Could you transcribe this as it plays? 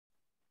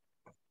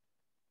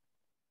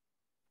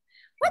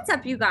What's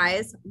up, you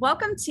guys?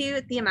 Welcome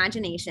to The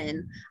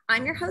Imagination.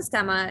 I'm your host,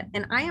 Emma,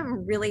 and I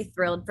am really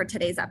thrilled for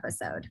today's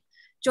episode.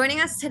 Joining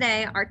us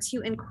today are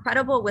two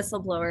incredible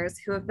whistleblowers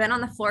who have been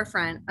on the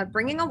forefront of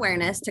bringing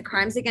awareness to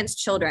crimes against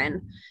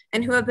children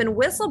and who have been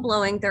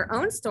whistleblowing their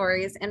own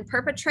stories and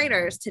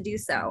perpetrators to do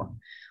so.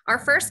 Our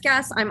first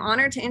guest, I'm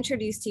honored to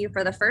introduce to you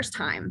for the first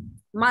time: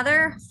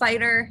 mother,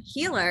 fighter,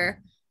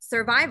 healer,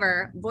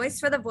 survivor, voice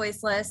for the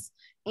voiceless,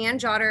 and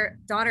daughter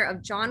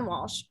of John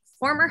Walsh,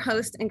 former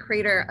host and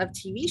creator of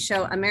TV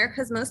show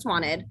America's Most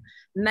Wanted,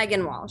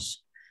 Meghan Walsh.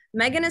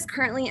 Meghan is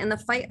currently in the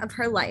fight of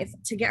her life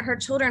to get her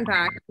children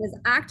back, is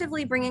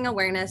actively bringing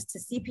awareness to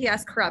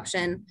CPS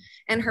corruption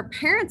and her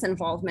parents'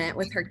 involvement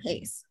with her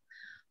case.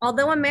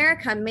 Although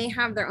America may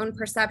have their own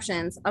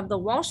perceptions of the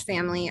Walsh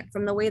family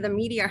from the way the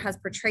media has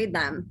portrayed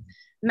them,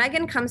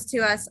 Meghan comes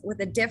to us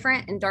with a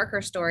different and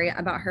darker story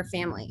about her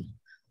family.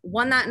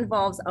 One that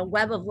involves a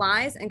web of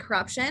lies and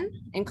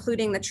corruption,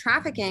 including the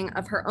trafficking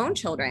of her own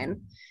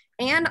children,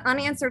 and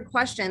unanswered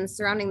questions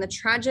surrounding the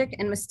tragic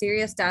and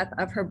mysterious death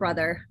of her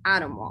brother,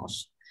 Adam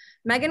Walsh.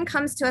 Meghan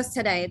comes to us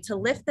today to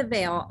lift the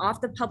veil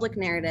off the public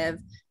narrative,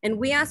 and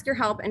we ask your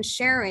help in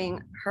sharing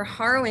her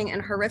harrowing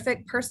and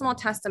horrific personal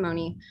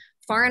testimony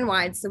far and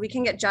wide so we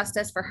can get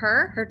justice for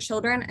her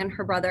children, and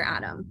her brother,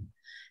 Adam.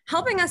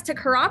 Helping us to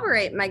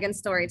corroborate Meghan's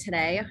story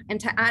today and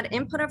to add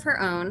input of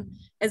her own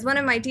is one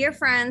of my dear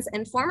friends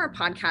and former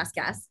podcast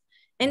guests,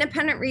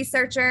 independent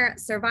researcher,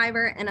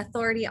 survivor, and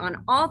authority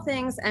on all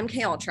things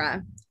MK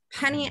Ultra,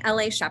 Penny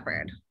L.A.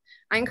 Shepard.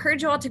 I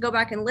encourage you all to go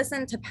back and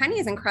listen to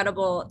Penny's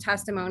incredible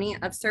testimony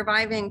of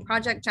surviving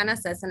Project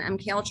Genesis and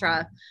MK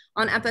Ultra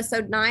on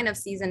episode 9 of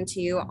season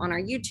 2 on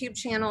our YouTube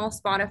channel,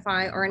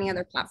 Spotify, or any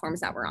other platforms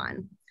that we're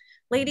on.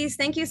 Ladies,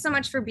 thank you so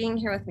much for being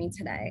here with me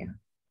today.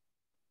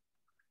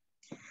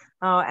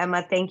 Oh,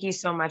 Emma, thank you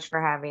so much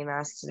for having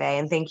us today.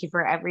 And thank you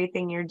for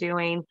everything you're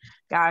doing.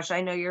 Gosh,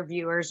 I know your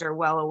viewers are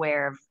well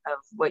aware of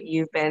what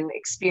you've been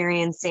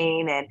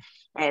experiencing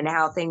and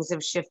how things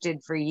have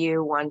shifted for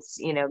you once,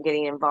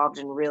 getting involved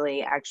and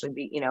really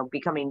actually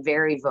becoming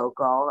very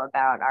vocal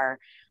about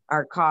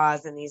our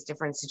cause in these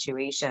different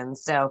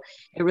situations. So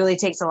it really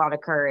takes a lot of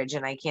courage.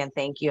 And I can't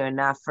thank you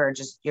enough for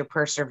just your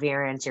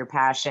perseverance, your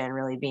passion,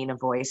 really being a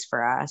voice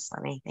for us.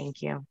 Lenny,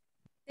 thank you.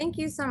 Thank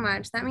you so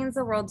much. That means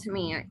the world to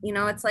me.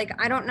 It's like,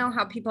 I don't know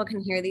how people can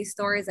hear these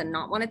stories and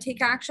not want to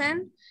take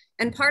action.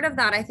 And part of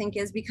that, I think,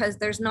 is because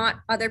there's not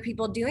other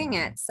people doing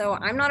it. So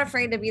I'm not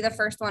afraid to be the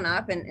first one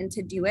up and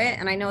to do it.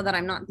 And I know that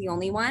I'm not the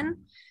only one.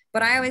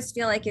 But I always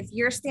feel like if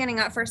you're standing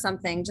up for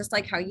something, just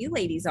like how you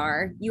ladies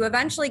are, you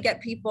eventually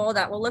get people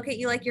that will look at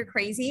you like you're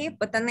crazy,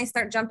 but then they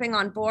start jumping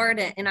on board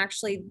and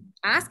actually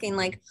asking,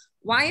 like,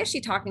 why is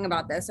she talking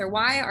about this? Or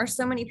why are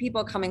so many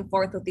people coming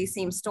forth with these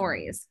same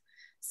stories?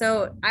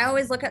 So I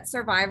always look at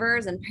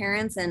survivors and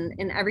parents and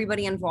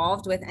everybody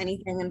involved with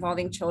anything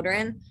involving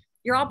children.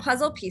 You're all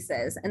puzzle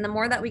pieces. And the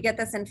more that we get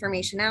this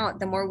information out,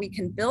 the more we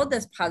can build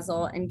this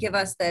puzzle and give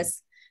us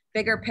this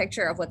bigger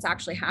picture of what's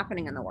actually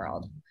happening in the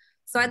world.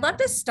 So I'd love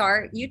to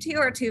start. You two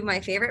are two of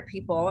my favorite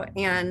people.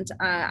 And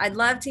I'd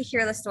love to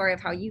hear the story of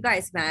how you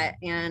guys met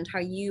and how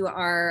you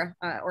are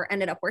or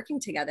ended up working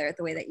together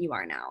the way that you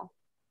are now.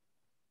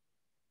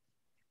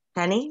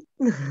 Penny?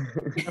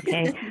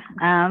 Okay.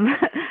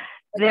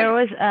 There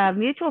was a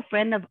mutual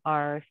friend of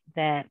ours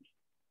that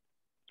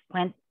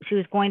she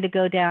was going to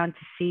go down to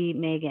see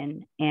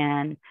Meghan,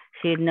 and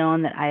she had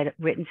known that I had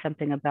written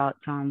something about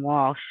John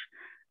Walsh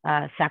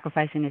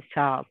sacrificing his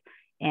child.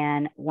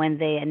 And when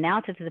they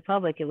announced it to the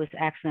public, it was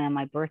actually on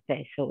my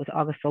birthday. So it was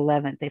August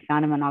 11th. They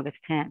found him on August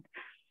 10th.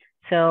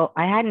 So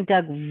I hadn't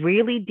dug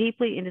really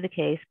deeply into the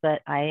case,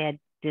 but I had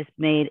just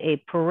made a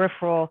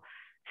peripheral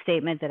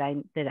statement that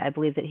I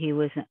believe that he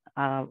was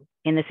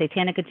in the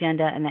satanic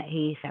agenda and that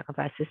he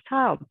sacrificed his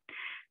child.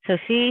 So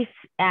she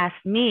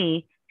asked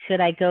me,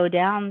 should I go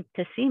down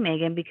to see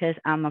Meghan because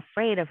I'm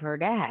afraid of her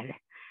dad?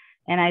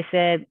 And I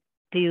said,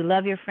 do you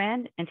love your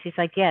friend? And she's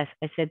like, yes.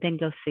 I said, then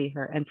go see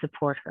her and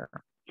support her.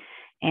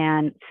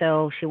 And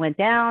so she went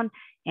down,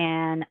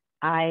 and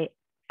I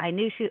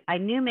knew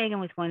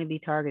Meghan was going to be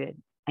targeted.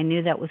 I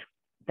knew that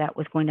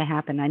was going to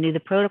happen. I knew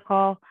the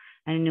protocol.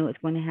 I knew it was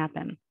going to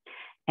happen.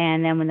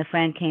 And then when the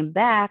friend came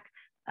back,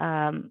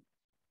 Meghan,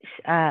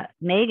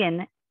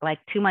 like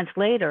 2 months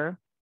later,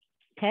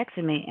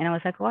 texted me, and I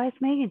was like, why is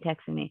Meghan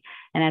texting me?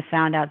 And I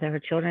found out that her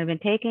children had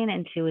been taken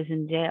and she was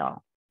in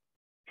jail.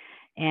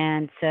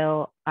 And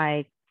so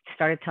I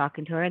started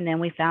talking to her, and then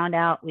we found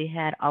out we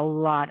had a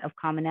lot of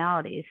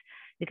commonalities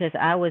because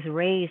I was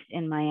raised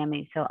in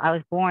Miami. So I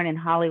was born in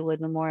Hollywood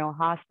Memorial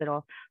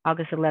Hospital,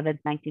 August 11th,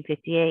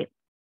 1958.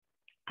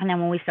 And then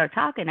when we start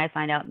talking, I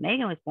find out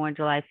Meghan was born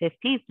July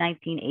 15th,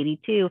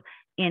 1982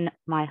 in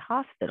my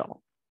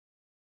hospital.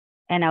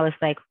 And I was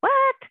like,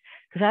 what?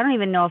 Because I don't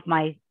even know if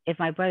my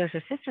brothers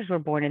or sisters were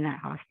born in that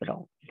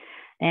hospital.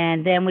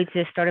 And then we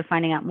just started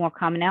finding out more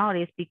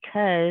commonalities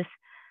because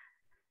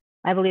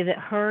I believe that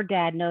her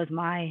dad knows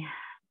my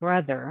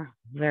brother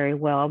very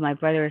well. My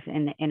brother is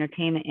in the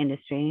entertainment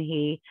industry, and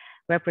he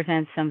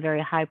represents some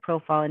very high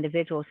profile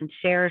individuals and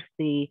shares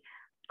the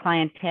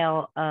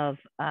clientele of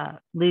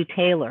Lou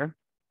Taylor,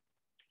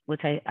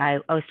 which I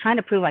was trying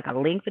to prove like a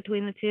link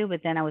between the two,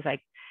 but then I was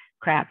like,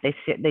 crap, they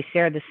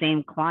share the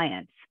same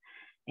clients.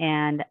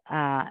 And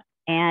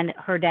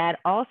her dad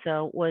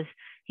also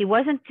he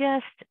wasn't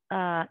just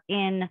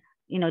in,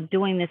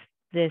 doing this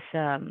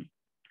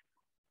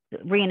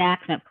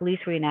police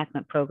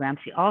reenactment programs.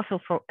 He also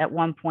at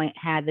one point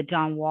had the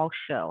John Walsh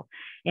show,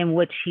 in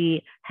which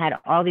he had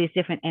all these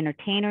different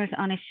entertainers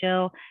on his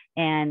show.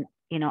 And,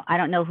 I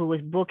don't know who was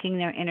booking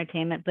their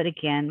entertainment, but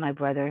again, my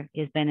brother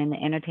has been in the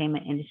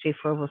entertainment industry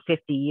for over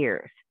 50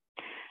 years.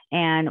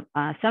 And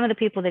some of the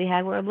people that he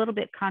had were a little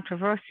bit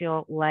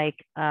controversial,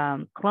 like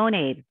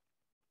Clonade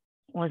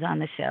was on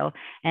the show.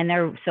 And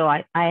so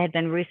I had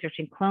been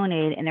researching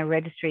Clonade, and their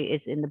registry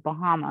is in the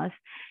Bahamas.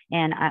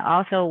 And I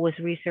also was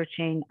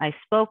researching, I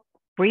spoke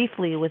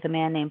briefly with a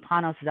man named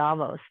Panos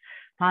Zavos.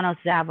 Panos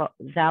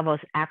Zavos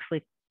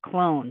actually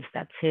clones.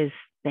 That's his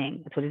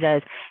thing. That's what he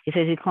does. He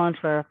says he clones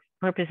for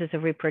purposes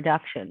of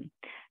reproduction.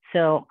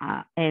 So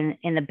in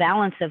the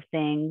balance of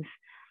things,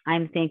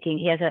 I'm thinking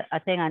he has a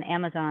thing on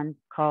Amazon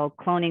called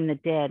Cloning the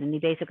Dead. And he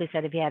basically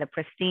said if he had a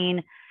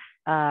pristine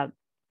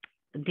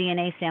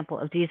DNA sample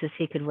of Jesus,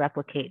 he could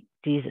replicate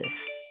Jesus.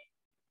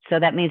 So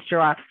that means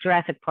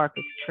Jurassic Park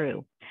is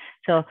true.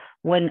 So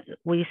when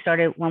we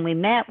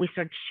met, we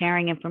started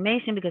sharing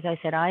information, because I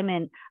said,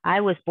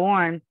 I was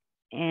born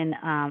in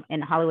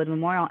Hollywood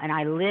Memorial, and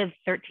I lived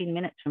 13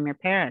 minutes from your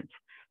parents.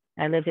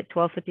 I lived at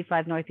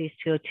 1255 Northeast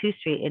 202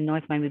 Street in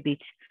North Miami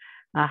Beach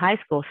High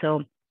School.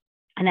 So,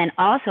 and then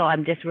also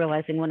I'm just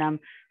realizing when I'm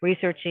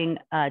researching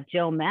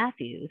Joe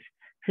Matthews,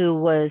 who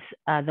was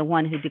the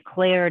one who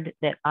declared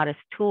that Otis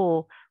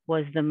Toole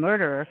was the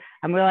murderer,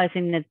 I'm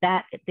realizing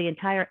that the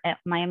entire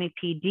Miami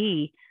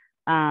PD,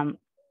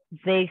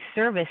 they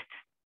serviced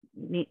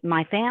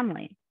my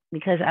family,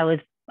 because I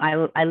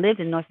lived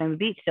in North Miami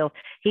Beach. So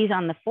he's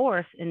on the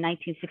force in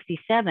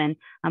 1967.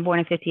 I'm born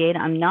in 58.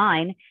 I'm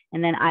 9.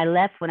 And then I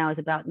left when I was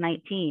about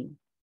 19.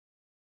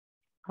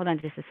 Hold on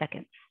just a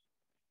second.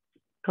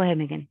 Go ahead,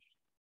 Megan.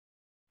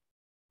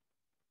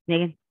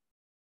 Megan?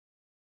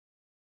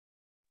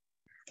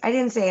 I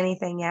didn't say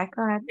anything yet.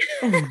 Go ahead.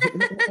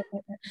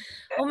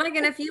 Well,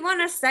 Megan, if you want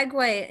to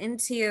segue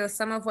into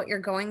some of what you're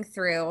going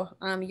through,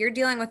 you're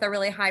dealing with a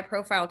really high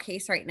profile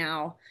case right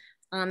now.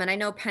 And I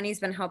know Penny's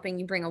been helping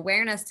you bring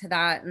awareness to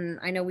that. And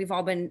I know we've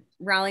all been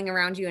rallying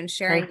around you and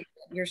sharing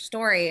your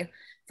story.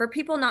 For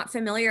people not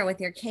familiar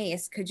with your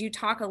case, could you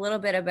talk a little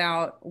bit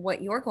about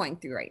what you're going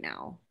through right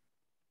now?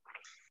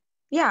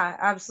 Yeah,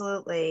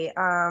 absolutely.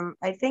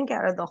 I think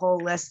out of the whole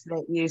list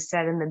that you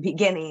said in the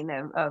beginning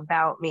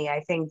about me,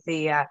 I think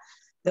the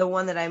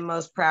one that I'm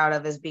most proud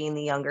of is being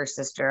the younger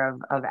sister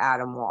of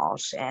Adam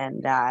Walsh,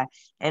 and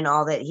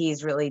all that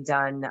he's really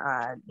done.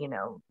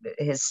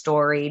 His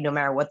story, no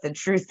matter what the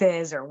truth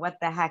is or what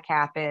the heck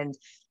happened,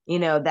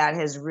 that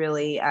has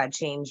really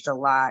changed a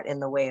lot in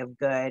the way of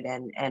good,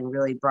 and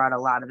really brought a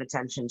lot of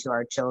attention to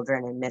our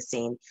children and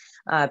missing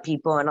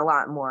people, and a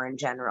lot more in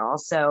general.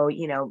 So,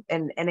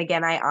 and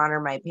again, I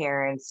honor my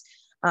parents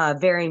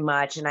very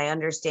much. And I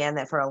understand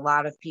that for a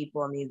lot of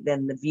people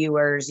and the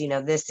viewers,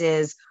 this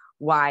is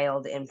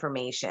wild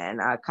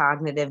information.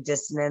 Cognitive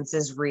dissonance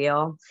is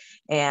real.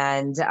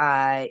 And,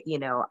 I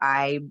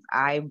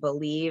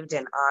believed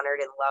and honored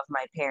and loved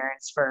my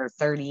parents for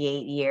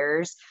 38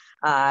 years.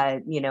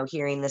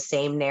 Hearing the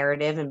same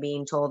narrative and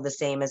being told the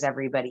same as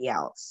everybody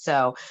else.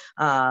 So,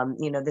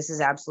 this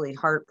is absolutely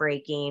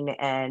heartbreaking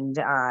and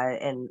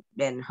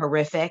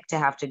horrific to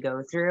have to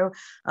go through,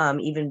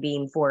 even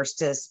being forced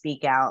to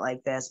speak out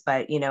like this.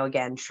 But,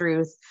 again,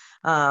 truth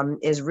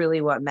is really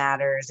what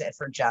matters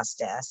for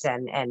justice.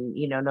 And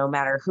no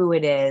matter who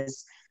it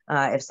is,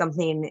 if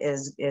something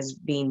is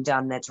being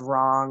done that's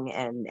wrong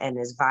and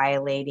is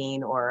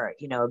violating or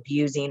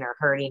abusing or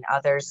hurting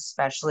others,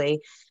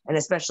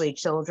 especially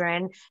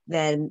children,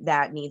 then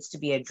that needs to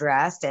be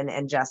addressed,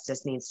 and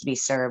justice needs to be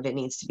served. It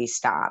needs to be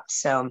stopped.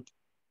 So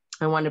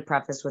I wanted to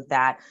preface with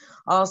that.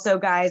 Also,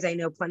 guys, I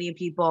know plenty of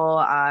people,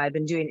 I've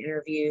been doing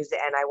interviews,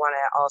 and I want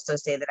to also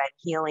say that I'm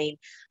healing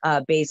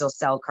basal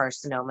cell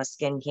carcinoma,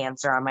 skin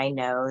cancer on my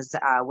nose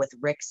with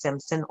Rick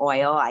Simpson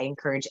oil. I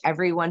encourage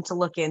everyone to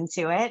look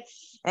into it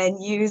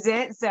and use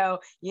it. So,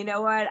 you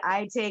know what?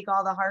 I take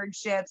all the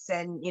hardships,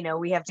 and,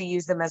 we have to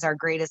use them as our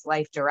greatest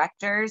life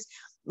directors,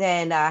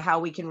 and how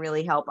we can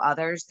really help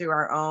others through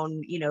our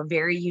own,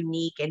 very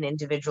unique and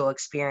individual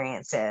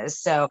experiences.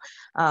 So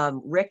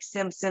Rick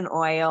Simpson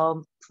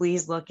oil,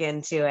 please look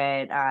into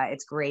it.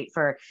 It's great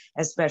for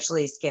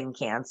especially skin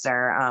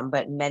cancer,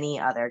 but many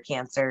other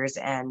cancers,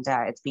 and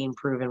it's being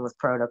proven with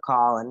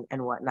protocol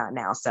and whatnot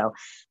now. So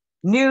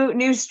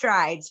new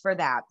strides for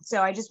that.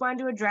 So I just wanted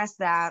to address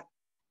that.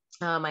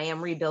 I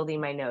am rebuilding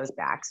my nose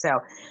back. So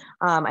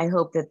I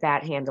hope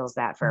that handles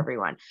that for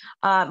everyone.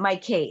 My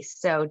case,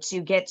 so to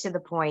get to the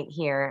point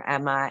here,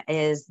 Emma,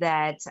 is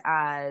that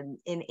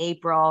in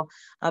April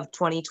of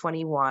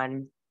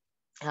 2021,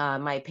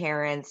 my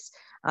parents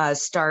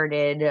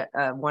started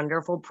a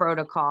wonderful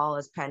protocol,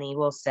 as Penny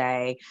will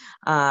say,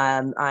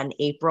 on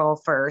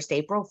April 1st,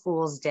 April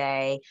Fool's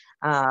Day.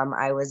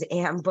 I was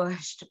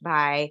ambushed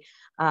by,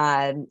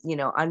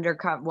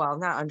 undercover, well,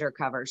 not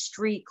undercover,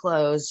 street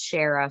clothes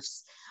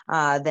sheriffs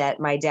that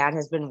my dad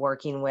has been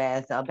working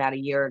with. About a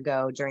year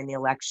ago during the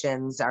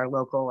elections, our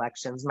local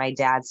elections, my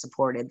dad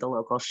supported the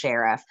local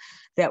sheriff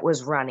that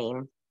was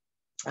running.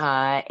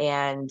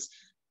 And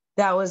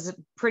that was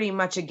pretty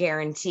much a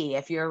guarantee.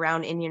 If you're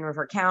around Indian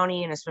River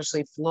County, and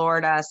especially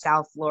Florida,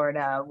 South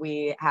Florida,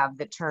 we have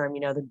the term,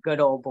 the good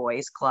old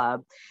boys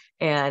club.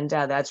 And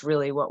that's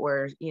really what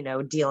we're,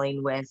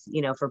 dealing with,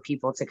 for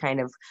people to kind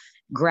of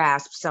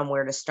grasp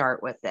somewhere to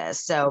start with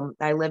this. So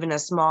I live in a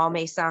small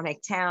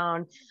Masonic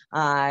town.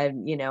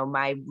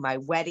 My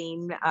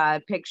wedding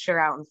picture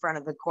out in front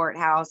of the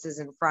courthouse is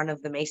in front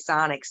of the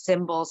Masonic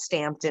symbol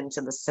stamped into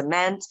the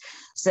cement.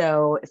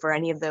 So for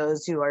any of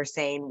those who are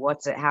saying,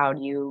 what's it, how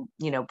do you,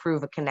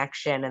 prove a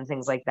connection and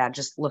things like that,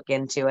 just look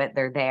into it.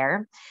 They're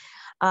there.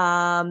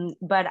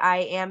 But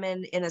I am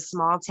in a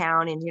small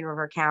town in Indian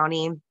River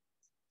County.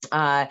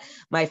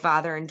 My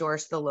father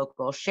endorsed the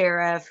local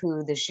sheriff,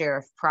 who the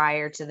sheriff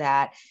prior to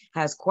that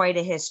has quite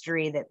a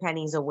history that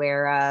Penny's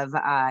aware of,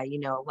 a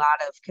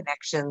lot of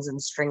connections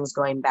and strings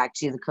going back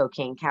to the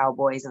cocaine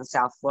cowboys in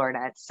South Florida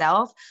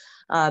itself.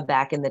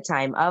 Back in the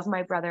time of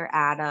my brother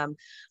Adam.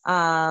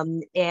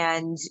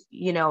 And,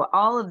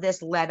 all of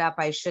this led up,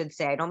 I should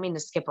say, I don't mean to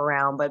skip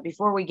around, but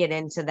before we get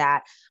into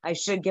that, I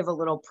should give a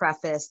little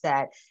preface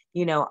that,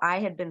 I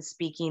had been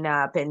speaking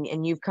up,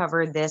 and you've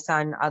covered this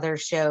on other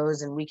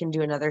shows, and we can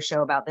do another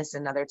show about this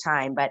another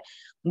time, but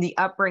the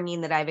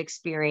upbringing that I've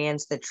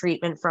experienced, the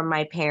treatment from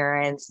my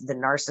parents, the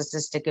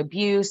narcissistic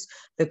abuse,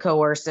 the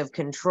coercive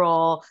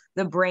control,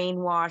 the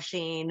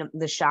brainwashing,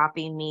 the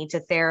shopping me to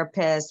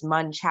therapists,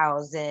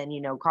 Munchausen,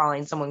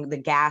 calling someone,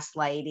 the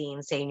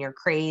gaslighting, saying you're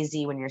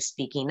crazy when you're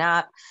speaking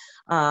up,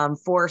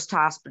 forced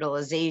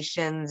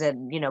hospitalizations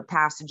and,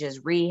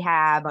 passages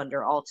rehab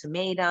under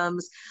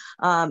ultimatums.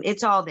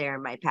 It's all there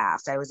in my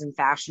past. I was in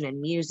fashion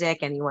and music.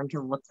 Anyone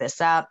can look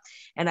this up.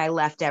 And I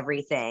left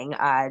everything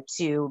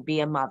to be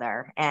a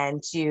mother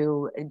and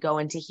to go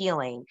into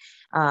healing.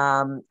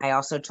 I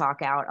also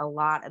talk out a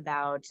lot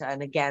about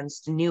and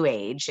against New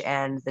Age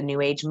and the New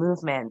Age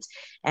movement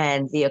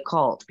and the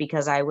occult,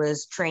 because I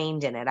was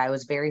trained in it. I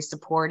was very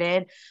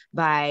supported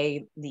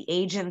by the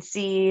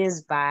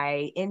agencies,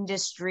 by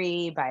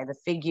industry, by the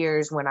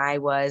figures when I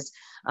was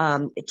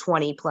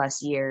 20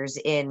 plus years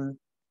in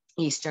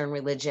Eastern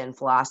religion,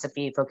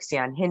 philosophy, focusing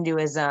on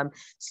Hinduism,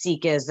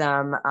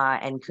 Sikhism,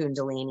 and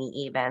Kundalini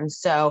even.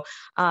 So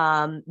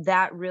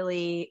that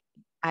really,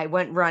 I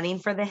went running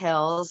for the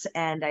hills,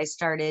 and I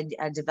started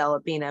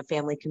developing a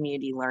family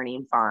community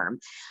learning farm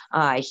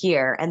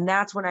here. And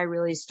that's when I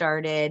really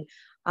started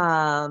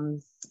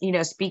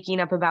speaking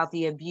up about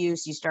the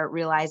abuse. You start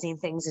realizing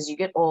things as you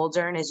get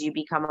older and as you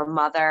become a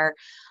mother,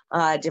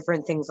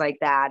 different things like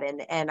that.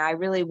 And I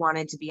really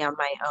wanted to be on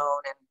my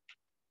own and,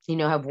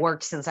 have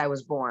worked since I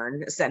was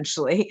born,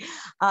 essentially.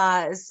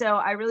 So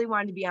I really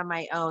wanted to be on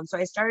my own. So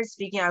I started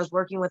speaking. I was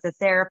working with a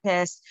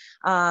therapist.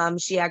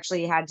 She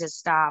actually had to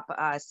stop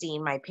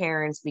seeing my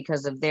parents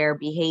because of their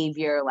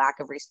behavior, lack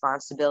of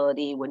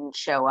responsibility, wouldn't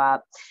show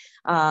up.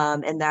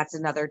 And that's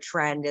another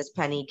trend, as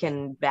Penny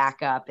can back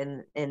up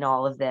in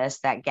all of this,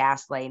 that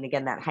gaslighting,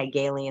 again, that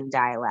Hegelian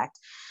dialect.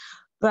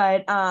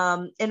 But,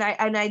 and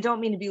I don't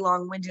mean to be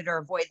long-winded or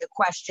avoid the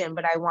question,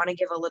 but I want to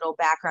give a little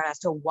background as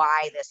to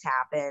why this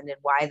happened and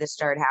why this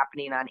started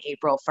happening on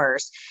April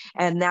 1st.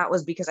 And that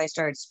was because I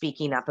started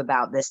speaking up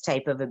about this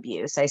type of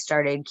abuse. I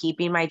started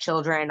keeping my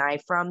children and I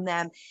from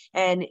them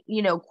and,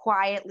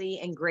 quietly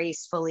and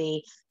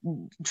gracefully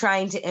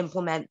trying to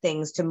implement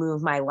things to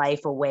move my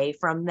life away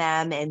from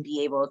them and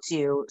be able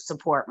to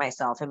support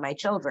myself and my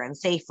children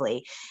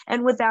safely,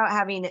 and without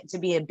having it to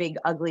be a big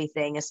ugly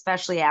thing,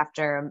 especially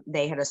after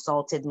they had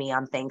assaulted me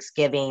on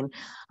Thanksgiving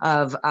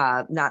of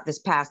not this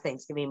past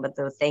Thanksgiving, but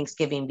the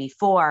Thanksgiving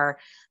before.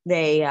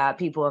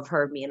 People have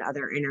heard me in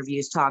other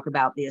interviews talk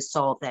about the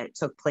assault that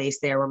took place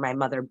there, where my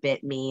mother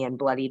bit me and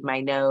bloodied my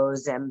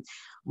nose and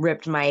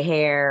ripped my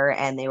hair,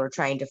 and they were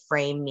trying to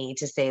frame me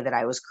to say that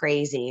I was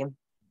crazy.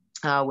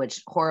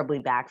 Which horribly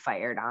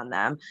backfired on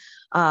them.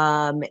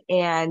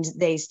 And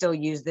they still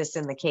use this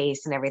in the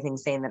case and everything,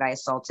 saying that I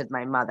assaulted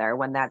my mother,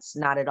 when that's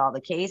not at all the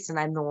case. And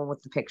I'm the one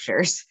with the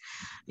pictures.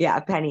 Yeah,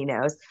 Penny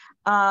knows.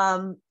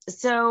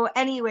 So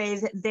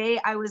anyways,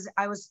 I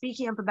was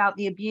speaking up about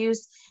the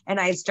abuse, and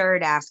I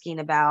started asking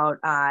about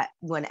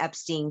when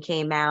Epstein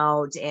came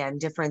out and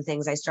different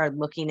things. I started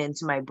looking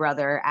into my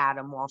brother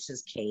Adam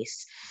Walsh's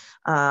case.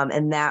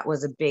 And that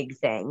was a big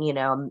thing,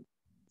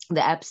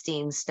 the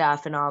Epstein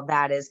stuff and all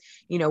that is,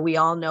 we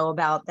all know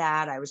about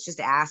that. I was just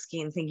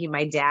asking, thinking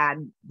my dad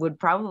would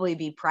probably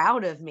be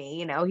proud of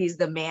me. He's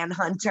the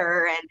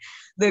manhunter and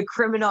the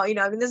criminal,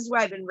 this is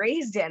what I've been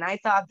raised in. I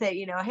thought that,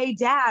 hey,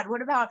 Dad,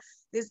 what about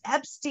this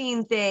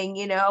Epstein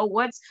thing,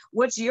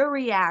 what's your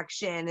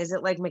reaction? Is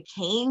it like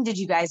McCain? Did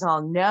you guys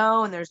all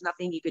know and there's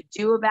nothing you could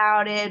do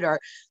about it? Or,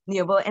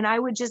 and I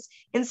would just,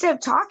 instead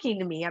of talking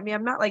to me, I mean,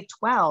 I'm not like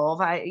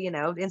 12,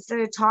 instead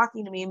of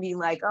talking to me and being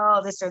like,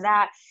 oh, this or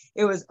that,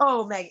 it was,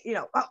 oh, Meg,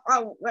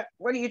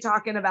 what are you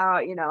talking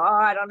about? Oh,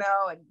 I don't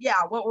know. And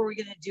yeah, what were we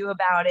going to do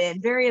about it?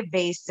 And very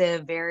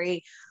evasive,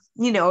 very,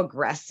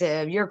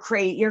 aggressive. You're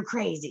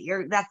crazy.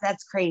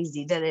 That's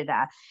crazy. Da, da,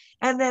 da.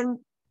 And then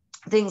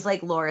things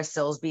like Laura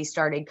Silsby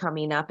started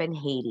coming up in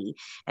Haiti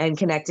and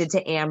connected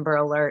to Amber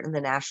Alert in the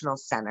National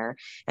Center.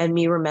 And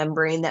me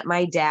remembering that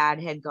my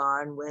dad had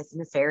gone with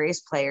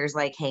nefarious players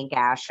like Hank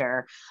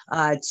Asher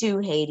to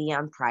Haiti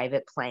on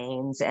private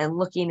planes and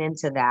looking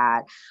into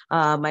that.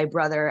 My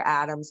brother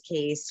Adam's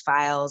case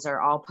files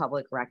are all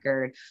public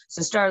record.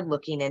 So started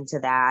looking into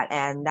that.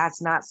 And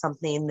that's not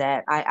something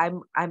that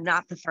I'm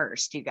not the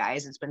first, you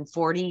guys. It's been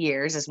 40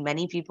 years, as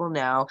many people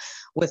know,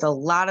 with a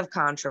lot of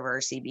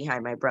controversy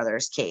behind my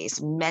brother's case.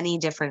 Many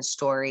different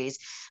stories,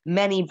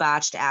 many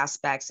botched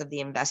aspects of the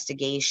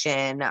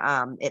investigation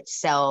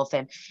itself,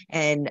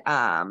 and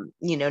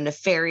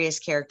nefarious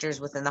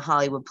characters within the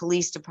Hollywood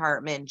Police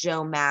Department,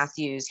 Joe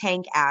Matthews,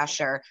 Hank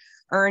Asher,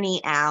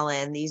 Ernie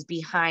Allen, these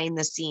behind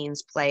the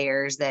scenes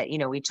players that,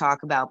 we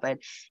talk about, but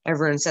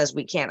everyone says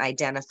we can't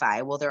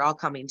identify. Well, they're all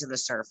coming to the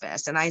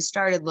surface. And I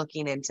started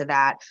looking into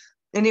that.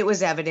 And it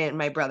was evident in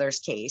my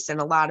brother's case.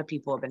 And a lot of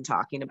people have been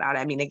talking about it.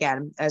 I mean,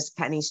 again, as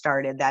Penny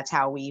started, that's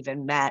how we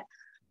even met,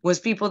 was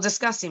people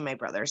discussing my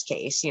brother's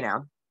case,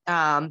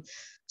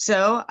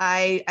 So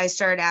I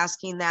started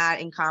asking that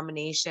in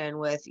combination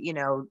with,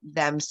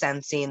 them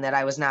sensing that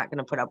I was not going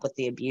to put up with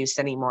the abuse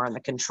anymore and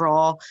the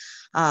control.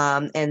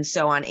 And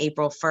so on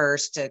April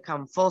 1st, to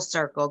come full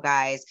circle,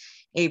 guys,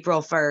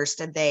 April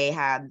 1st, they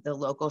had the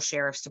local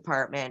sheriff's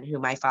department, who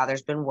my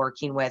father's been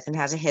working with and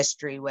has a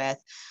history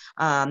with.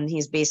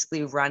 He's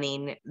basically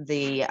running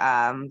the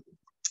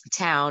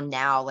town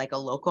now like a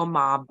local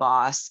mob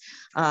boss.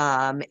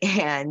 And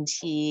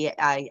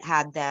I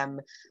had them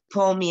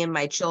pull me and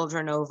my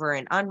children over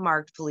in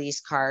unmarked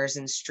police cars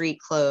and street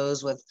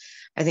clothes with,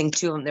 I think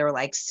two of them, there were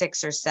like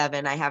 6 or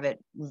 7. I have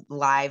it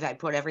live. I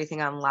put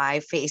everything on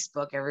live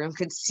Facebook. Everyone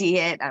could see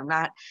it. I'm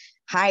not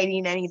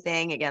hiding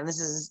anything. Again, this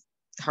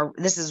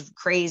is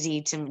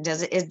crazy to me.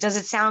 Does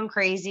it sound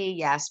crazy?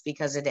 Yes,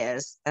 because it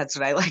is. That's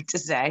what I like to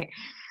say.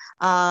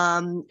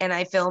 And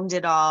I filmed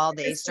it all.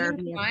 They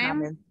served me a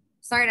comment.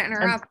 Sorry to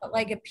interrupt, but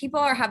like if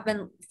people have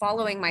been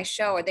following my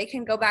show, or they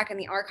can go back in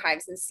the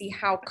archives and see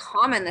how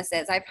common this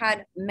is. I've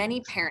had many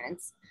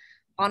parents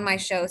on my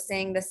show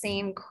saying the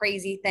same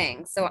crazy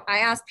thing. So I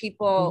ask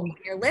people, when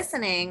you're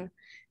listening,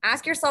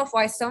 ask yourself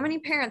why so many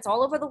parents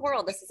all over the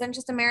world, this isn't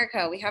just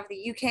America, we have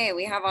the UK,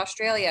 we have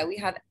Australia, we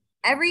have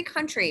every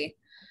country,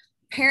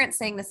 parents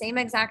saying the same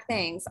exact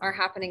things are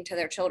happening to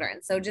their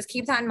children. So just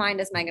keep that in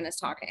mind as Meghan is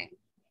talking.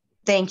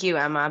 Thank you,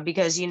 Emma,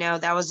 because,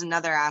 that was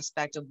another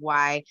aspect of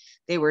why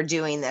they were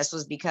doing this,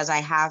 was because I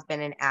have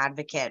been an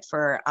advocate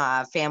for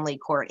Family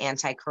Court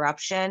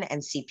anti-corruption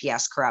and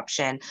CPS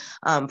corruption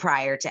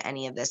prior to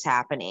any of this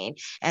happening.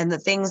 And the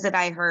things that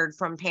I heard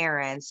from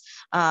parents,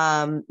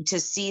 to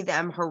see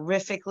them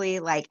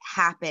horrifically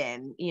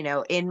happen,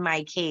 in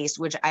my case,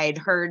 which I had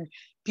heard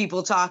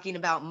people talking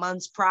about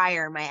months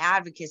prior, my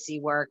advocacy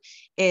work,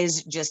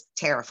 is just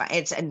terrifying.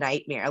 It's a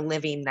nightmare, a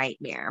living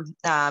nightmare.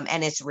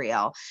 And it's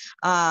real.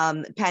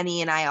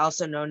 Penny and I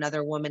also know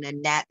another woman,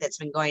 Annette, that's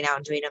been going out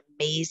and doing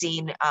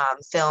amazing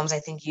films. I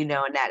think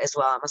Annette as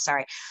well. I'm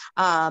sorry.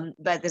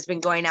 But that's been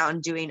going out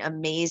and doing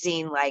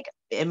amazing,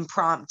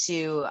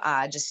 impromptu,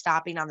 just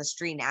stopping on the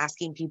street and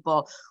asking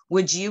people,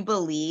 would you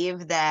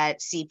believe that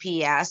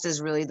CPS is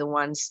really the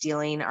one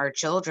stealing our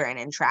children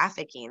and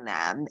trafficking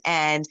them?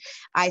 And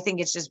I think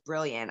it's just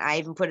brilliant. I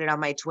even put it on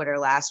my Twitter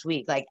last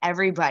week.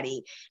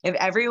 Everybody, if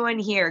everyone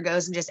here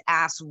goes and just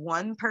asks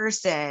one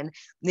person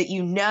that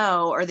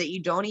or that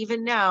you don't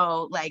even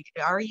know,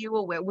 are you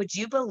aware? Would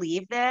you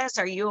believe this?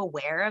 Are you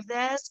aware of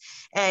this?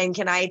 And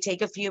can I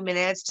take a few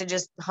minutes to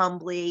just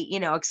humbly,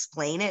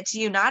 explain it to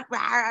you? Not rah,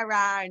 rah,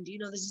 rah, and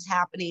this is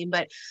happening,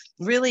 but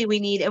really we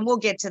need, and we'll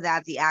get to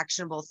that, the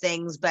actionable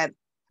things, but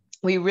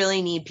we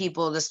really need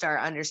people to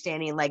start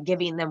understanding,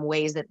 giving them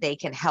ways that they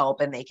can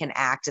help and they can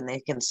act and they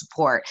can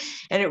support.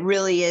 And it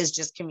really is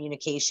just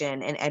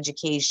communication and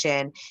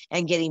education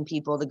and getting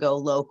people to go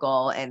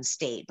local and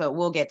state, but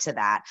we'll get to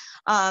that.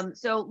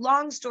 So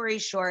long story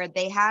short,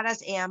 they had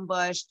us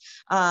ambushed.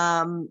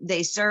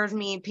 They served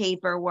me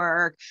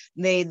paperwork.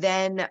 They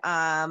then,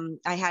 I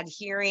had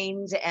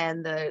hearings,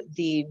 and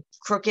the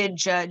crooked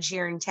judge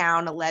here in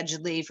town,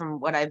 allegedly, from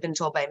what I've been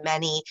told by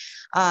many,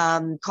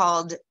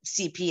 called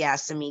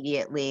CPS immediately.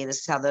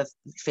 This is how the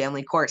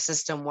family court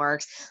system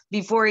works,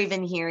 before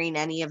even hearing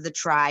any of the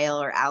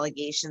trial or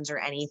allegations or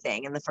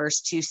anything. In the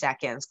first 2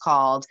 seconds,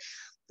 called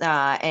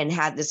and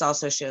had, this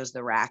also shows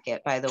the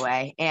racket, by the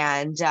way,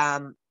 and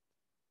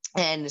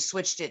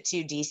switched it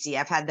to DC.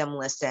 I've had them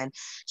listen.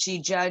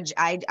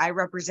 I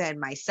represent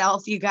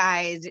myself, you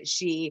guys.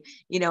 She,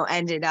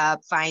 ended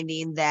up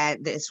finding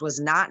that this was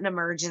not an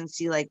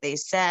emergency like they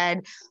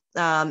said.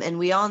 And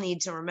we all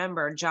need to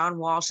remember John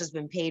Walsh has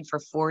been paid for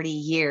 40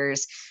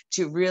 years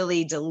to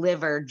really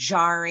deliver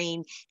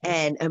jarring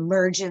and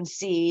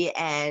emergency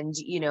and,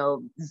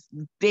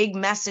 big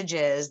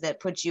messages that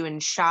put you in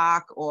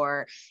shock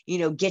or,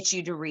 get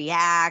you to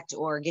react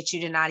or get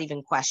you to not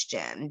even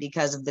question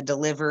because of the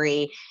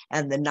delivery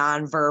and the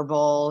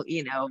nonverbal,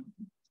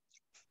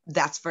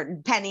 that's for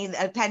Penny.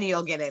 Penny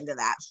will get into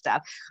that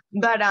stuff.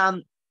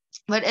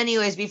 But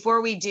anyways,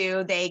 before we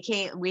do,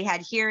 we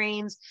had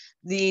hearings.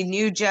 The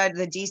new judge,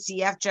 the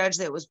DCF judge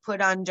that was put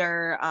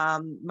under,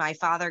 my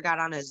father got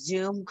on a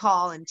Zoom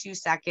call in 2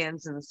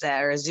 seconds and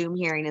said, or a Zoom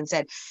hearing and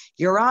said,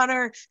 Your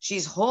Honor,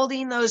 she's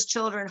holding those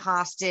children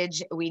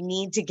hostage. We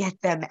need to get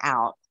them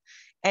out.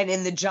 And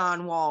in the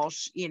John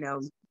Walsh,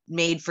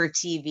 made for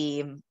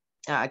TV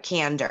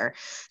candor.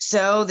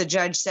 So the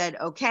judge said,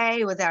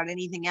 okay, without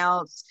anything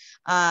else.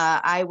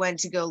 I went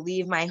to go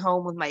leave my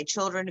home with my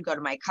children to go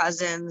to my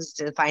cousins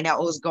to find out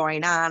what was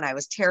going on. I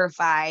was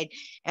terrified.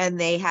 And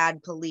they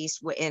had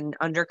police in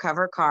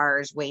undercover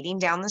cars waiting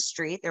down the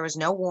street. There was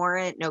no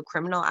warrant, no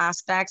criminal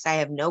aspects. I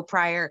have no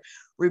prior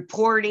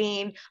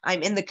reporting.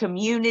 I'm in the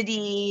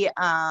community.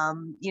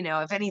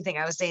 If anything,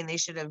 I was saying they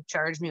should have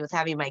charged me with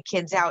having my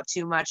kids out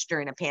too much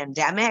during a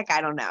pandemic. I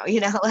don't know,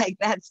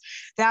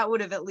 that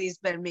would have at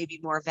least been maybe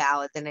more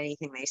valid than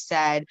anything they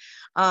said.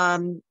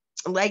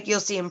 Like you'll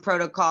see in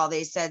protocol,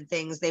 they said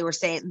things. They were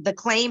saying the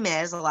claim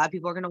is, a lot of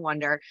people are going to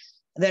wonder,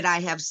 that I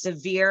have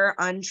severe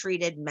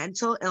untreated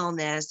mental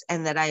illness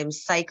and that I am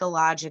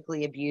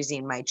psychologically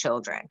abusing my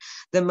children.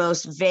 The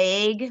most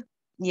vague,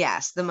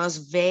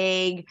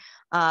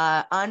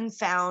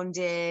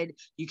 unfounded,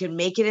 you can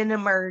make it an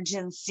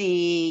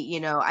emergency,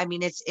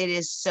 it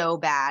is so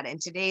bad. In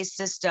today's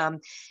system,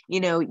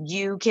 your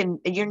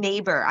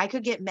neighbor, I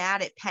could get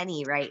mad at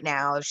Penny right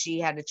now if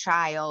she had a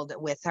child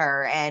with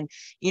her and,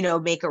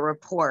 make a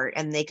report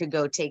and they could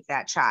go take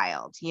that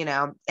child,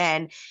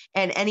 and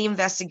any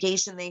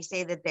investigation they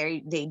say that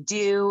they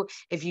do,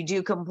 if you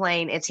do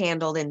complain, it's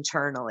handled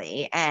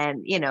internally.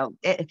 And,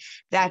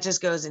 that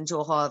just goes into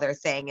a whole other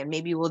thing. And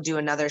maybe we'll do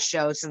another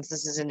show, since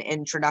this is an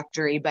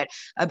introductory, but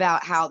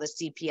about how the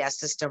CPS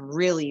system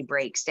really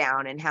breaks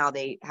down and how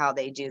they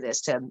do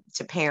this to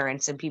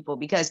parents and people,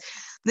 because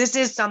this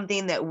is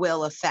something that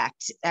will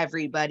affect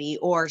everybody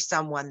or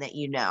someone that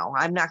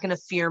I'm not going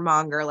to fear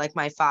monger like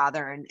my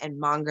father and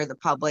monger the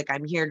public.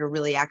 I'm here to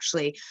really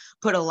actually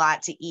put a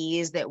lot to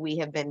ease that we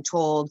have been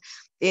told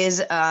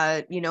is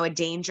a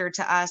danger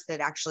to us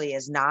that actually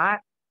is not.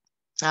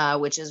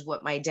 Which is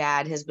what my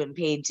dad has been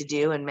paid to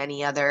do, and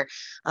many other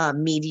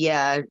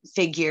media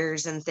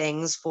figures and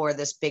things, for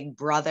this big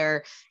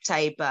brother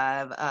type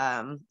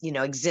of,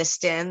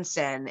 existence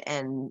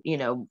and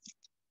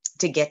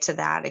to get to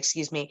that,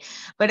 excuse me.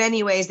 But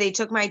anyways, they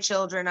took my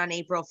children on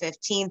April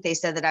 15th. They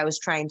said that I was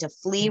trying to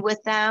flee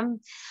with them.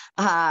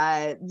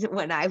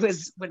 When I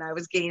was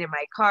getting in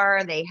my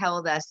car, they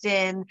held us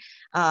in.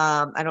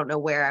 I don't know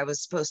where I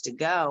was supposed to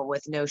go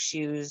with no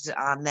shoes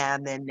on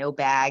them and no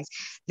bags.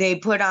 They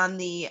put on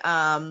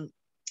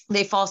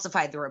they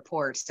falsified the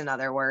reports, in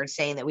other words,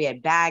 saying that we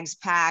had bags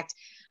packed.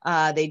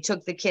 They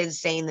took the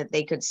kids saying that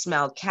they could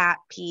smell cat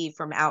pee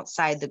from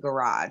outside the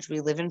garage.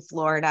 We live in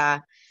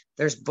Florida.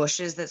 There's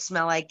bushes that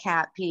smell like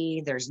cat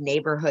pee. There's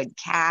neighborhood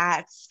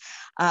cats.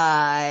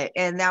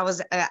 And that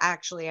was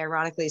actually,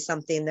 ironically,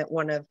 something that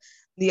one of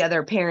the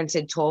other parents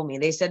had told me.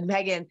 They said,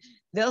 Meghan,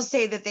 they'll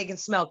say that they can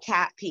smell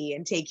cat pee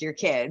and take your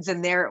kids.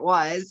 And there it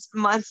was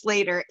months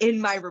later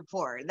in my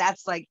report.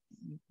 That's like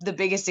the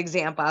biggest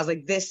example. I was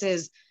like, this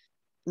is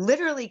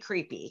literally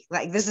creepy.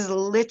 This is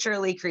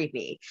literally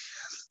creepy.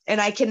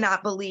 And I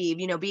cannot believe,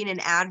 being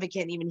an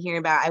advocate and even hearing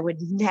about, I would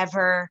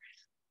never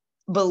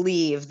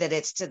believe that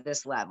it's to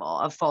this level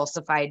of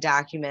falsified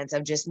documents,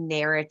 of just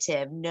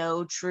narrative,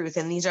 no truth.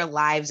 And these are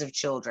lives of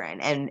children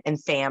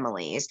and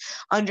families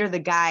under the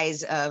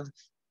guise of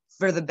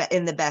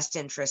in the best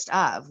interest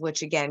of,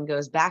 which again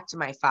goes back to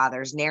my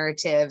father's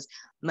narratives,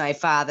 my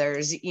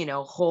father's,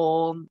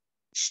 whole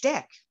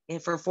shtick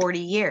for 40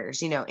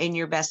 years, in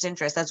your best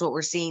interest. That's what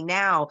we're seeing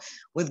now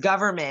with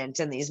government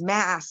and these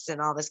masks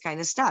and all this kind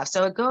of stuff.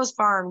 So it goes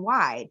far and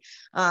wide.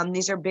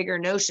 These are bigger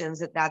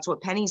notions that's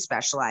what Penny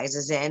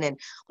specializes in. And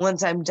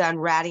once I'm done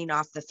ratting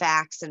off the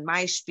facts and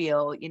my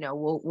spiel,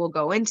 we'll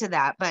go into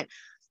that. But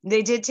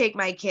they did take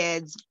my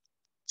kids.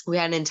 We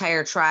had an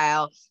entire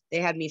trial. They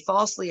had me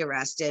falsely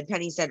arrested.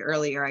 Penny said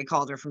earlier, I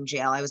called her from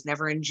jail. I was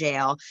never in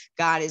jail.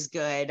 God is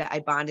good. I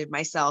bonded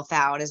myself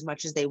out, as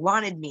much as they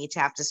wanted me to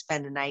have to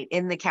spend a night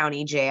in the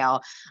county jail,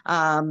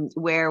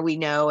 where we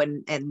know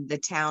and the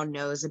town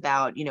knows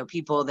about,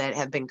 people that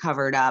have been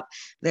covered up,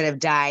 that have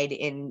died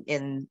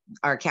in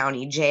our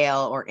county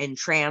jail or in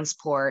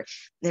transport,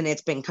 and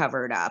it's been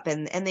covered up.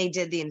 And they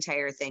did the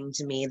entire thing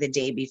to me the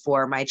day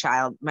before my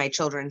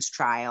children's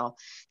trial.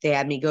 They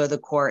had me go to the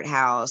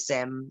courthouse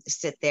and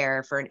sit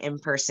there for an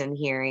in-person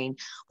hearing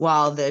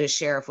while the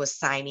sheriff was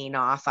signing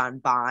off on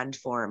bond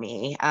for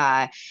me.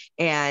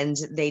 And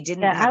they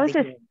didn't have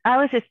I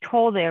was just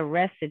told they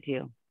arrested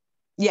you.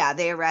 Yeah,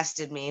 they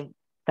arrested me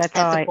at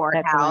the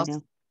courthouse.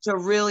 to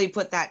really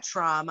put that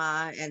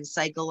trauma and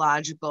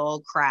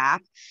psychological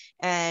crap.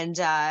 And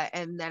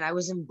then I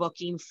was in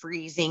booking,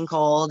 freezing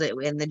cold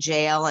in the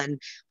jail,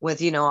 and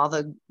with, all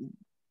the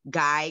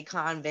guy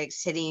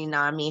convicts hitting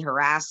on me,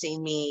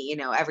 harassing me,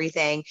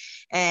 everything.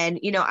 And,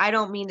 I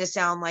don't mean to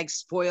sound like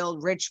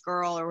spoiled rich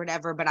girl or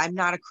whatever, but I'm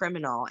not a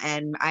criminal,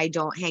 and I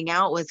don't hang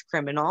out with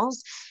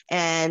criminals.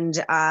 And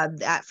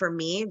that, for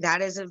me,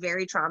 that is a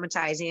very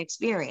traumatizing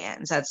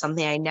experience. That's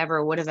something I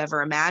never would have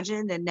ever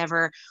imagined, and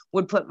never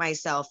would put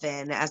myself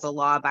in as a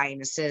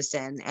law-abiding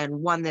citizen,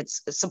 and one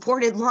that's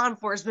supported law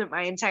enforcement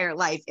my entire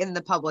life in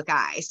the public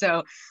eye.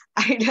 So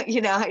I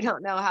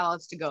don't know how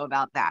else to go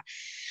about that.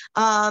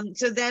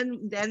 So then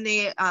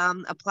they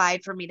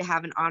applied for me to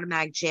have an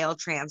automatic jail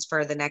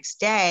transfer the next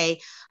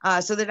day,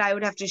 so that I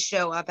would have to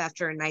show up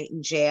after a night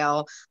in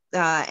jail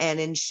and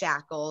in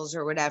shackles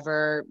or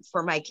whatever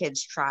for my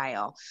kid's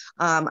trial.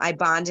 I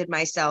bonded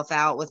myself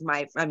out with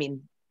my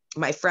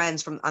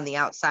friends from on the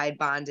outside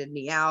bonded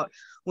me out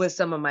with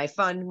some of my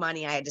fund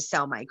money. I had to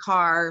sell my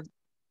car.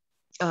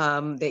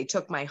 They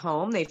took my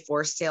home. They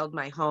forced saled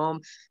my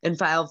home and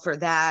filed for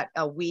that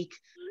a week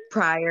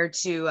prior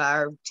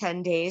to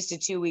 10 days to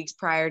 2 weeks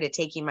prior to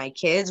taking my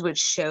kids, which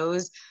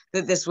shows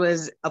that this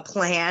was a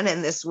plan,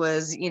 and this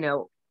was,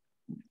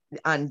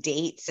 on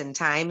dates and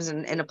times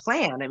and a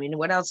plan. I mean,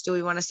 what else do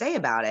we want to say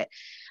about it?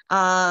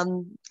 I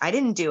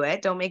didn't do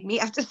it. Don't make me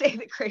have to say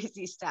the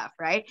crazy stuff,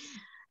 right?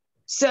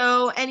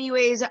 So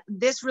anyways,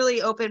 this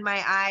really opened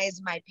my eyes.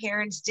 My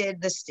parents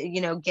did this,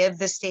 give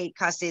the state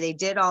custody. They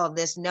did all of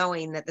this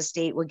knowing that the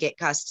state would get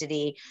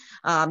custody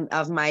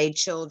of my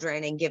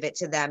children and give it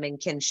to them in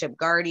kinship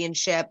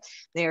guardianship.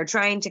 They are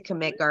trying to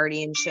commit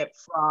guardianship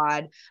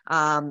fraud,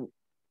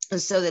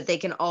 so that they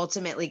can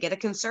ultimately get a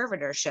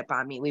conservatorship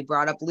on me. We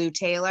brought up Lou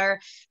Taylor,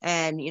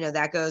 and,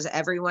 that goes,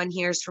 everyone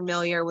here is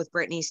familiar with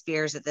Britney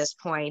Spears at this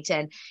point.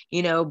 And,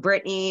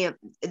 Britney,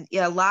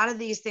 a lot of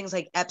these things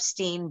like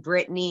Epstein,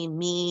 Britney,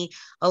 me,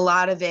 a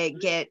lot of it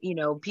get,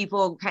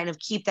 people kind of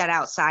keep that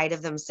outside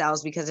of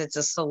themselves because it's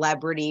a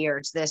celebrity or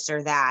it's this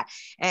or that.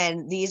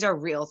 And these are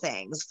real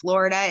things.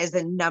 Florida is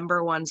the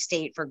 #1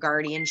 state for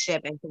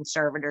guardianship and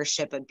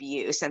conservatorship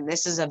abuse. And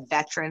this is of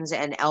veterans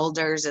and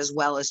elders as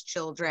well as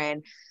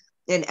children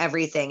and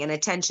everything. And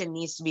attention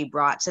needs to be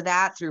brought to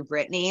that through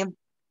Brittany,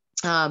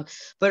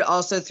 but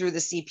also through the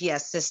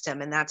CPS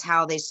system. And that's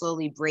how they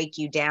slowly break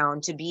you down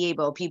to be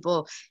able,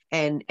 people,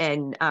 and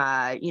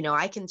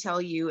I can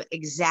tell you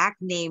exact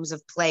names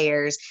of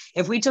players.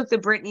 If we took the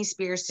Britney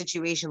Spears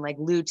situation, like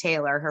Lou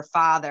Taylor, her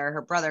father,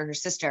 her brother, her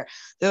sister,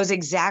 those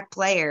exact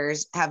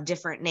players have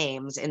different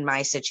names in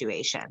my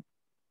situation.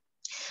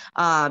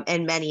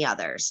 And many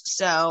others.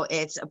 So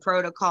it's a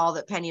protocol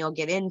that Penny will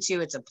get into.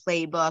 It's a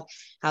playbook,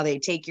 how they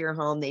take your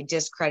home, they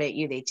discredit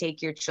you, they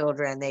take your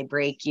children, they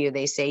break you,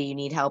 they say you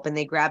need help, and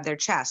they grab their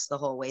chest the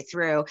whole way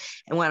through.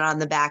 And when on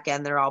the back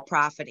end, they're all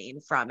profiting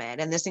from it.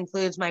 And this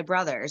includes my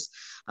brothers,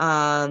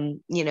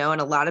 and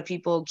a lot of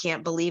people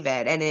can't believe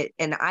it.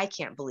 And I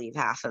can't believe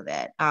half of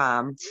it.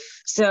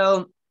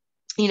 So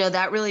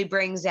that really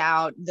brings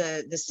out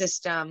the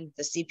system,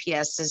 the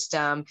CPS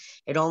system.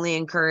 It only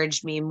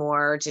encouraged me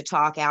more to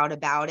talk out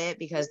about it,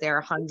 because there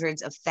are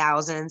hundreds of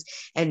thousands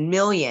and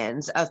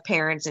millions of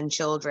parents and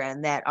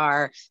children that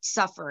are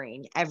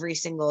suffering every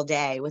single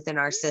day within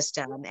our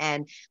system.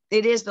 And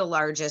it is the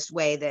largest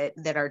way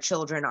that our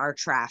children are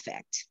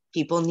trafficked.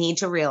 People need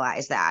to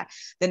realize that.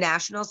 The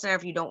National Center,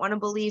 if you don't want to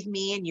believe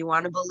me and you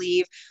want to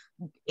believe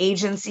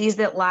agencies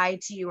that lie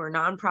to you or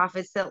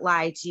nonprofits that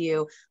lie to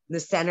you, the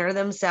center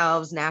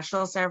themselves,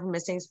 National Center for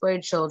Missing and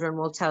Exploited Children,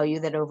 will tell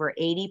you that over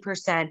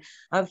 80%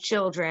 of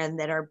children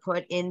that are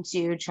put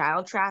into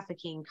child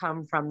trafficking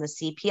come from the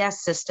CPS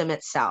system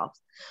itself.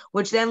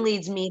 Which then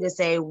leads me to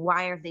say,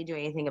 why aren't they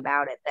doing anything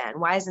about it then?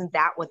 Why isn't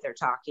that what they're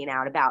talking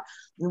out about?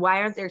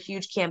 Why aren't there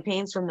huge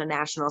campaigns from the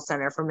National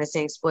Center for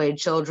Missing and Exploited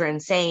Children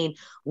saying,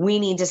 we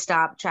need to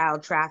stop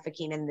child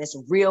trafficking in this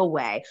real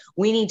way?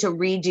 We need to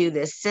redo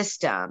this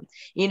system.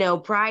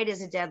 Pride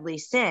is a deadly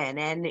sin.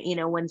 And,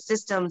 when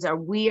systems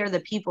we are the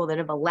people that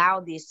have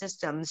allowed these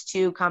systems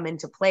to come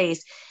into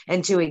place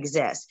and to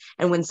exist.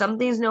 And when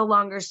something's no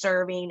longer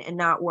serving and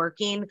not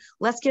working,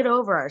 let's get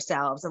over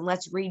ourselves and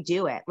let's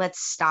redo it. Let's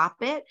stop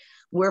it.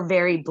 We're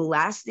very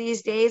blessed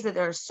these days that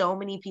there are so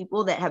many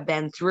people that have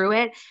been through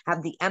it,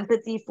 have the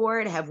empathy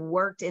for it, have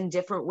worked in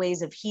different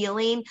ways of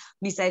healing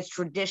besides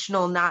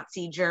traditional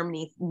Nazi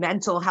Germany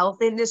mental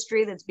health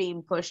industry that's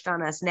being pushed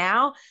on us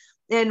now.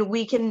 And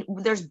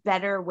there's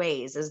better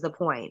ways is the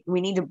point. We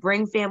need to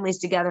bring families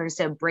together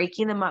instead of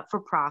breaking them up for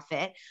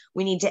profit.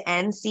 We need to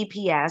end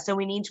CPS, and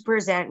we need to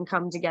present and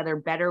come together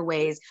better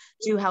ways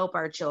to help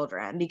our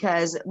children,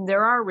 because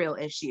there are real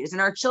issues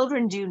and our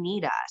children do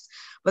need us.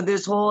 But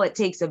this whole, it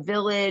takes a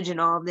village and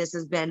all of this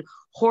has been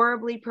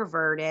horribly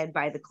perverted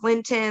by the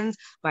Clintons,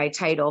 by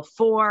Title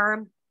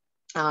IV.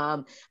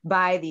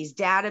 by these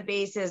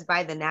databases,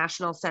 by the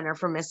National Center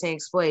for Missing and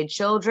Exploited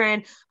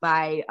Children,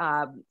 by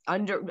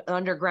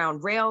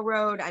Underground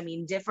Railroad. I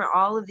mean,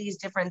 all of these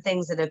different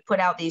things that have put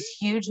out these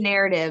huge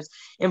narratives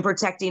in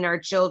protecting our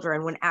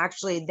children, when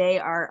actually they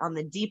are on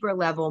the deeper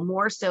level,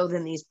 more so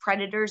than these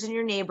predators in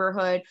your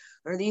neighborhood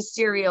or these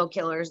serial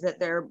killers that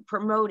they're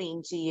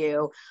promoting to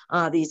you,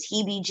 these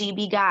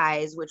heebie-jeebie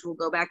guys, which will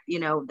go back,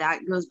 that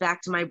goes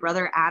back to my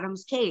brother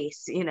Adam's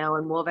case,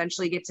 and we'll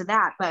eventually get to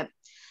that. But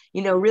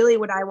really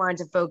what I wanted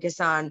to focus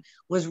on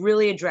was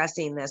really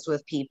addressing this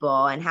with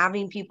people and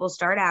having people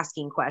start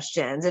asking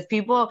questions. If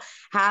people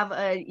have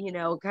a,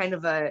 kind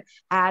of a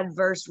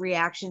adverse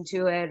reaction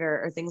to it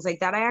or things like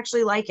that, I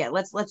actually like it.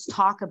 Let's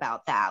talk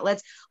about that.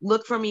 Let's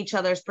look from each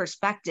other's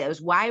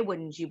perspectives. Why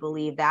wouldn't you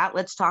believe that?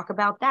 Let's talk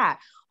about that.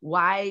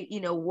 Why,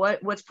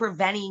 what's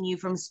preventing you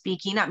from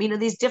speaking up?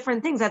 These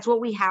different things. That's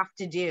what we have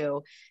to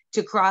do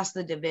to cross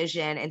the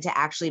division and to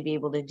actually be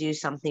able to do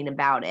something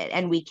about it.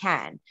 And we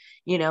can,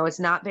 it's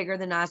not bigger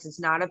than us. It's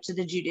not up to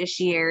the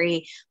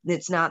judiciary.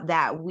 It's not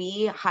that.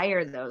 We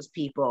hire those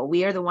people.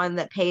 We are the one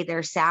that pay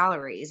their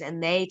salaries,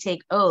 and they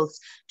take oaths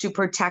to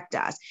protect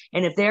us.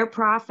 And if they're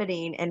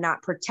profiting and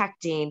not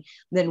protecting,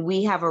 then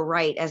we have a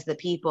right as the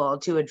people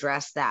to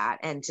address that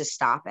and to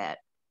stop it.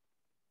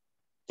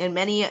 And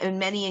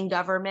many in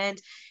government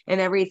and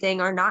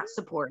everything are not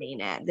supporting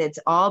it. It's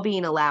all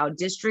being allowed.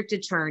 District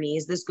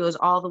attorneys, this goes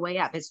all the way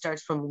up. It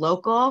starts from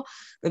local.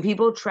 The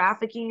people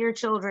trafficking your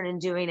children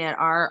and doing it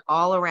are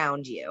all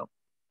around you.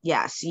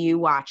 Yes, you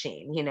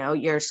watching,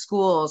 your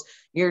schools,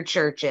 your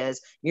churches,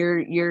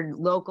 your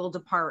local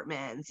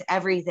departments,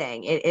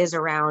 everything. It is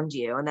around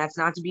you. And that's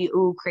not to be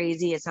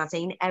crazy. It's not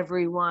saying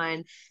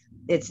everyone.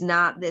 It's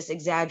not this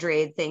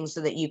exaggerated thing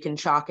so that you can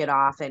chalk it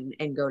off and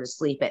go to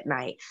sleep at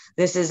night.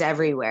 This is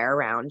everywhere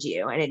around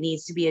you, and it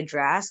needs to be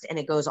addressed, and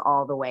it goes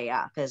all the way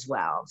up as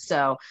well.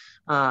 So,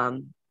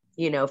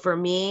 for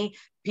me,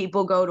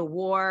 people go to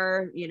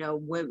war,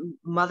 when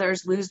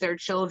mothers lose their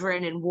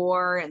children in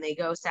war and they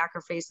go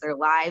sacrifice their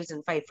lives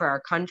and fight for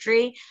our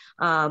country,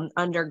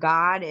 under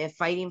God, if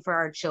fighting for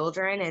our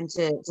children and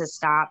to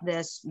stop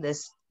this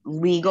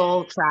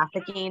legal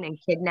trafficking and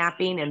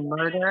kidnapping and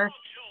murder,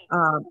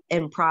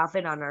 and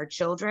profit on our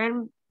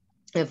children.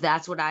 If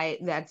that's what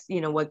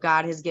what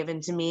God has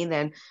given to me,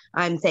 then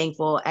I'm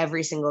thankful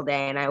every single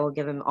day, and I will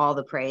give him all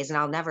the praise, and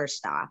I'll never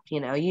stop.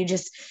 You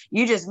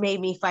just made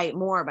me fight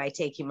more by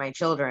taking my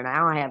children.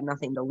 Now I have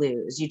nothing to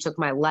lose. You took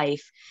my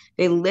life.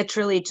 They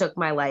literally took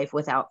my life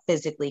without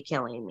physically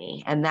killing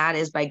me. And that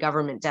is, by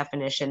government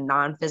definition,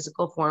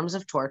 non-physical forms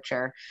of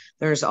torture.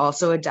 There's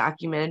also a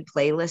documented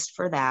playlist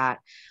for that.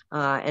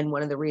 And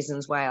one of the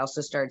reasons why I also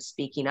started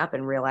speaking up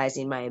and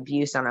realizing my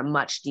abuse on a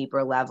much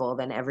deeper level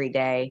than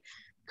everyday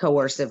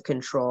coercive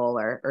control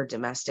or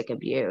domestic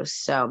abuse.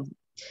 So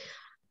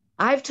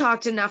I've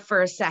talked enough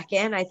for a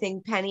second. I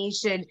think Penny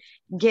should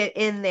get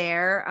in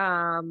there.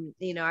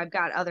 I've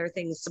got other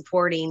things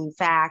supporting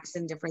facts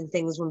and different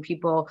things when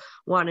people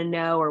want to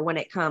know or when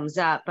it comes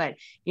up. But,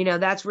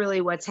 that's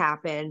really what's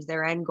happened.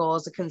 Their end goal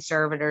is a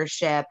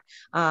conservatorship,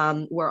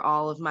 where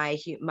all of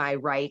my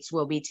rights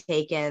will be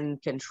taken,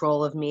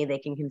 control of me. They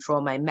can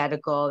control my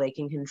medical. They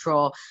can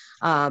control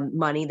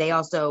money. They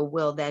also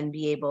will then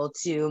be able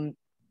to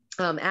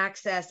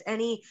access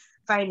any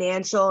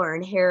financial or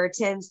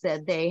inheritance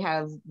that they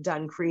have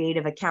done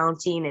creative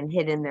accounting and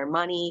hidden their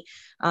money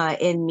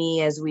in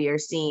me, as we are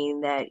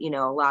seeing that,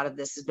 a lot of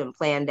this has been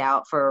planned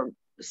out for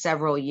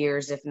several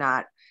years, if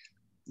not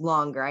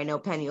longer. I know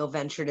Penny will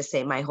venture to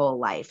say my whole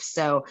life.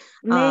 So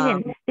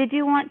Meghan, did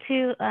you want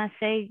to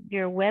say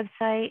your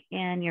website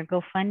and your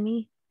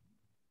GoFundMe?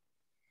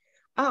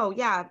 Oh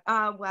yeah.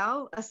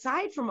 Well,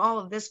 aside from all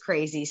of this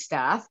crazy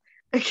stuff,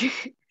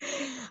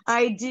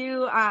 I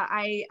do.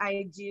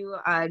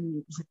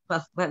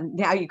 Well,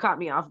 now you caught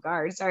me off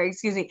guard. Sorry,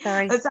 excuse me.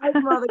 Sorry. Aside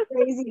from all the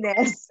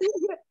craziness,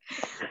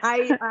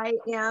 I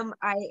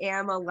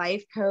am a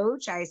life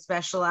coach. I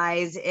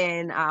specialize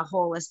in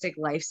holistic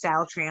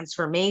lifestyle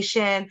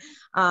transformation.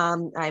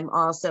 I'm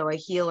also a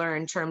healer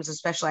in terms of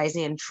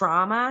specializing in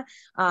trauma,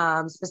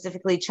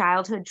 specifically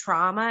childhood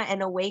trauma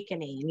and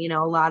awakening.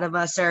 A lot of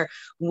us are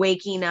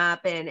waking up,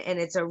 and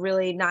it's a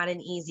really not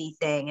an easy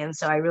thing. And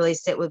so I really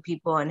sit with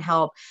people and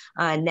help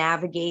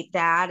navigate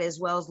that, as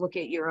well as look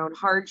at your own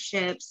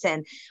hardships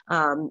and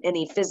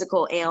any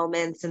physical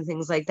ailments and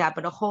things like that,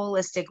 but a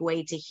holistic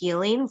way to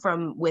healing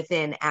from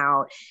within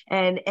out,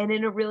 and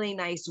in a really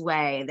nice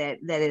way that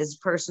is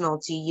personal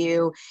to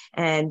you,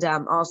 and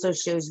also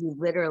shows you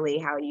literally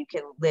how you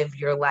can live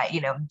your life,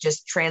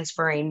 just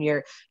transferring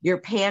your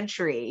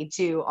pantry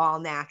to all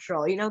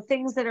natural,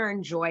 things that are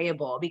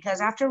enjoyable, because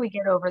after we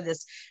get over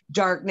this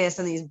darkness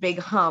and these big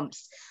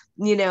humps,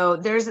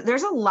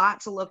 there's a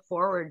lot to look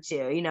forward to,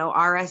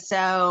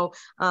 RSO.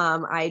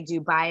 I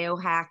do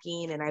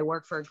biohacking, and I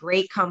work for a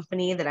great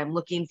company that I'm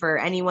looking for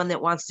anyone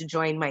that wants to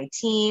join my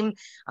team,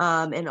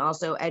 and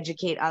also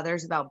educate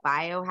others about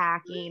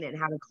biohacking and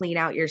how to clean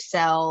out your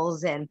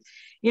cells, and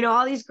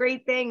all these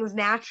great things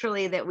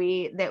naturally that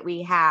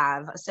we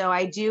have. So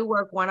I do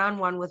work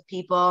one-on-one with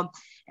people,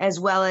 as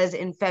well as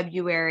in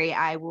February,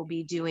 I will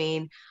be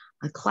doing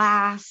a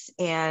class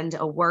and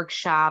a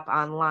workshop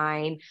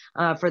online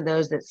for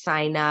those that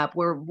sign up.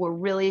 We're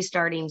really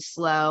starting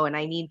slow, and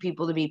I need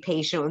people to be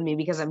patient with me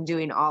because I'm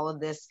doing all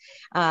of this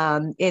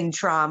in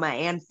trauma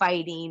and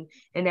fighting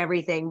and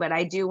everything. But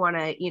I do want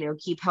to,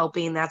 keep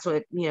helping. That's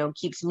what,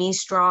 keeps me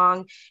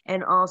strong.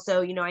 And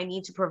also, I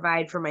need to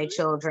provide for my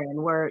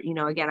children.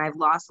 Again, I've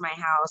lost my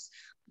house.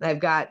 I've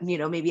got,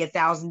 maybe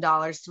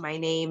 $1,000 to my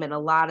name and a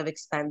lot of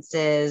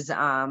expenses.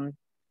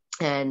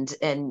 And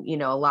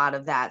a lot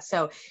of that.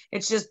 So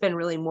it's just been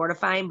really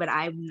mortifying, but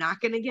I'm not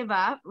going to give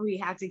up. We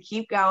have to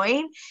keep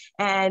going.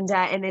 And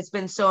it's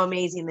been so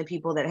amazing, the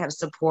people that have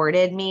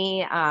supported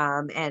me.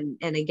 And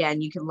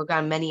again, you can look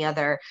on many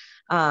other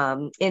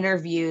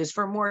interviews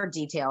for more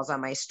details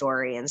on my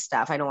story and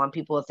stuff. I don't want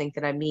people to think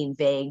that I'm being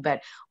vague,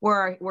 but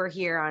we're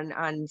here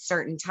on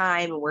certain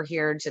time, and we're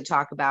here to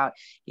talk about,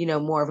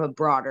 more of a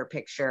broader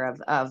picture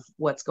of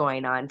what's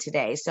going on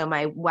today. So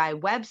my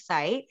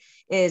website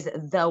is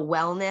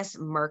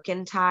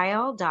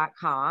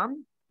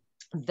thewellnessmercantile.com.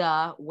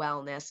 The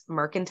Wellness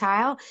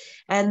Mercantile.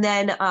 And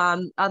then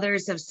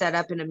others have set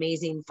up an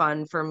amazing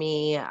fund for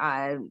me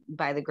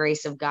by the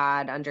grace of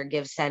God under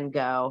Give Send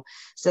Go.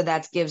 So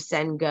that's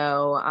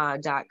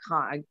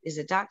givesendgo.com. Is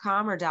it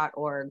 .com or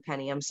 .org,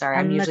 Penny? I'm sorry.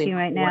 I'm looking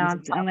right now.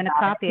 I'm going to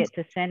copy it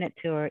to send it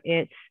to her.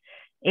 It's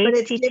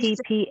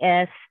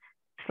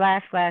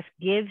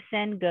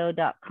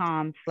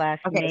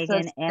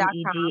https://givesendgo.com/Meghan,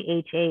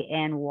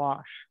 Meghan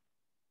Walsh.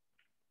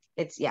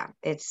 It's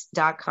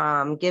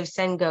 .com,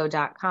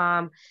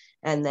 givesendgo.com,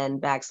 and then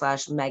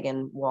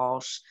 /Meghan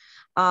Walsh.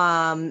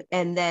 And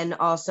then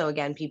also,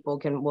 again,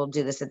 we'll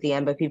do this at the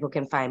end, but people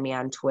can find me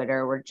on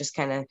Twitter. We're just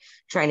kind of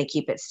trying to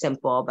keep it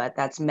simple, but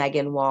that's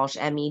Meghan Walsh,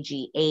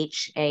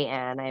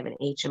 MEGHAN. I have an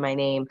H in my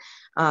name,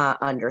 _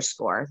 on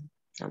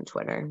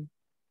Twitter.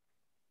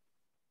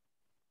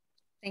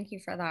 Thank you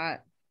for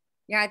that.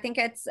 Yeah, I think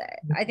it's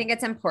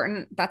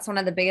important. That's one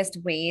of the biggest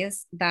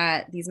ways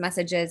that these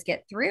messages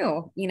get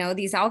through.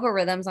 These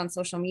algorithms on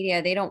social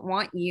media, they don't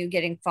want you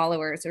getting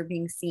followers or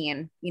being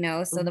seen,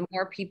 so the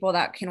more people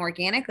that can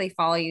organically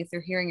follow you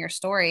through hearing your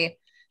story,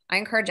 I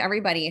encourage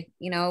everybody,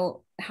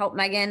 help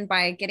Meghan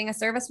by getting a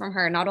service from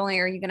her. Not only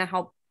are you going to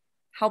help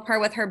her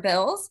with her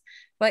bills,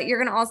 but you're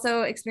going to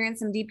also experience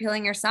some deep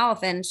healing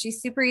yourself. And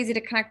she's super easy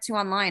to connect to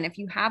online. If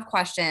you have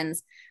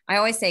questions, I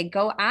always say,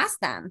 go ask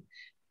them.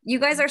 You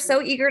guys are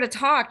so eager to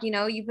talk,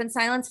 you've been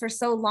silenced for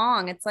so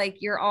long. It's like,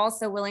 you're all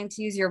so willing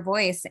to use your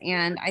voice.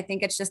 And I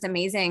think it's just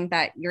amazing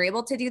that you're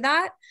able to do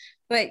that,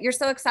 but you're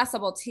so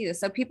accessible too.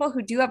 So people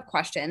who do have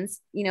questions,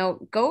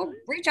 go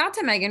reach out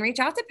to Meghan, reach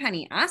out to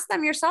Penny, ask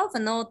them yourself,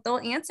 and they'll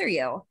answer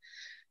you.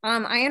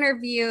 I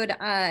interviewed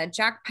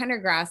Jack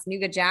Pendergrass,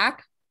 Nuga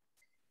Jack,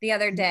 the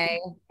other day,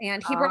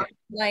 and he brought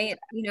light,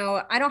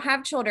 I don't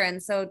have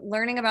children, so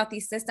learning about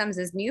these systems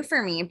is new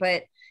for me,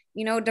 but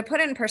to put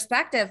in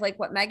perspective, like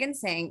what Meghan's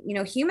saying,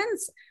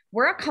 humans,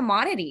 we're a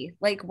commodity,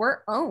 like we're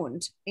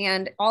owned,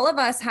 and all of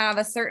us have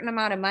a certain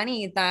amount of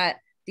money that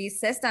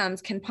these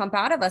systems can pump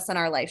out of us in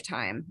our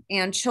lifetime.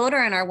 And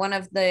children are one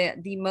of the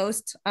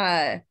most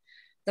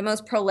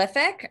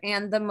prolific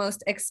and the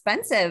most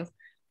expensive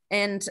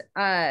and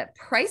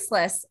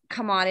priceless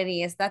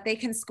commodities that they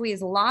can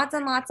squeeze lots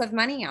and lots of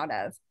money out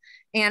of.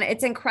 And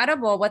it's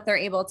incredible what they're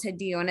able to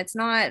do. And it's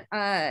not,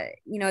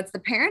 it's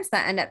the parents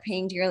that end up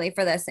paying dearly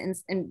for this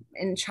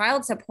in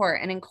child support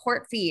and in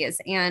court fees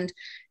and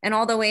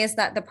all the ways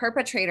that the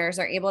perpetrators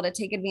are able to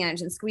take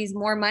advantage and squeeze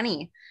more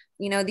money.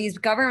 These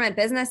government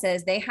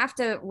businesses, they have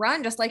to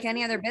run just like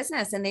any other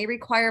business, and they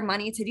require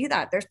money to do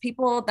that. There's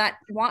people that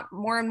want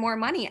more and more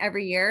money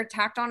every year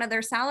tacked onto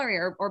their salary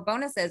or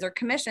bonuses or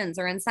commissions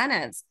or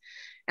incentives.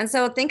 And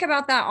so think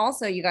about that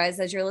also, you guys,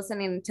 as you're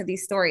listening to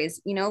these stories,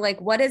 like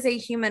what is a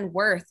human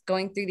worth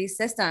going through these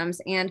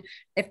systems? And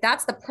if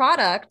that's the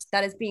product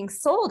that is being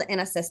sold in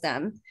a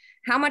system,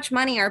 how much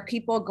money are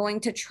people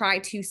going to try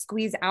to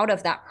squeeze out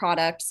of that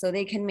product so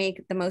they can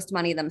make the most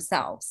money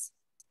themselves?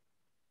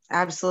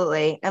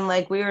 Absolutely. And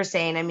like we were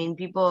saying, we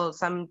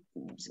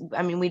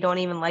don't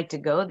even like to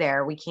go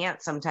there. We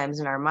can't sometimes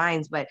in our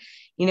minds, but,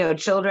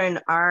 children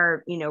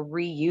are,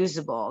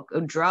 reusable.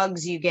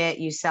 Drugs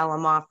you sell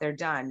them off, they're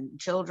done.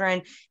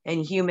 Children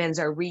and humans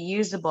are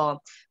reusable,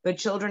 but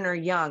children are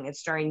young. It's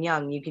starting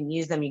young. You can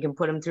use them. You can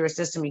put them through a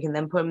system. You can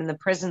then put them in the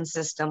prison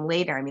system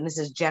later. This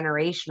is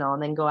generational,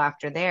 and then go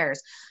after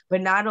theirs.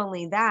 But not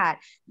only that,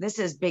 this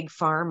is big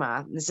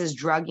pharma. This is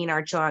drugging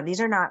our children.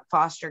 These are not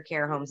foster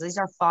care homes. These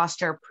are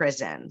foster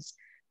prisons.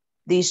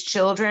 These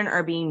children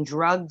are being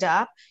drugged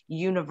up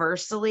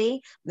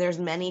universally. There's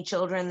many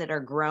children that are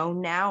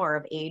grown now or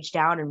have aged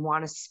out and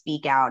want to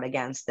speak out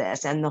against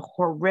this and the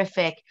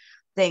horrific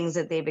things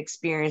that they've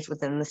experienced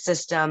within the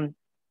system.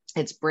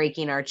 It's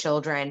breaking our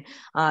children.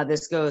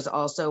 This goes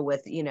also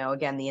with,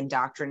 again, the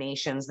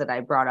indoctrinations that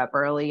I brought up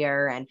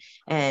earlier,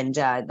 and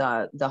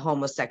the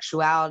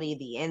homosexuality,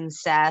 the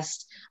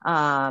incest,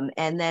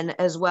 and then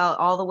as well,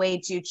 all the way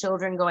to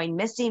children going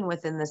missing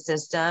within the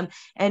system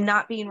and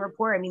not being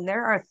reported. I mean,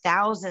 there are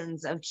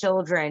thousands of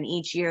children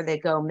each year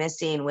that go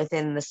missing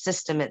within the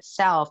system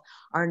itself,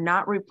 are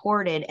not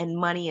reported, and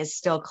money is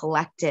still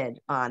collected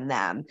on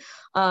them.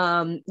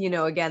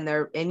 Again,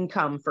 their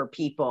income for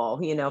people,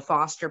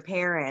 foster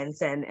parents,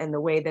 and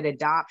the way that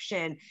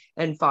adoption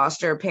and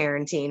foster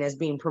parenting is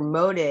being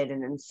promoted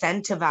and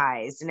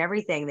incentivized and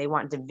everything. They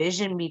want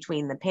division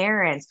between the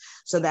parents.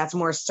 So that's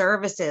more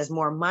services,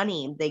 more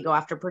money. They go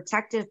after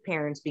protective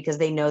parents because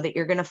they know that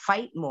you're going to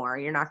fight more.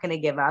 You're not going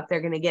to give up.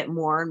 They're going to get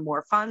more and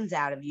more funds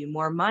out of you,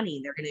 more money.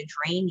 They're going to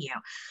drain you.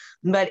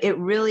 But it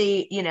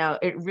really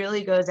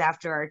goes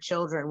after our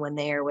children when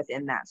they are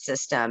within that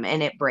system,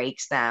 and it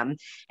breaks them.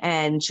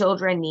 And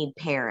children need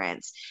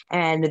parents.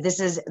 And this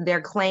is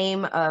their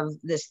claim of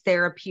this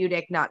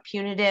therapeutic, not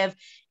punitive.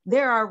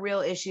 There are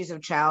real issues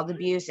of child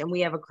abuse, and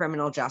we have a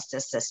criminal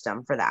justice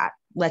system for that.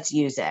 Let's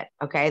use it.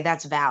 Okay,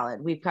 that's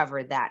valid. We've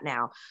covered that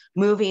now.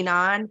 Moving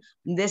on,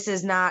 this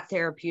is not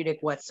therapeutic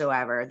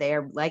whatsoever. They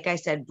are, like I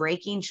said,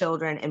 breaking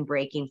children and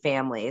breaking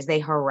families. They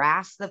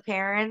harass the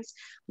parents.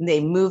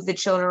 They move the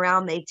children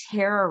around. They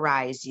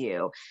terrorize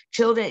you.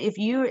 Children, if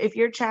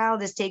your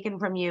child is taken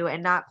from you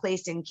and not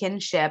placed in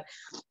kinship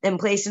and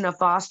placed in a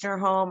foster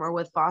home or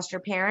with foster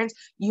parents,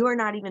 you are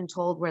not even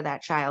told where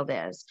that child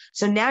is.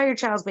 So now your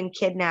child's been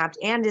kidnapped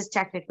and is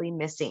technically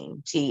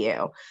missing to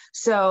you.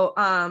 So,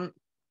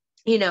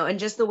 and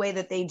just the way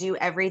that they do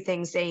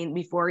everything, saying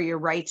before your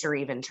rights are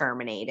even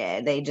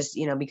terminated, they just,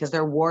 because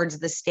they're wards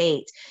of the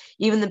state.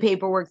 Even the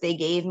paperwork they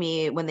gave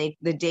me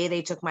the day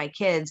they took my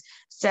kids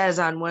says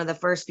on one of the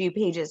first few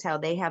pages how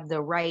they have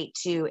the right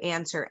to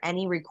answer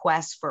any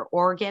requests for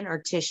organ or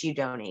tissue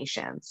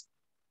donations.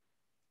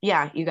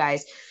 Yeah, you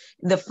guys,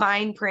 the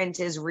fine print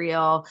is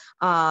real.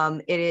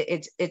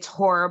 It's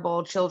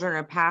horrible. Children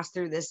are passed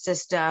through this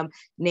system.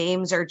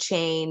 Names are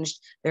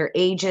changed. Their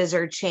ages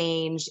are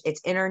changed.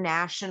 It's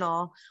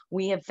international.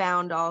 We have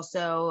found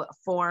also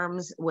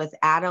forms with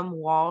Adam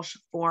Walsh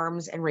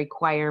forms and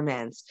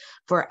requirements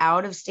for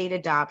out-of-state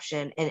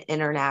adoption and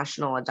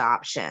international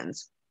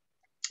adoptions.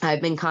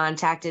 I've been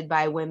contacted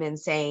by women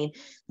saying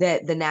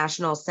that the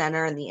National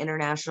Center and the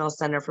International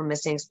Center for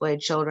Missing and Exploited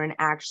Children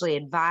actually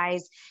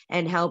advised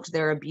and helped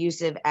their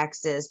abusive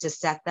exes to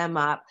set them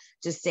up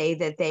to say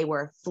that they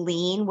were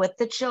fleeing with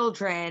the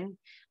children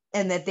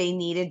and that they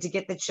needed to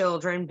get the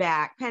children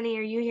back. Penny,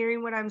 are you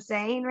hearing what I'm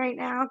saying right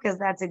now? Because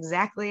that's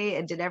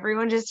exactly, did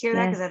everyone just hear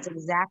that? Because that's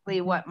exactly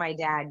what my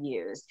dad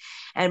used.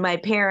 And my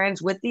parents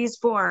with these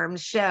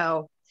forms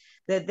show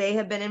that they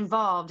have been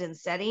involved in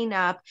setting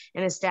up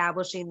and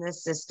establishing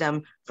this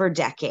system for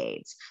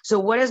decades. So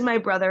what does my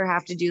brother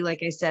have to do?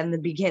 Like I said in the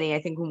beginning,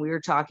 I think when we were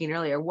talking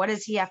earlier, what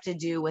does he have to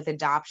do with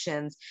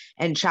adoptions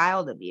and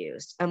child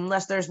abuse?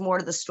 Unless there's more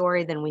to the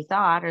story than we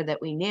thought or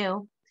that we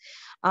knew.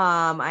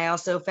 I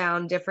also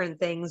found different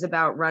things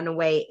about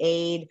Runaway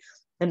Aid,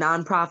 a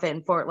nonprofit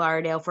in Fort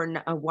Lauderdale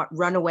for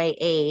Runaway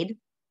Aid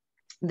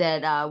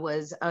that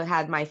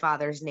had my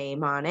father's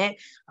name on it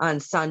on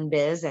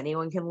Sunbiz.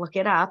 Anyone can look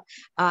it up.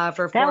 That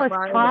was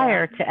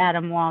prior to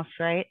Adam Walsh,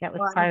 right? That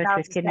was prior to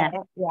his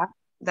kidnapping. Yeah,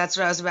 that's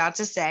what I was about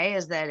to say,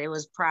 is that it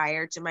was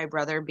prior to my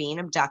brother being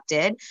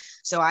abducted.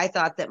 So I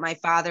thought that my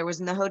father was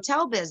in the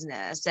hotel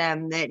business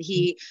and that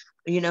he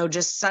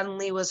just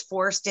suddenly was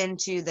forced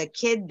into the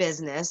kid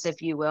business,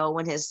 if you will,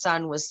 when his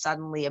son was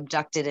suddenly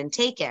abducted and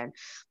taken.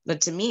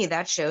 But to me,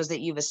 that shows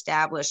that you've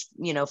established,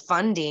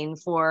 funding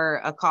for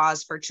a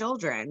cause for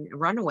children,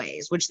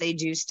 runaways, which they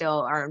do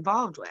still are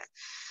involved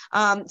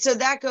with. So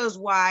that goes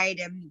wide.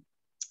 And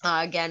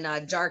again,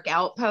 Dark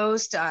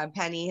Outpost.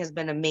 Penny has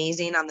been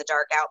amazing on the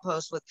Dark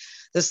Outpost with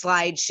the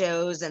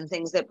slideshows and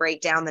things that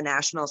break down the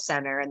National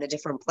Center and the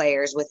different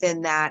players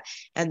within that,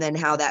 and then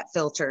how that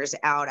filters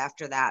out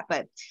after that.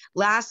 But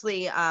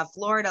lastly,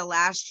 Florida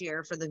last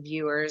year, for the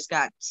viewers,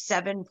 got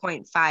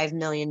 $7.5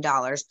 million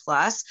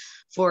plus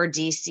for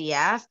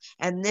DCF.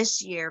 And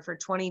this year for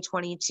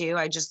 2022,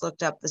 I just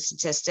looked up the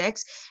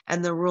statistics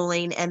and the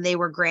ruling, and they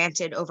were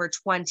granted over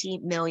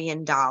 $20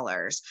 million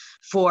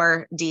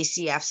for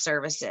DCF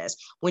services.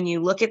 When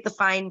you look at the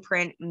fine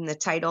print in the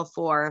Title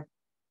IV,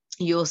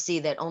 you'll see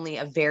that only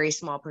a very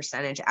small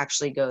percentage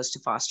actually goes to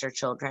foster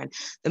children.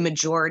 The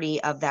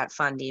majority of that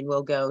funding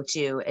will go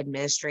to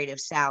administrative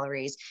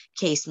salaries,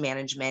 case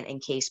management,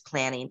 and case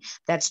planning.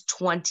 That's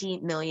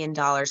 $20 million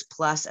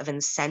plus of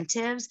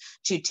incentives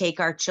to take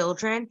our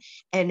children.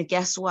 And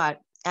guess what,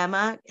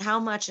 Emma, how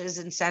much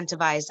is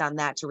incentivized on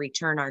that to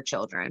return our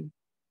children?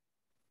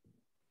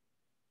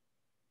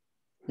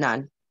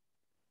 None.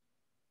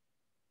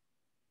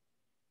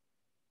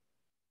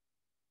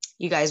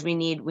 You guys, we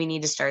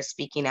need to start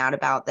speaking out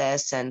about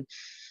this. And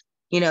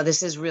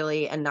this is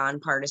really a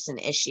nonpartisan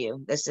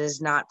issue. This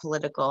is not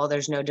political.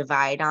 There's no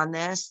divide on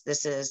this.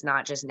 This is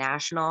not just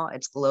national,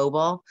 it's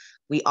global.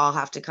 We all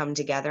have to come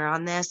together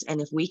on this.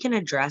 And if we can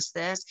address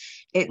this,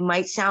 it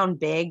might sound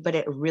big, but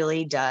it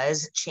really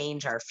does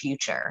change our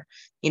future.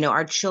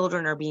 Our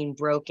children are being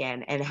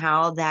broken, and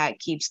how that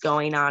keeps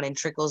going on and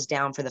trickles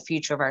down for the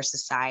future of our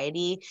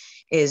society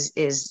is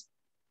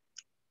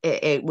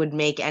it would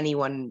make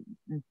anyone,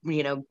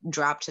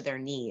 drop to their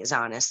knees,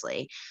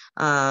 honestly.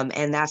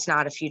 And that's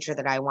not a future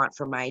that I want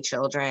for my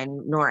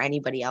children, nor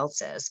anybody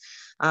else's.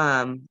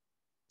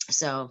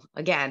 So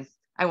again,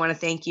 I want to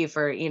thank you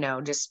for,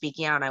 just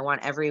speaking out. I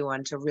want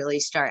everyone to really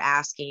start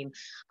asking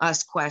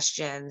us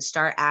questions,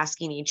 start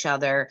asking each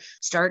other,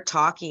 start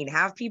talking,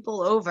 have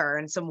people over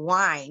and some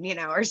wine,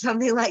 or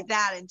something like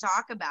that, and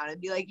talk about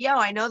it. Be like, yo,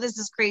 I know this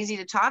is crazy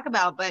to talk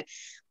about, but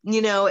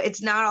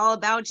it's not all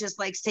about just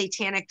like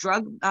satanic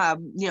drug,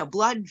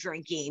 blood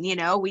drinking.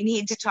 We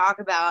need to talk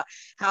about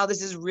how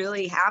this is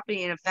really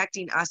happening and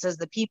affecting us as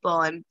the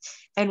people,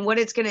 and what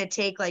it's going to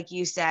take. Like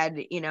you said,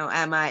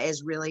 Emma,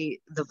 is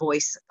really the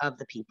voice of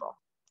the people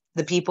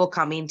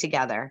coming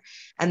together.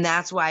 And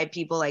that's why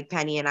people like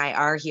Penny and I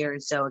are here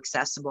and so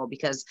accessible,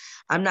 because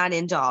I'm not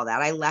into all that.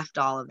 I left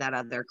all of that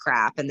other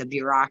crap and the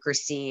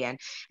bureaucracy and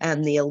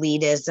the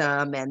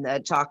elitism and the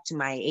talk to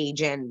my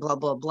agent, blah,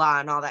 blah, blah,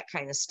 and all that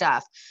kind of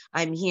stuff.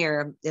 I'm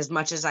here as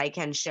much as I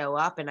can show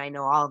up. And I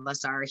know all of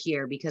us are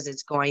here because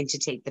it's going to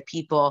take the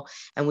people,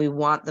 and we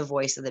want the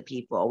voice of the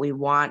people. We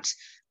want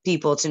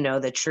people to know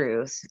the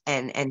truth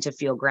and to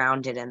feel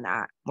grounded in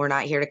that. We're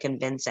not here to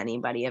convince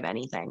anybody of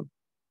anything.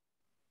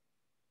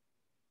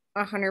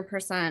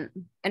 100%.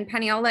 And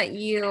Penny, I'll let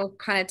you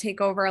kind of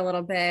take over a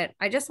little bit.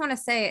 I just want to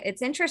say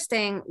it's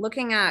interesting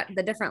looking at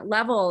the different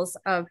levels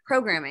of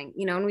programming.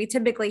 And we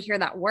typically hear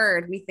that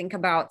word, we think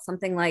about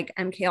something like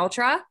MK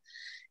Ultra,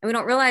 and we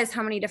don't realize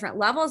how many different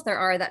levels there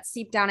are that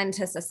seep down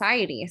into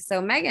society.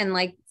 So Meghan,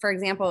 like, for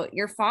example,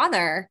 your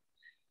father,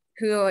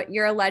 who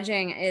you're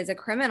alleging is a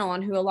criminal,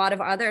 and who a lot of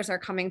others are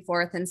coming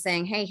forth and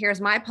saying, hey, here's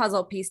my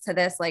puzzle piece to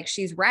this. Like,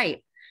 she's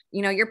right.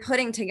 You're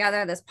putting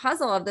together this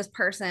puzzle of this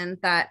person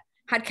that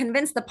had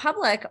convinced the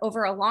public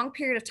over a long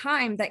period of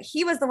time that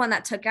he was the one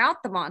that took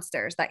out the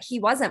monsters, that he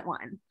wasn't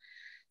one.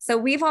 So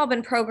we've all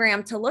been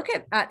programmed to look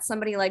at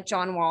somebody like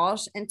John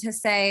Walsh and to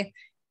say,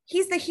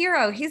 he's the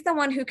hero. He's the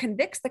one who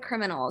convicts the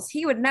criminals.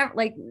 He would never,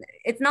 like,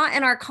 it's not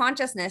in our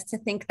consciousness to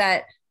think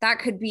that that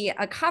could be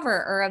a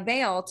cover or a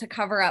veil to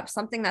cover up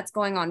something that's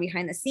going on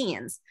behind the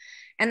scenes.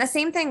 And the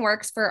same thing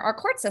works for our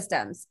court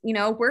systems.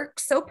 We're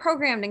so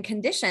programmed and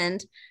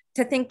conditioned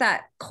to think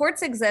that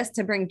courts exist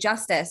to bring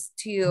justice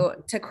to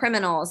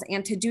criminals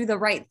and to do the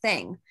right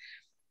thing,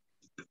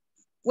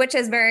 which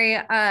is very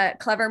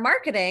clever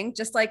marketing,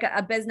 just like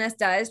a business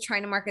does,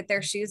 trying to market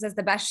their shoes as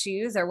the best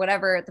shoes or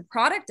whatever the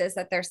product is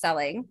that they're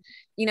selling.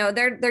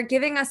 They're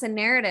giving us a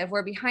narrative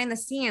where behind the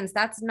scenes,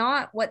 that's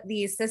not what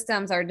these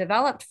systems are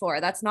developed for.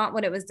 That's not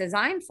what it was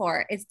designed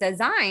for. It's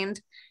designed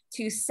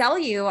to sell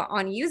you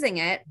on using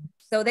it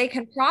so they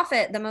can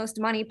profit the most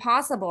money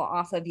possible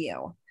off of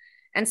you.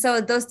 And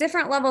so those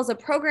different levels of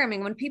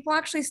programming, when people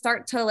actually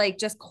start to like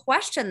just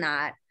question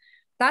that,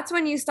 that's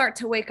when you start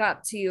to wake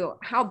up to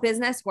how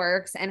business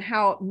works and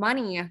how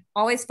money,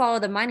 always follow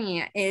the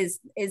money, is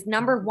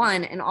number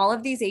one in all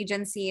of these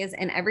agencies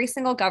and every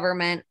single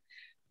government.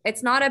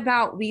 It's not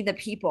about we the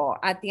people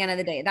at the end of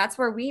the day. That's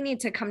where we need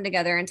to come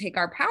together and take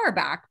our power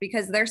back,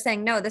 because they're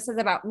saying, no, this is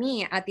about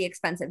me at the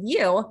expense of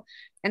you,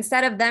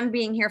 instead of them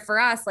being here for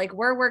us. Like,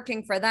 we're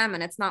working for them,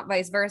 and it's not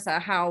vice versa,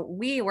 how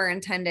we were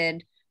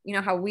intended,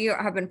 how we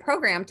have been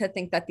programmed to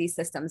think that these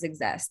systems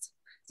exist.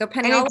 So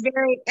Penny,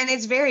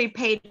 it's very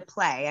pay to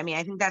play. I mean,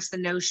 I think that's the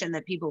notion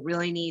that people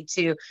really need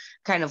to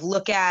kind of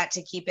look at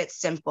to keep it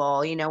simple.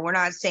 We're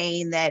not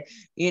saying that,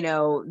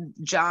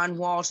 John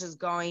Walsh is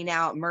going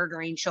out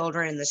murdering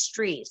children in the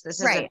streets. This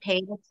is right. A pay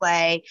to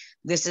play.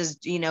 This is,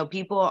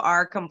 people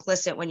are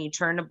complicit when you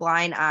turn a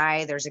blind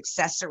eye. There's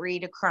accessory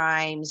to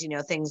crimes,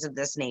 things of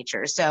this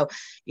nature. So,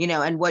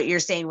 and what you're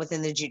saying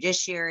within the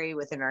judiciary,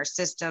 within our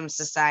system,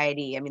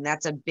 society, I mean,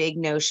 that's a big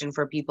notion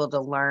for people to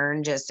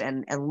learn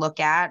and look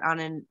at on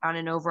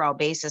an overall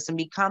basis, and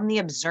become the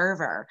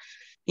observer.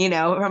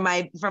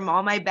 From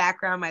all my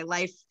background, my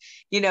life,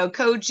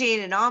 coaching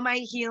and all my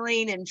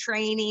healing and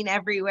training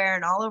everywhere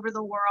and all over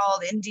the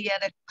world, India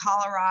to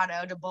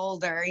Colorado to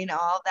Boulder,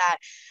 all that,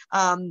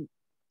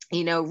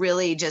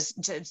 really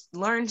just to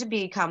learn to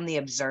become the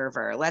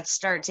observer. Let's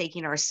start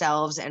taking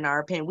ourselves and our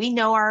opinion. We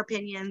know our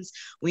opinions.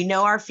 We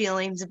know our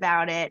feelings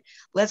about it.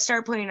 Let's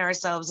start putting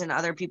ourselves in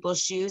other people's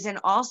shoes. And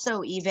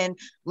also, even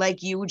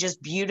like you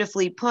just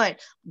beautifully put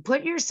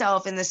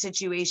yourself in the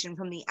situation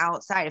from the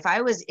outside. If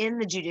I was in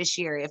the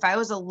judiciary, if I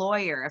was a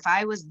lawyer, if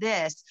I was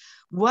this,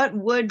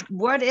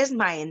 what is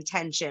my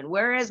intention?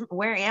 Where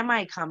am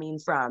I coming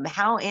from?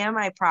 How am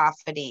I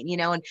profiting?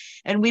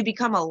 And we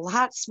become a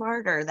lot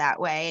smarter that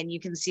way. And you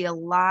can see a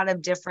lot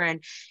of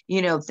different,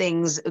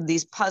 things,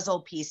 these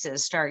puzzle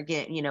pieces start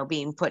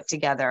being put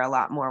together a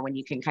lot more when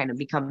you can kind of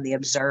become the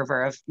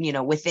observer of,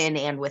 within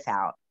and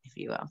without, if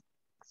you will.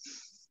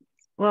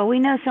 Well, we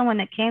know someone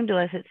that came to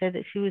us that said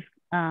that she was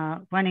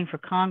running for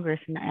Congress,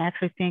 and I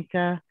actually think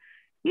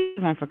you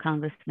run for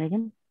Congress,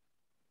 Meghan.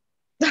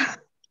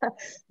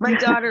 My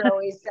daughter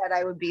always said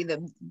I would be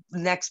the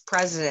next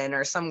president,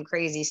 or some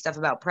crazy stuff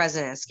about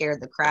president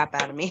scared the crap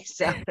out of me.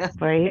 So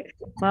right.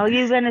 Well,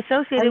 you've been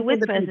associated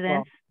with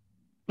presidents.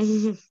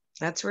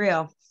 That's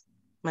real.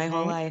 My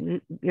whole life.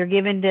 You're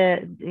given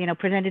to,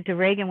 presented to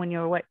Reagan when you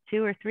were what,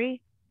 2 or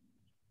 3?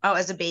 Oh,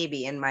 as a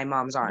baby in my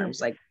mom's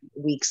arms, like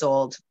weeks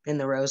old in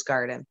the Rose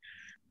Garden.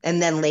 And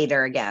then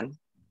later again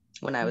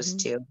when I was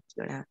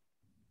 2.5.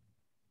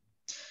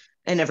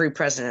 And every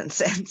president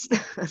since.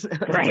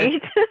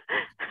 Right.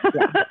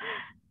 Yeah.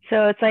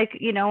 So it's like,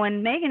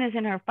 when Meghan is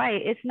in her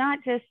fight, it's not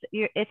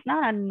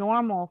a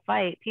normal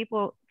fight.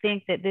 People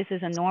think that this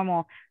is a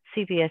normal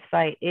CPS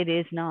fight. It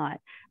is not.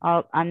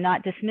 I'm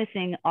not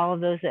dismissing all of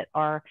those that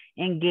are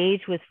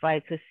engaged with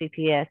fights with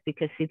CPS,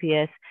 because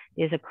CPS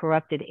is a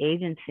corrupted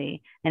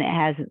agency and it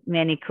has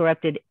many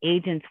corrupted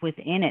agents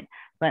within it.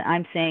 But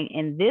I'm saying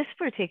in this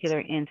particular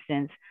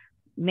instance,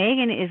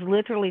 Meghan is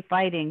literally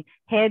fighting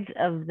heads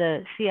of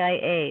the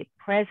CIA,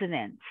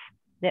 presidents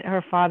that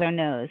her father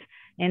knows,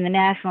 in the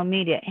national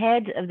media,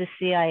 heads of the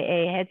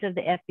CIA, heads of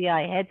the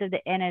FBI, heads of the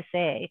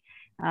NSA,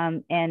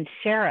 and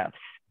sheriffs,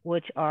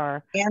 which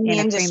are in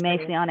a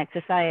Freemasonic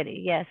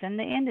society. Yes, in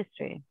the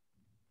industry.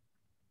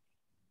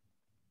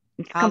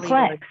 It's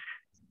complex.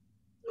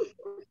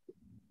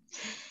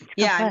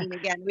 Yeah, I mean,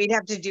 again, we'd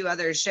have to do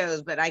other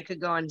shows, but I could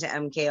go into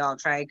MK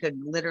Ultra. I could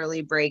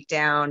literally break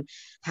down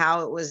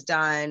how it was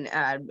done,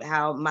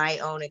 how my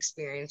own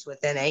experience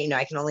within it.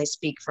 I can only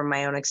speak from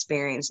my own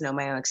experience, know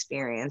my own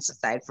experience,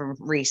 aside from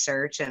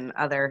research and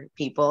other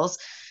people's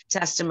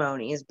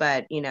testimonies.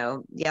 But,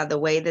 the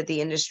way that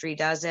the industry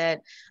does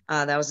it,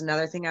 that was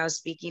another thing I was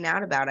speaking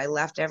out about. I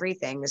left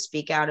everything to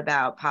speak out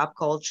about pop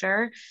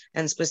culture,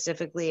 and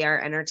specifically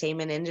our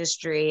entertainment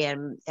industry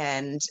and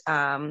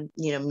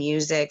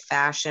music,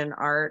 fashion,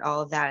 art,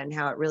 all of that, and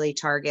how it really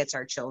targets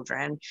our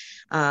children,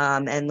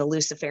 and the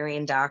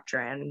Luciferian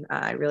doctrine.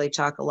 I really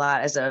talk a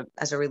lot as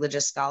a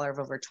religious scholar of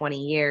over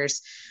 20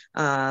 years.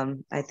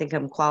 I think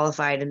I'm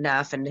qualified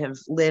enough and have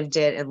lived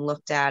it and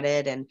looked at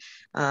it, and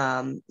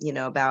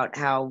about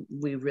how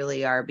we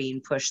really are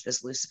being pushed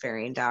this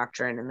Luciferian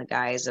doctrine in the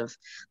guise of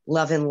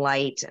love and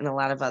light and a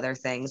lot of other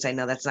things. I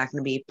know that's not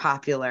going to be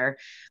popular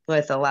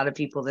with a lot of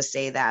people to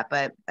say that,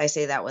 but I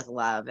say that with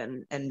love,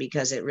 and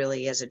because it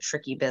really is a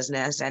tricky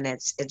business, and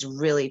it's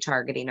really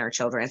targeting our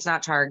children. It's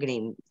not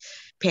targeting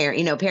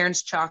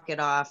parents chalk it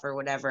off or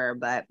whatever,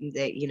 but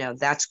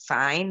that's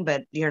fine,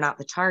 but you're not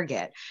the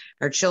target.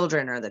 Our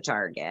children are the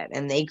target,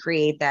 and they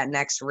create that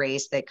next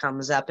race that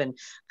comes up and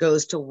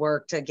goes to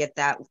work to get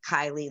that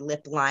Kylie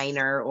lip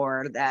liner,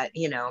 or that,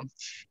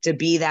 to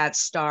be that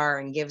star,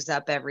 and gives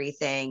up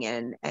everything.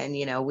 And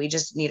we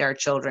just need our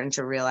children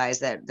to realize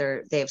that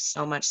they have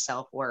so much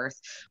self-worth.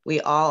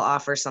 We all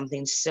offer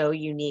something so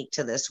unique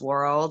to this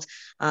world.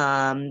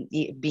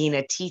 Being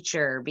a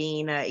teacher,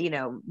 being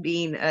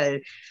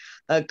a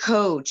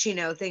coach,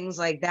 things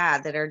like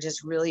that are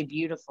just really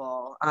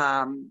beautiful,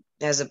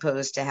 as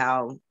opposed to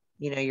how,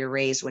 you're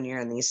raised when you're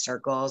in these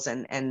circles.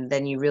 And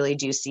then you really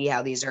do see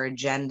how these are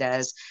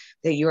agendas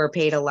that you are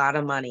paid a lot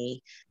of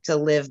money to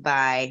live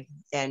by,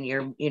 and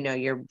you're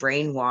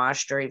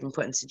brainwashed, or even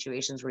put in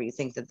situations where you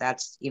think that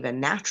that's even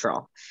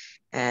natural,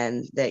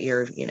 and that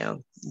you're,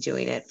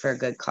 doing it for a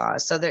good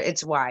cause. So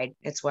it's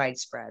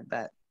widespread.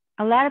 But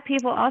a lot of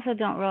people also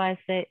don't realize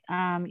that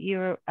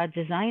you're a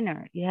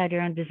designer. You had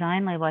your own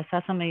design label. I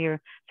saw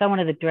one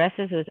of the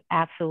dresses. It was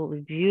absolutely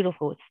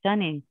beautiful. It's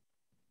stunning.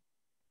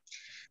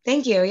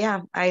 Thank you.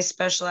 Yeah, I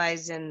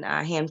specialize in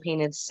hand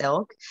painted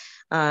silk,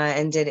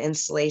 and did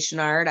installation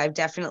art. I've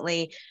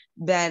definitely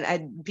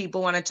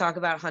people want to talk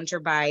about Hunter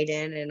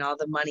Biden and all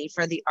the money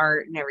for the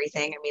art and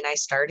everything. I mean, I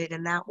started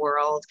in that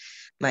world.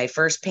 My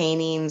first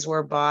paintings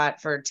were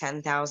bought for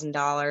 $10,000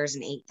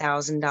 and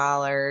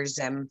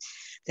 $8,000 and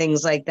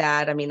things like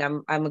that. I mean,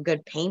 I'm a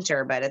good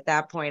painter, but at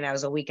that point I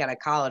was a week out of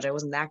college. I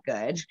wasn't that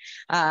good.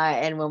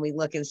 And when we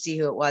look and see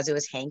who it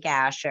was Hank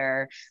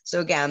Asher.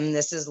 So again,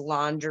 this is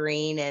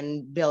laundering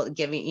and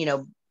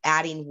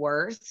adding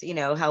worth,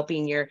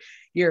 helping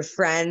your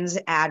friends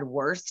add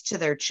worth to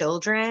their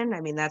children.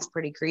 I mean, that's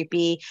pretty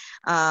creepy.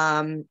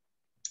 Different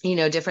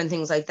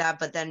things like that.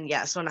 But then,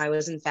 yes, when I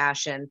was in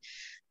fashion,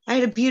 I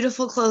had a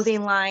beautiful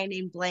clothing line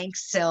named Blank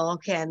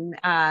Silk, and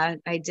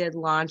I did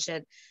launch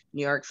at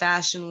New York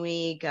Fashion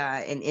Week.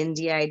 In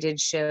India, I did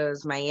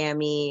shows,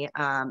 Miami,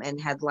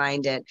 and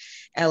headlined at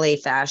LA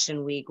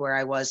Fashion Week, where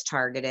I was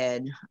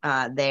targeted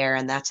there.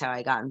 And that's how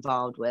I got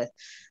involved with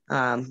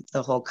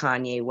the whole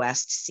Kanye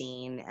West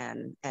scene,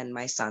 and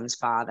my son's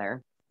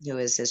father, who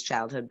is his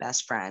childhood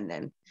best friend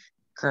and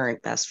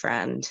current best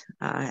friend.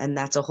 And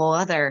that's a whole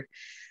other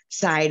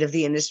side of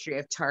the industry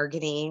of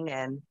targeting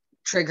and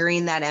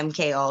triggering that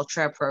MK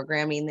Ultra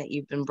programming that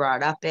you've been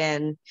brought up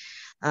in,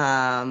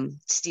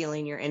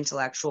 stealing your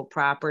intellectual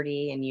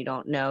property and you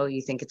don't know,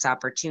 you think it's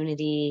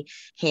opportunity,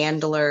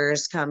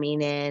 handlers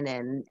coming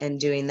in and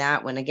doing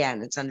that when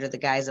again, it's under the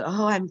guise of,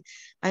 oh,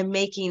 I'm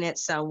making it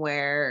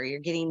somewhere, or you're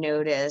getting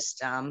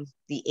noticed.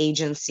 The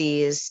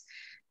agencies,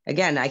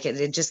 again,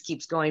 it just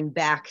keeps going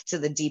back to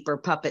the deeper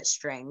puppet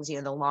strings,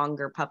 the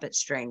longer puppet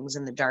strings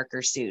and the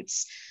darker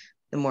suits.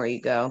 The more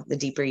you go, the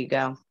deeper you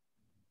go.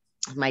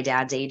 My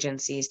dad's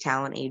agencies,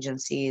 talent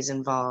agencies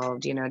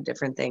involved,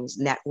 different things,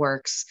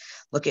 networks.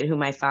 Look at who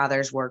my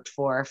father's worked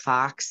for: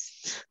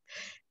 Fox,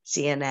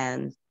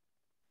 CNN.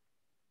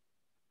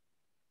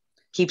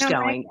 Keeps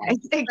going.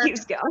 It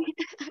keeps going.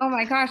 Oh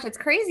my gosh, it's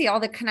crazy, all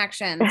the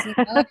connections.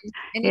 And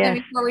even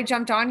before we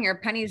jumped on here,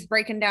 Penny's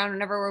breaking down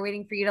whenever we're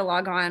waiting for you to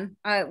log on.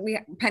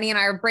 Penny and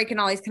I are breaking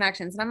all these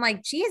connections. And I'm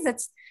like, geez,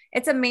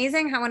 it's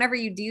amazing how whenever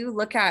you do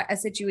look at a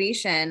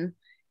situation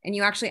and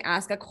you actually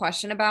ask a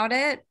question about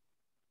it,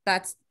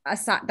 that's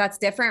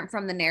different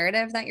from the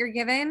narrative that you're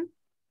given.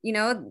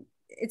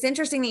 It's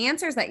interesting the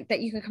answers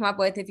that you can come up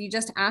with if you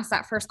just ask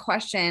that first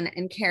question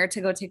and care to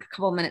go take a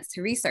couple minutes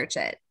to research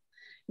it.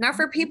 Now,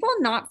 for people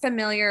not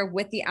familiar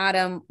with the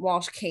Adam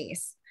Walsh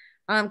case,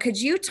 could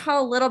you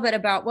tell a little bit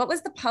about what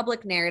was the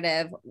public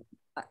narrative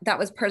that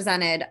was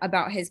presented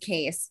about his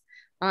case?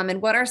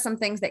 And what are some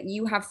things that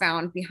you have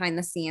found behind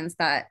the scenes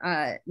that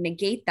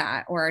negate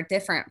that or are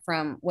different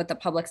from what the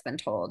public's been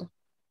told?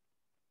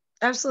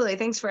 Absolutely.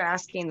 Thanks for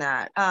asking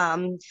that.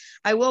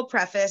 I will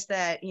preface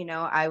that,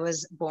 I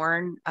was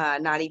born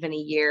not even a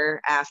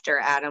year after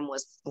Adam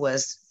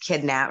was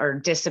kidnapped or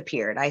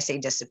disappeared. I say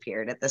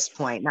disappeared at this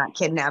point, not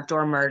kidnapped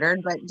or murdered,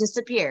 but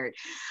disappeared,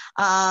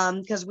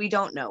 because we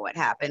don't know what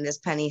happened. As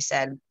Penny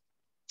said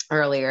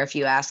earlier, if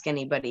you ask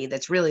anybody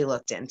that's really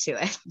looked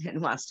into it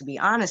and wants to be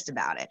honest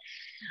about it,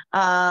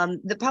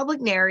 the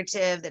public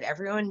narrative that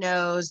everyone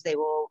knows, they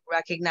will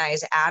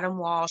recognize Adam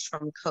Walsh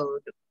from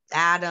Code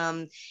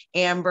Adam,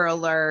 Amber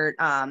Alert,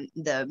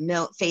 the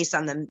milk face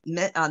on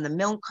the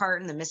milk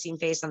carton, the missing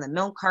face on the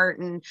milk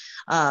carton,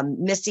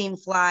 missing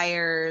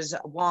flyers,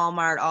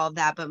 Walmart, all of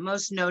that, but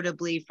most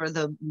notably for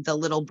the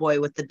little boy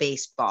with the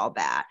baseball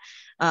bat.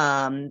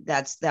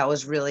 That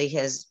was really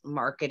his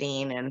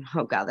marketing, and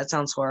oh God, that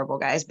sounds horrible,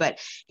 guys, but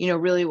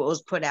really what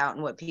was put out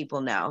and what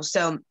people know.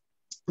 So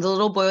the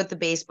little boy with the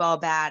baseball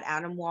bat,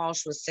 Adam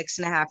Walsh, was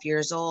 6.5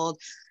 years old.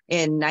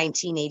 In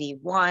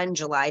 1981,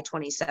 July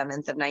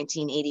 27th of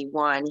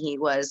 1981, he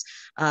was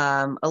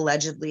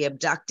allegedly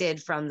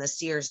abducted from the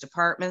Sears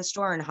department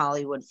store in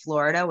Hollywood,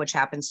 Florida, which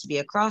happens to be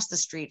across the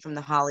street from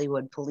the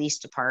Hollywood Police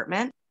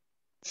Department.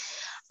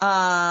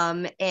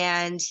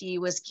 And he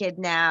was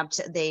kidnapped.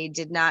 They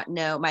did not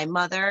know. My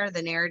mother,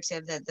 the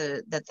narrative that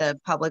the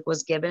public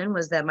was given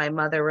was that my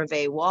mother,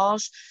 Reve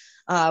Walsh,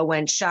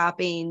 went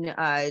shopping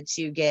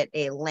to get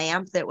a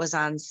lamp that was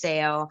on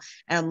sale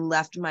and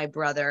left my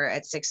brother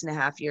at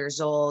 6.5 years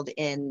old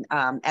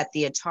at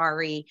the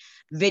Atari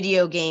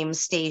video game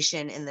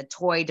station in the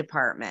toy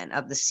department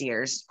of the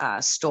Sears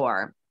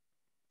store.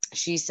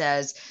 She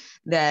says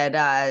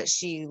that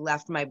she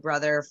left my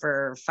brother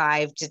for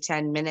 5 to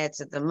 10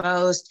 minutes at the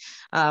most,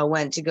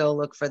 went to go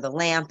look for the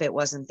lamp. It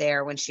wasn't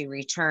there. When she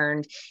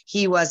returned,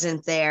 he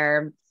wasn't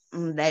there.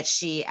 That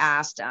she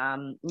asked,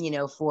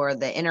 for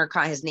the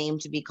intercom, his name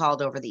to be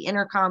called over the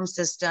intercom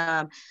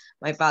system.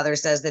 My father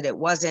says that it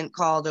wasn't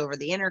called over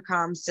the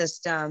intercom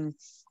system.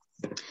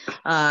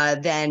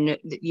 Then,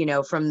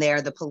 from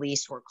there, the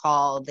police were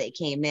called. They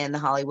came in, the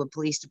Hollywood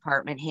Police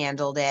Department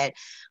handled it.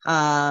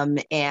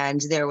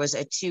 And there was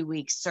a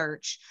 2-week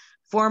search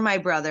for my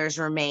brother's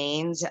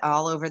remains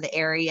all over the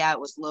area. It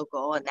was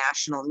local and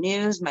national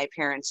news. My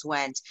parents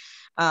went,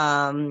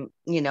 on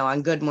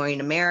Good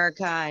Morning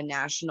America and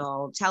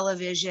national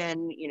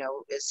television,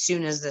 as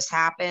soon as this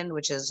happened,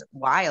 which is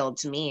wild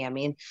to me. I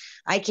mean,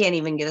 I can't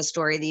even get a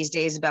story these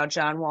days about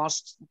John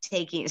Walsh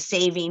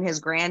saving his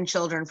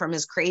grandchildren from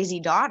his crazy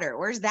daughter.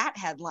 Where's that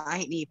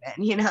headline even?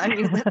 Can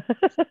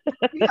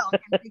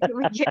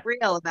we get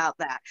real about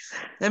that?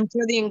 I'm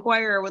sure the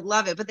Inquirer would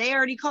love it, but they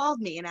already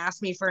called me and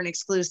asked me for an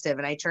exclusive,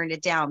 and I turned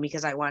it down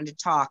because I wanted to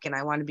talk and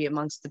I wanted to be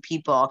amongst the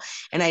people,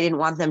 and I didn't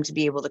want them to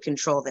be able to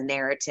control the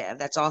narrative.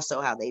 That's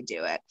also how they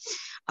do it.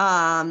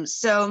 And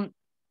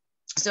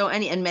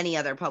many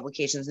other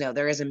publications know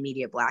there is a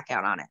media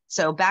blackout on it.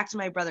 So back to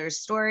my brother's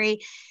story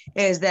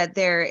is that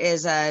there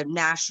is a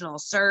national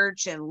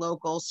search and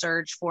local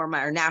search for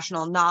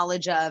national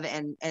knowledge of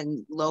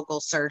and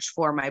local search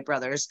for my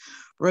brother's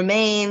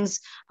remains,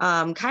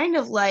 kind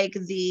of like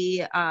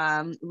the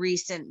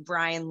recent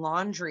Brian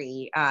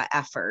Laundrie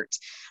effort,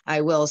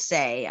 I will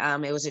say.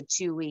 It was a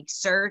 2-week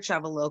search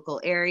of a local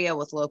area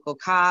with local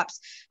cops,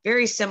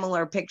 very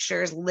similar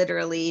pictures,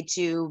 literally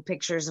to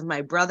pictures of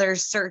my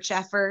brother's search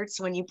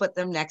efforts when you put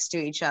them next to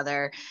each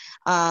other.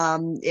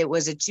 It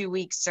was a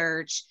 2-week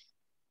search.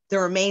 The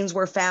remains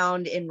were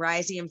found in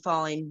rising and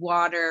falling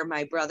water.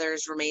 My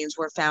brother's remains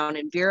were found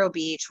in Vero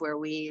Beach, where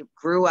we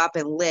grew up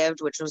and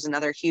lived, which was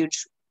another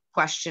huge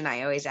question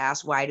I always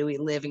ask, why do we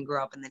live and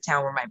grow up in the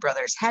town where my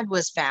brother's head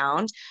was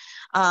found?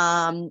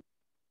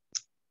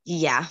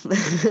 Yeah.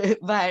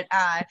 But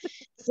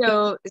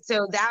so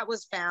that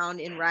was found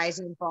in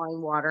rising and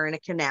falling water in a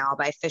canal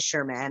by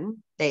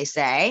fishermen, they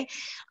say.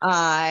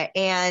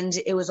 And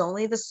it was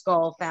only the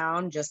skull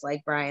found, just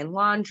like Brian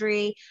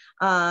Laundrie.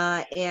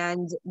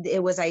 And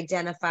it was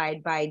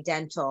identified by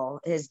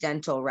his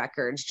dental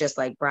records, just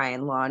like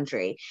Brian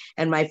Laundrie.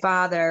 And my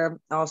father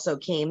also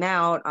came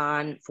out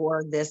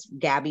for this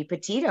Gabby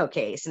Petito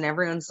case, and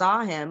everyone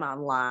saw him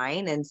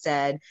online and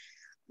said,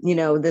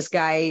 this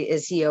guy,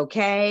 is he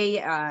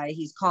okay?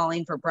 He's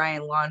calling for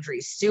Brian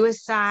Laundrie's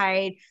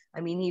suicide. I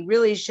mean, he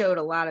really showed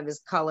a lot of his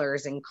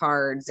colors and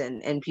cards,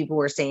 and people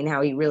were saying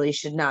how he really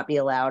should not be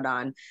allowed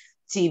on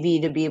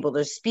TV to be able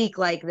to speak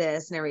like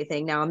this and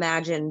everything. Now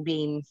imagine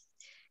being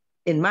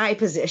in my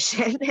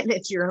position and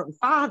it's your own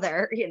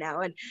father,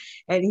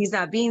 and he's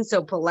not being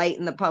so polite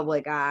in the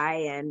public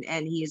eye,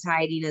 and he's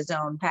hiding his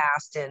own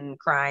past and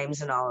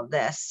crimes and all of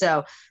this.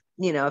 So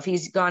if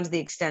he's gone to the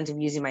extent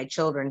of using my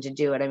children to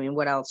do it, I mean,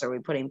 what else are we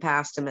putting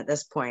past him at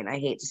this point? I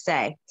hate to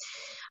say.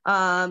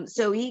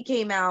 So he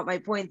came out, my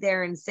point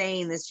there, in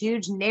saying this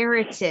huge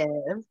narrative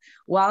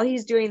while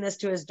he's doing this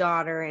to his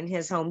daughter in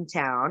his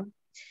hometown,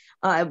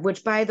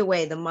 which, by the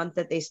way, the month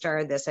that they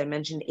started this, I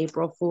mentioned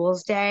April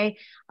Fool's Day.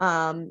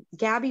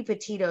 Gabby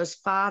Petito's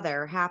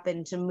father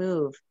happened to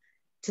move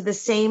to the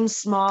same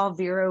small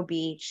Vero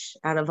Beach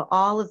out of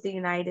all of the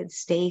United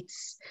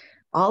States,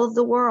 all of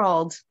the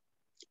world,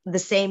 the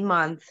same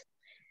month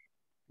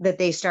that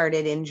they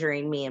started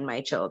injuring me and my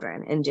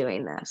children and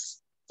doing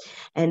this.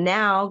 And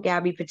now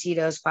Gabby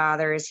Petito's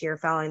father is here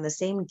following the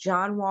same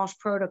John Walsh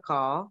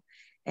protocol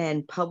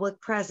and public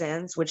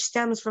presence, which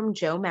stems from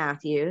Joe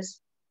Matthews,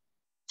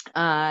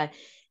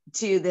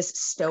 to this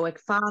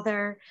stoic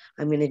father.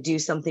 I'm going to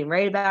do something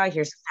right about.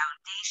 Here's a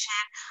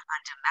foundation on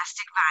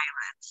domestic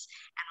violence.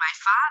 And my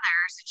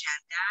father's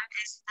agenda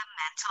is the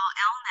mental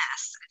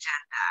illness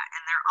agenda.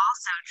 And they're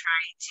also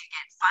trying to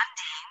get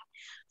funding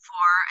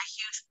for a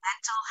huge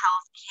mental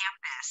health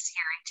campus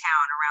here in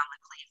town around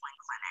the Cleveland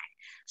Clinic,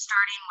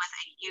 starting with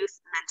a youth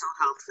mental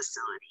health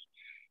facility.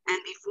 And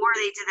before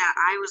they did that,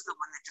 I was the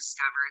one that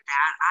discovered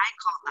that. I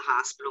called the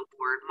hospital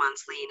board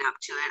months leading up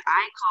to it.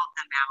 I called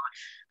them out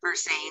for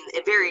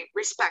saying, very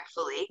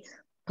respectfully,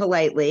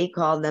 politely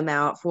called them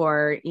out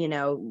for,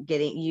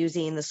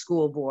 using the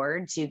school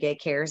board to get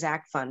CARES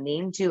Act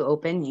funding to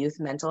open youth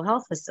mental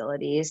health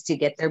facilities to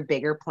get their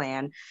bigger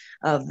plan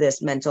of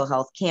this mental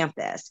health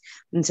campus.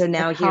 And so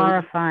now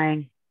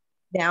horrifying.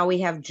 Now we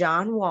have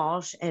John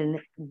Walsh and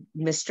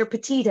Mr.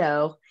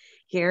 Petito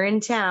here in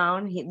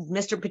town.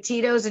 Mr.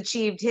 Petito's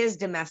achieved his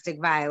domestic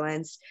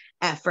violence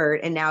effort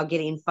and now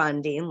getting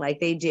funding like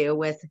they do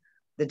with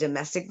the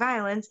domestic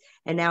violence.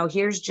 And now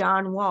here's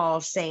John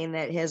Walsh saying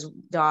that his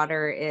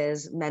daughter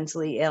is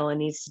mentally ill and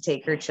needs to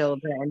take her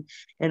children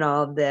and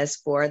all of this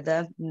for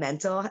the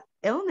mental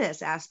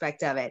illness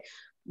aspect of it.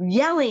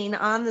 Yelling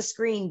on the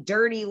screen,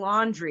 dirty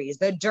laundries,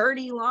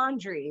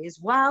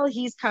 while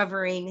he's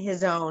covering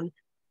his own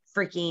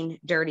freaking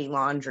dirty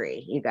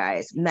laundry, you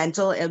guys.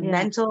 Mental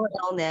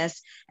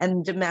illness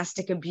and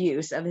domestic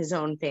abuse of his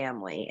own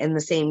family in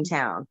the same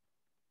town.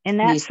 And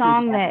that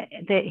song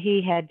that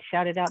he had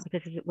shouted out,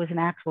 because it was an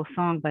actual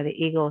song by the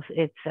Eagles,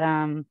 it's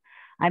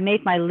I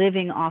make my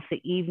living off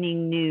the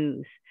evening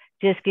news.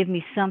 Just give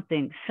me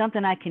something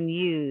I can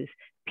use.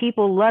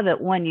 People love it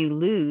when you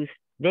lose.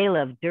 They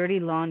love dirty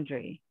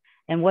laundry.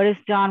 And what does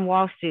John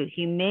Walsh do?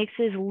 He makes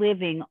his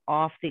living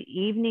off the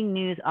evening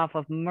news, off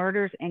of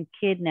murders and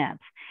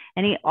kidnaps.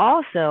 And he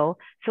also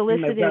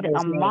solicited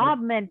a mob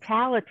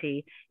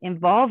mentality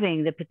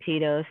involving the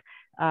Petitos,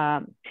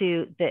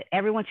 that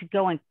everyone should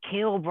go and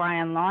kill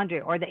Brian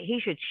Laundrie, or that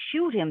he should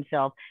shoot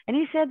himself. And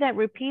he said that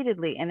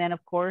repeatedly. And then,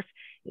 of course,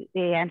 he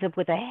ends up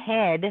with a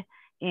head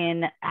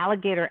in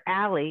Alligator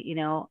Alley,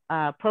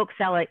 poke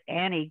salad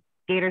Annie,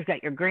 Gator's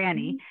got your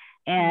granny.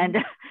 And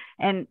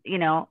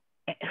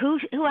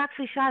who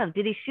actually shot him?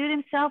 Did he shoot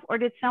himself or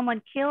did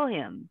someone kill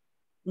him?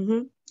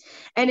 Mm-hmm.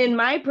 And in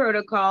my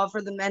protocol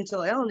for the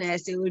mental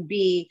illness, it would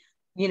be,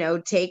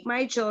 take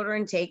my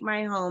children, take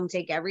my home,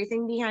 take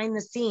everything behind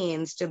the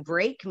scenes to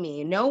break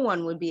me. No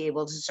one would be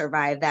able to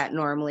survive that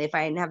normally if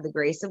I didn't have the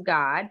grace of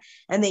God.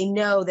 And they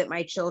know that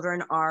my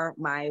children are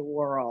my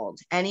world.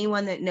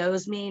 Anyone that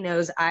knows me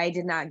knows I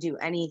did not do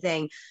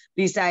anything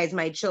besides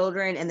my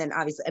children. And then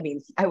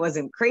obviously, I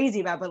wasn't crazy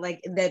about, but like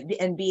that,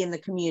 and be in the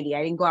community.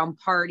 I didn't go out and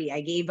party.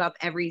 I gave up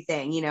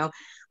everything,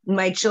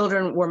 my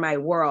children were my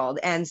world.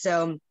 And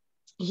so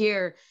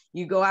here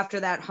you go after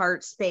that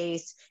heart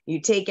space, you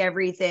take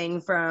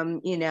everything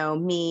from,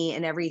 me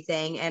and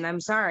everything. And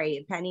I'm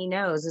sorry, Penny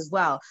knows as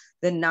well,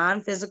 the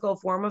non-physical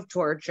form of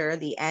torture,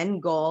 the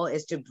end goal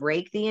is to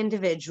break the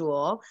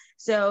individual.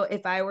 So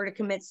if I were to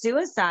commit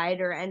suicide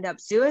or end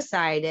up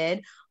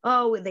suicided,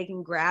 they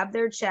can grab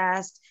their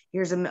chest.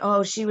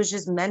 She was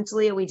just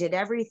mentally, we did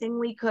everything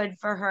we could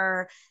for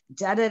her,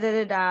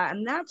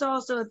 And that's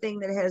also a thing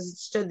that has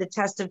stood the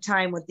test of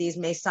time with these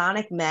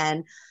Masonic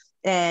men.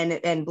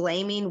 and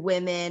blaming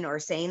women or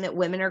saying that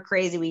women are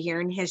crazy. We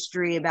hear in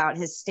history about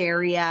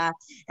hysteria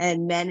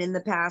and men in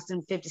the past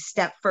and 50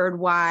 Stepford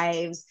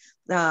wives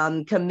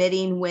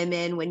committing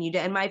women when you do.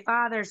 And my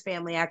father's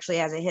family actually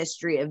has a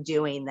history of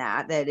doing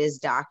that is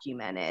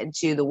documented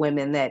to the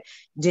women that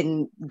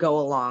didn't go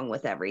along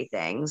with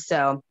everything.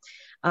 So,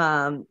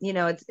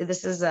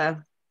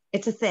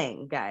 it's a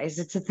thing, guys.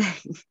 It's a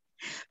thing.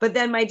 But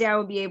then my dad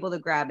would be able to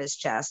grab his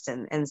chest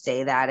and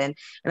say that. And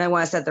I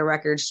want to set the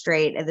record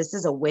straight. This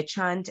is a witch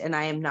hunt, and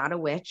I am not a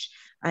witch.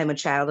 I'm a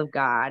child of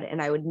God,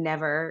 and I would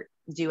never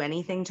do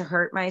anything to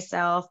hurt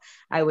myself.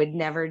 I would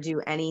never do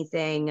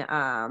anything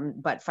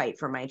but fight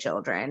for my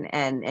children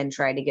and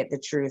try to get the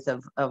truth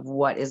of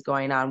what is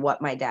going on,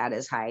 what my dad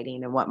is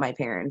hiding, and what my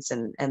parents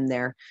and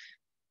their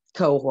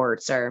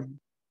cohorts are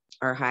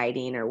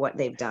hiding or what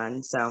they've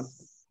done. So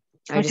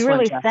it's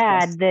really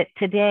sad that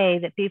today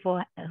that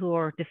people who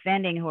are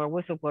defending, who are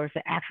whistleblowers,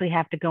 that actually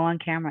have to go on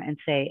camera and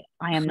say,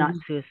 I am not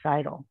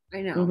suicidal.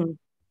 I know.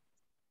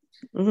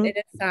 It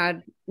is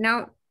sad.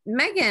 Now,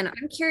 Meghan,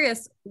 I'm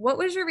curious, what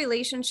was your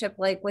relationship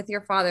like with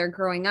your father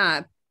growing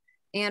up?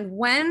 And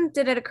when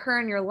did it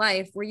occur in your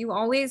life? Were you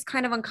always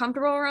kind of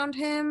uncomfortable around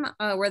him?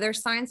 Were there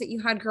signs that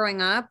you had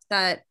growing up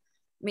that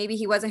maybe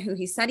he wasn't who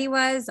he said he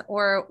was?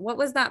 Or what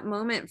was that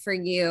moment for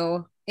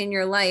you in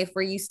your life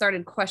where you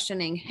started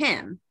questioning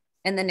him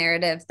and the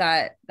narrative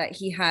that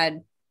he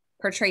had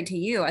portrayed to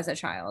you as a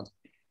child?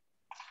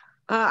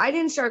 I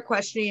didn't start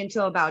questioning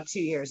until about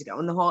 2 years ago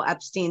when the whole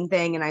Epstein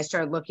thing, and I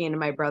started looking into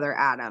my brother,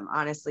 Adam.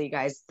 Honestly,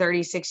 guys,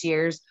 36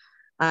 years.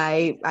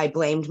 I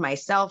blamed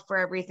myself for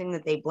everything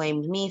that they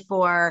blamed me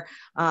for.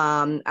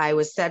 I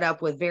was set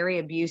up with very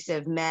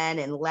abusive men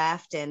and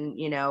left, and,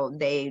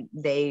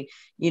 they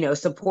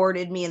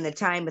supported me in the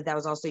time, but that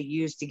was also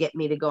used to get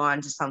me to go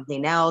on to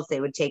something else. They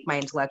would take my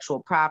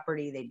intellectual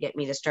property. They'd get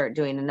me to start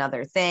doing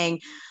another thing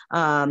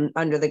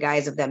under the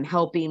guise of them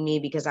helping me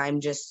because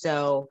I'm just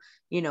so,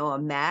 a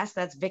mess.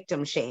 That's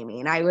victim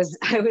shaming. I was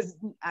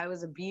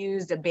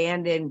abused,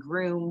 abandoned,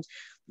 groomed,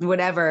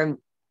 whatever,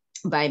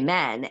 by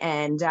men.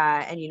 And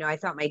I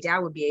thought my dad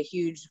would be a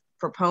huge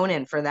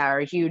proponent for that, or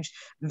a huge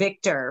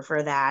victor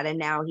for that. And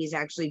now he's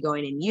actually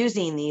going and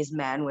using these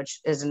men,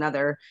 which is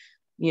another,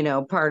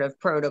 part of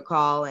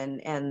protocol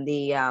and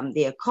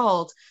the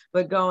occult,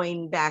 but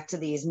going back to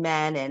these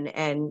men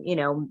and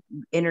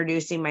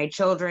introducing my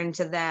children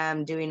to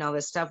them, doing all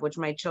this stuff, which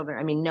my children,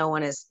 I mean, no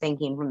one is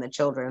thinking from the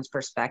children's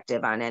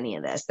perspective on any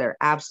of this. They're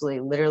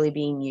absolutely literally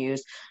being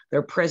used.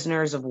 They're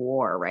prisoners of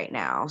war right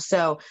now.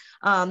 So,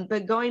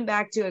 but going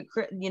back to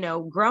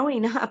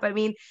growing up, I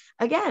mean,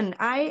 again,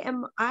 I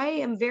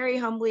am very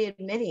humbly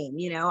admitting,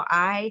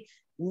 I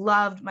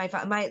loved my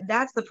father.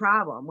 That's the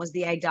problem, was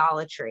the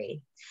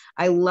idolatry.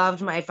 I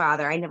loved my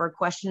father. I never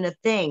questioned a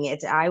thing.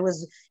 I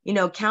was,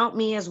 count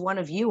me as one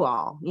of you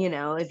all,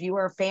 if you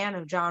were a fan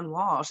of John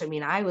Walsh, I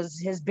mean, I was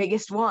his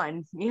biggest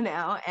one,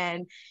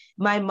 and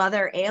my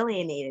mother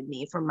alienated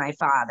me from my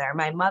father.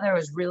 My mother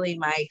was really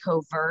my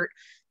covert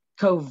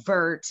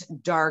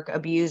dark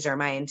abuser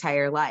my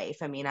entire life.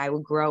 I mean, I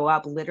would grow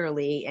up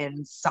literally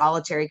in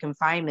solitary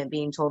confinement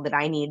being told that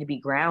I needed to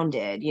be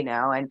grounded,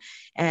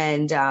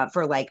 and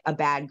for like a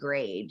bad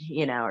grade,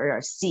 or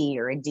a C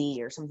or a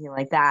D or something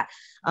like that.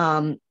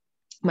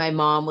 My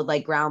mom would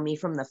like ground me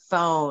from the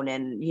phone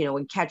and,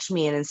 would catch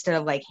me. And instead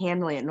of like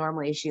handling it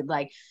normally, she'd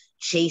like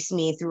chase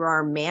me through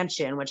our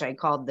mansion, which I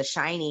called the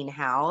Shining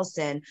House,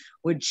 and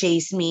would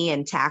chase me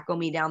and tackle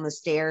me down the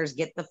stairs,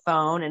 get the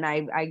phone. And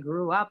I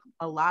grew up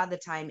a lot of the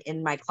time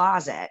in my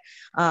closet,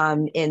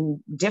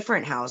 in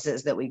different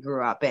houses that we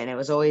grew up in. It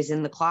was always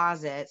in the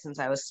closet since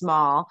I was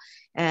small.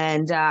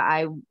 And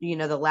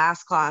the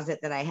last closet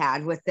that I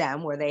had with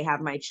them, where they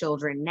have my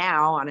children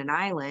now on an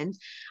island,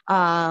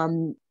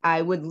 I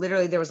would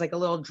literally, there was like a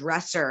little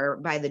dresser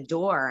by the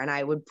door, and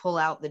I would pull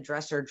out the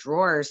dresser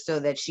drawers so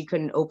that she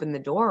couldn't open the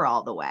door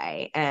all the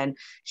way. And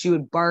she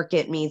would bark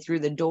at me through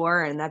the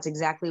door. And that's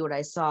exactly what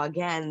I saw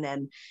again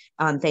then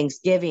on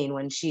Thanksgiving,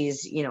 when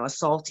she's,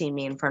 assaulting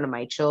me in front of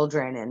my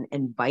children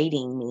and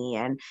biting me.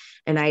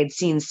 And I had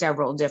seen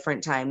several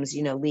different times,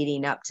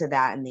 leading up to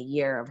that in the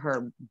year, of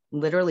her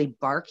literally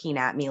barking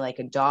at me like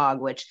a dog,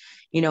 which,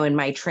 in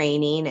my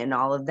training and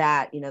all of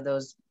that,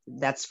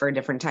 that's for a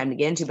different time to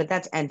get into, but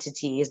that's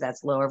entities,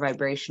 that's lower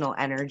vibrational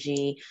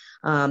energy.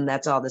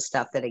 That's all the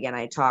stuff that, again,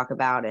 I talk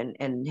about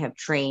and have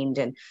trained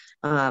and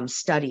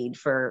studied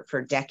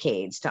for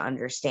decades to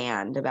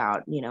understand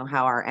about,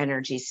 how our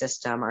energy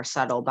system, our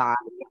subtle body,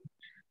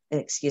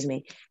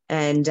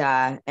 and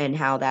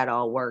how that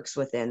all works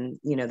within,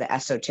 the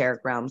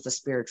esoteric realms, the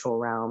spiritual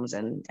realms,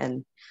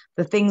 and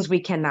the things we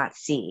cannot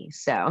see.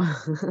 So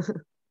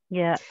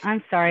yeah,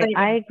 I'm sorry.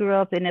 I grew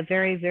up in a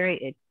very,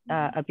 very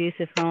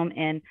abusive home,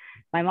 and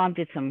my mom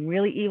did some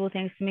really evil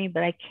things to me,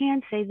 but I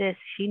can say this: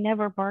 she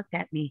never barked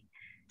at me.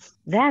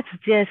 That's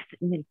just,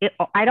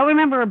 I don't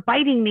remember her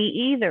biting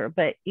me either,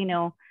 but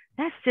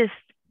that's just,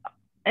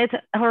 it's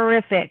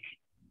horrific.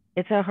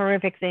 It's a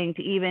horrific thing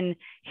to even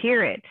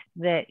hear it,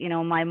 that,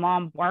 my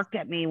mom barked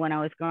at me when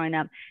I was growing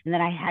up, and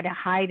then I had to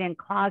hide in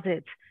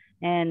closets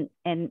and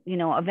you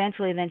know,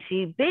 eventually then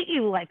she bit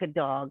you like a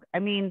dog. I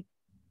mean,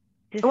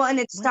 well, and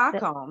it's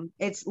Stockholm.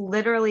 It's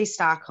literally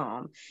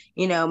Stockholm.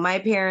 You know, my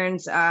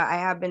parents, I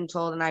have been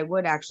told, and I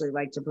would actually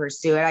like to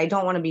pursue it. I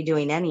don't want to be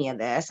doing any of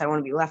this. I want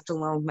to be left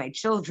alone with my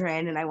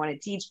children, and I want to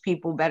teach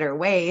people better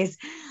ways.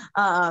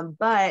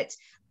 But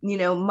you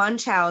know,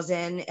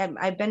 Munchausen,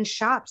 I've been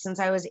shopped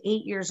since I was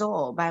 8 years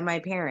old by my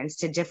parents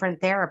to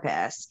different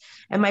therapists.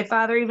 And my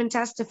father even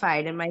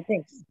testified in my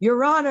thing,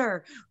 Your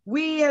Honor,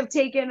 we've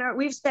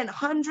spent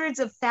hundreds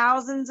of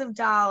thousands of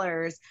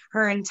dollars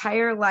her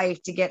entire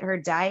life to get her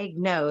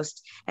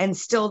diagnosed and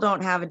still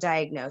don't have a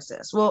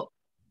diagnosis. Well,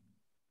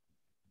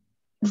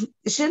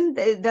 doesn't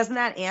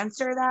that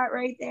answer that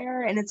right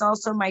there? And it's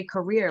also my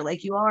career.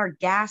 Like, you all are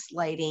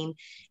gaslighting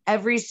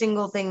every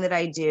single thing that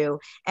I do.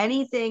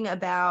 Anything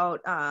about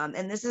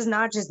and this is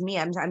not just me,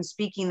 I'm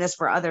speaking this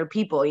for other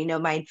people, you know,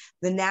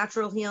 the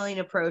natural healing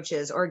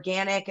approaches,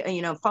 organic,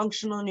 you know,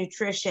 functional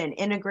nutrition,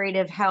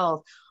 integrative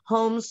health,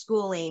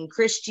 homeschooling,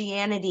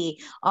 Christianity,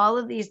 all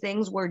of these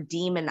things were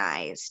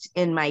demonized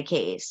in my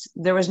case.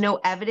 There was no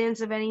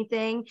evidence of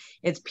anything.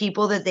 It's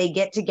people that they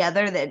get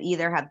together that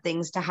either have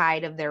things to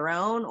hide of their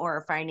own or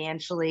are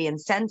financially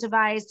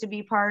incentivized to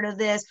be part of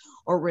this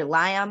or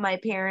rely on my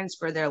parents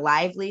for their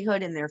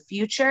livelihood and their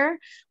future.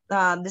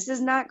 This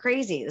is not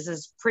crazy. This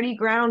is pretty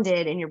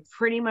grounded, and you're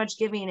pretty much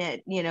giving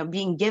it, you know,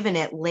 being given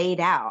it laid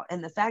out.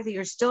 And the fact that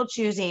you're still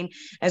choosing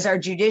as our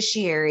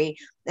judiciary,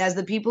 as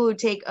the people who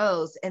take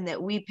oaths, and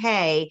that we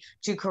pay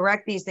to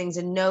correct these things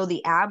and know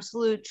the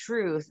absolute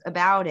truth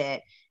about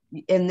it,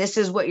 and this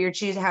is what you're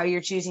choosing, how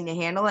you're choosing to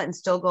handle it and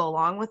still go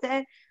along with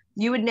it,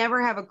 you would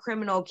never have a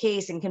criminal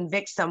case and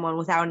convict someone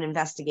without an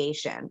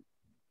investigation.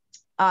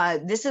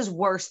 This is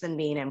worse than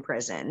being in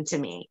prison to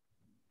me.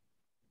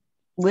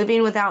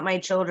 Living without my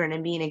children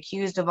and being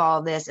accused of all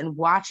of this and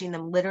watching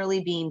them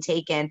literally being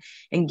taken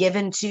and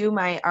given to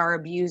our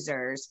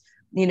abusers,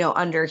 you know,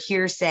 under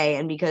hearsay,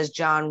 and because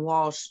John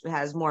Walsh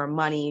has more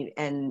money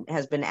and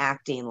has been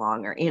acting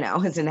longer, you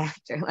know, as an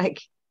actor.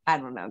 Like, I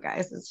don't know,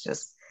 guys. It's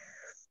just,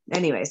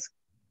 anyways.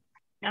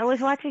 I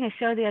was watching a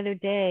show the other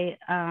day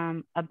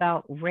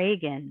about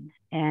Reagan,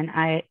 and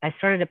I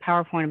started a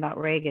PowerPoint about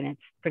Reagan.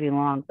 It's pretty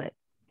long, but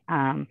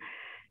and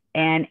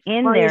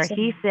in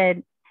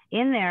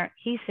there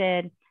he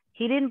said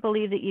he didn't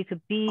believe that you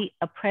could be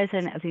a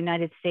president of the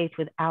United States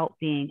without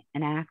being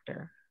an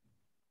actor.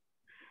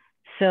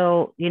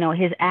 So, you know,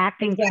 his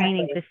acting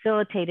training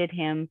facilitated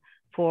him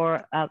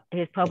for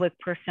his public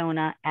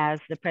persona as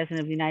the president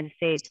of the United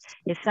States.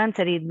 His son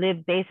said he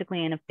lived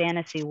basically in a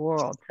fantasy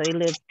world. So he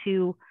lived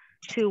two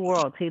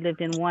worlds. He lived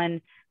in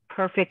one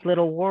perfect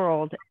little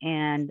world,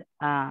 and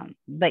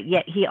but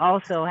yet he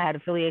also had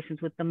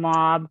affiliations with the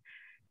mob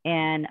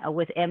and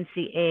with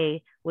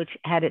MCA, which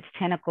had its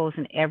tentacles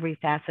in every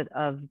facet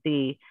of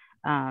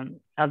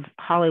of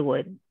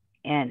Hollywood,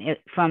 and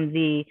from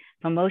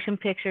motion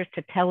pictures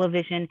to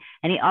television.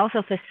 And he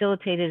also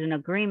facilitated an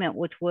agreement,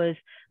 which was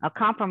a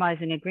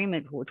compromising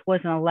agreement, which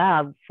wasn't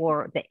allowed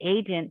for the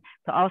agent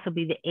to also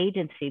be the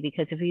agency,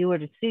 because if you were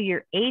to sue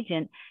your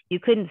agent,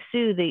 you couldn't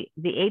sue the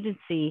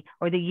agency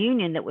or the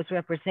union that was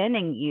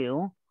representing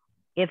you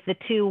if the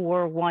two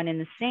were one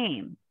and the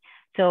same.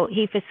 So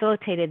he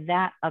facilitated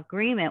that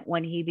agreement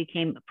when he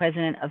became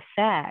president of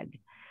SAG.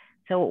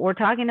 So we're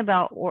talking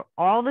about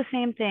all the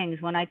same things.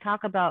 When I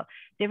talk about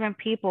different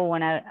people,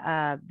 when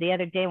the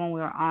other day when we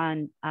were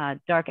on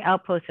Dark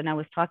Outpost, and I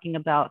was talking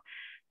about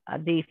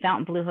the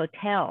Fontainebleau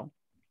Hotel.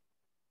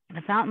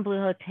 The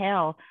Fontainebleau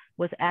Hotel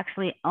was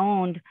actually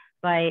owned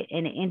by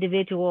an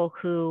individual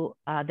who,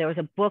 there was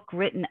a book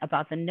written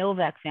about the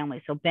Novak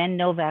family. So Ben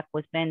Novak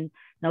was Ben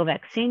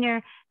Novak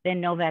Sr., Ben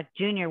Novak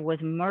Jr.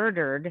 was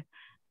murdered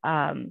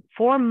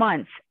 4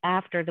 months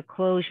after the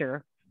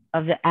closure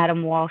of the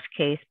Adam Walsh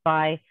case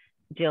by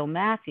Joe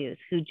Matthews,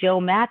 who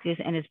Joe Matthews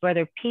and his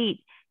brother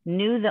Pete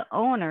knew the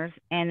owners,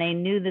 and they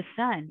knew the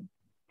son.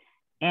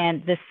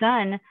 And the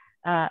son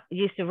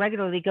used to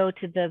regularly go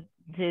to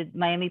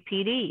Miami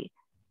PD.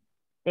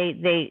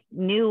 They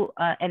knew,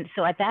 and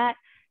so at that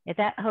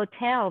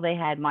hotel, they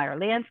had Meyer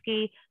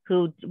Lansky,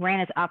 who ran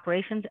his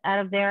operations out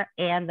of there,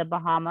 and the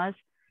Bahamas.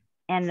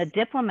 And the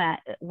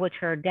Diplomat, which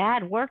her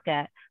dad worked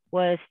at,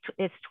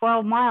 it's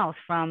 12 miles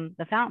from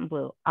the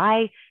Fontainebleau.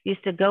 I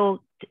used to go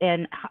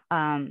and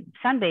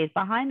sunbathe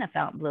behind the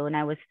Fontainebleau, and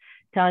I was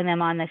telling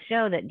them on the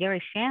show that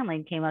Gary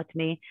Shandling came up to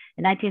me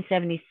in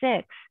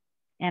 1976,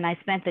 and I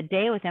spent the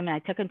day with him, and I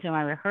took him to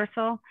my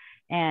rehearsal,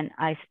 and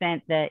I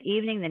spent the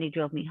evening. Then he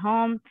drove me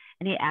home,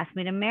 and he asked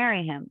me to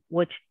marry him,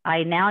 which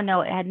I now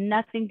know it had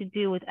nothing to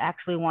do with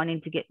actually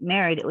wanting to get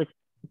married. It was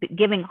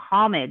giving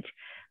homage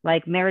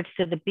like Marriage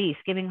to the Beast,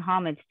 giving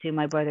homage to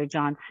my brother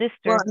John's sister.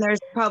 Well,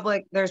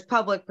 and there's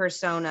public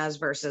personas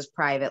versus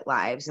private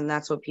lives, and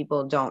that's what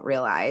people don't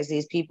realize.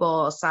 These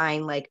people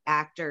assign like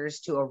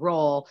actors to a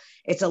role.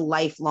 It's a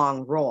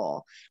lifelong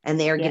role, and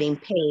they are getting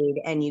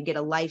paid, and you get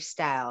a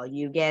lifestyle.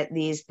 You get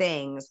these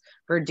things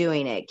for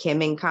doing it.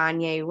 Kim and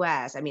Kanye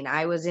West. I mean,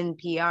 I was in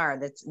PR.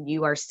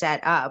 You are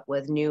set up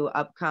with new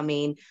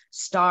upcoming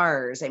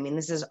stars. I mean,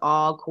 this is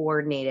all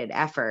coordinated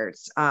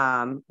efforts.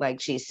 Like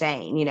she's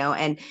saying, you know,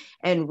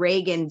 and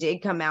Reagan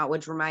did come out,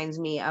 which reminds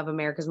me of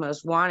America's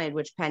Most Wanted,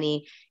 which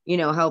Penny, you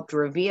know, helped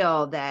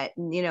reveal that,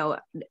 you know,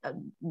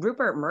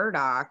 Rupert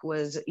Murdoch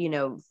was, you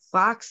know,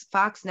 Fox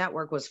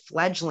Network was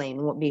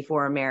fledgling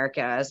before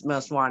America's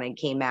Most Wanted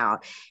came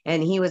out.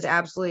 And he was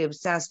absolutely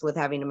obsessed with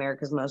having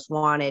America's Most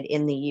Wanted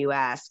in the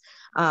US.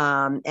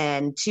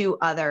 And two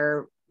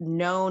other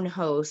known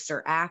hosts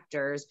or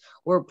actors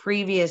were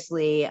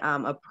previously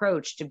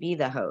approached to be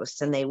the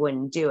hosts, and they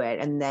wouldn't do it.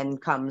 And then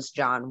comes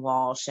John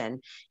Walsh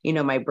and, you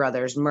know, my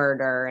brother's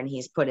murder, and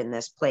he's put in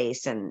this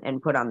place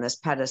and put on this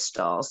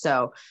pedestal.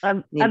 So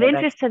of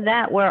interest to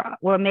that, where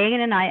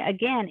Meghan and I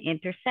again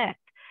intersect.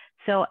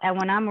 So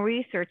when I'm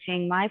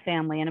researching my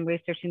family and I'm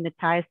researching the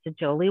ties to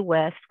Jolie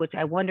West, which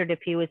I wondered if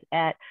he was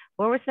at,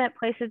 where was that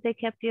place that they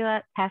kept you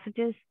at?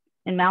 Passages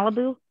in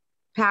Malibu?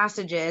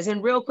 Passages.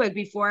 And real quick,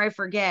 before I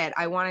forget,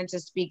 I wanted to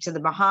speak to the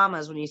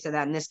Bahamas when you said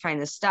that and this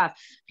kind of stuff.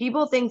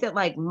 People think that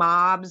like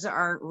mobs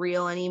aren't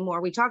real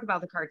anymore. We talk about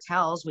the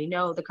cartels. We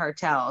know the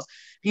cartels.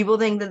 People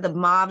think that the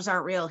mobs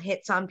aren't real.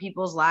 Hits on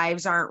people's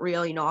lives aren't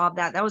real. You know, all of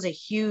that. That was a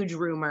huge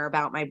rumor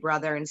about my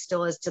brother and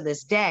still is to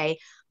this day.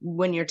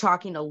 When you're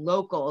talking to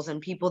locals and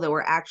people that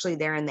were actually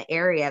there in the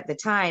area at the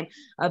time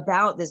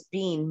about this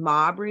being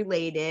mob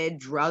related,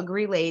 drug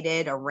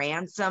related, a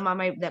ransom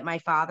that my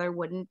father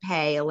wouldn't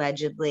pay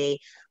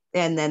allegedly,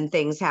 and then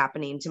things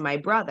happening to my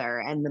brother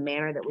and the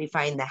manner that we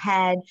find the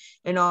head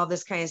and all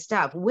this kind of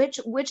stuff, which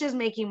is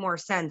making more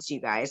sense,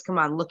 you guys. Come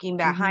on, looking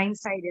back,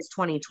 hindsight is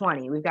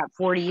 2020. We've got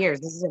 40 years.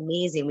 This is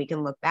amazing. We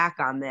can look back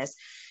on this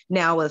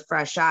now with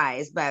fresh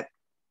eyes, but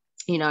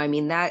you know, I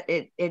mean, that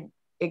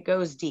it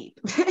goes deep.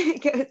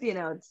 You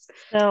know,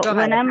 so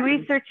when I'm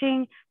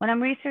researching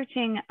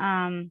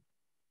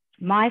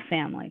my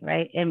family,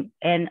 right, and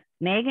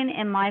Meghan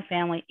and my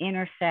family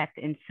intersect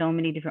in so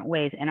many different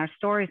ways, and our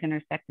stories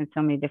intersect in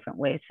so many different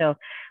ways. So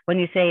when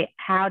you say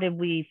how did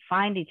we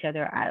find each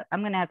other, I'm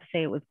going to have to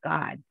say it was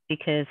God,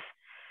 because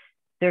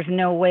there's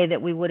no way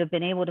that we would have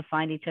been able to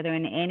find each other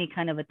in any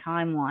kind of a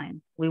timeline.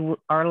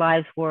 Our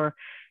lives were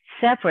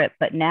separate,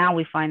 but now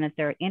we find that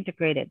they're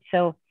integrated.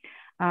 So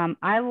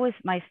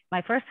my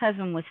first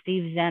husband was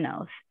Steve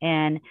Zenos,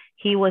 and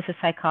he was a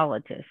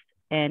psychologist,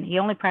 and he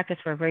only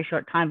practiced for a very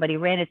short time, but he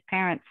ran his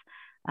parents'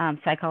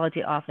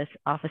 psychology office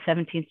off of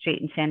 17th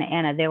Street in Santa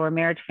Ana. They were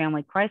marriage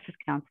family crisis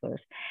counselors.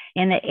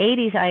 In the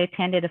 80s, I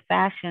attended a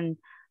fashion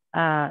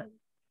fundraiser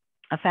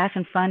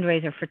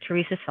for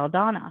Teresa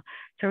Saldana.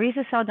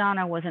 Teresa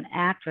Saldana was an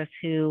actress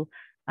who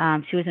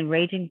she was in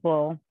Raging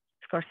Bull,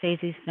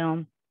 Scorsese's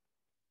film,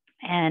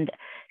 and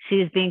she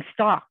was being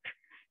stalked.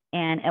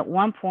 And at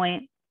one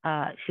point,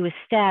 she was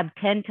stabbed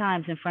 10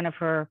 times in front of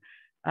her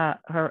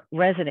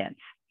residence.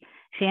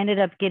 She ended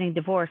up getting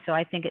divorced. So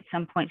I think at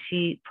some point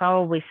she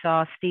probably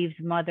saw Steve's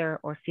mother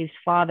or Steve's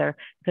father,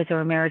 because they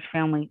were marriage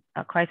family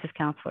crisis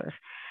counselors.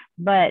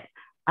 But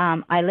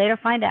I later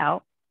find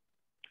out,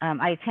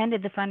 I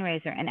attended the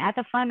fundraiser, and at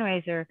the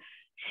fundraiser,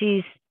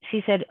 she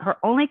said her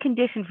only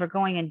condition for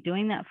going and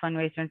doing that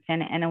fundraiser in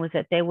Santa Ana was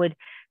that they would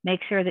make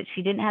sure that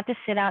she didn't have to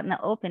sit out in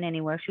the open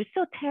anywhere. She was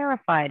still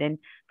terrified, and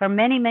for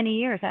many, many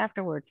years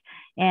afterwards.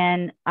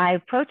 And I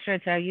approached her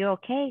and said, "Are you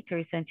okay,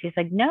 Teresa?" And she's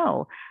like,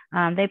 "No,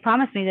 they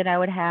promised me that I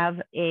would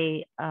have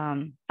a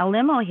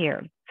limo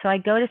here." So I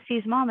go to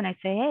Steve's mom and I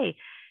say, "Hey,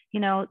 you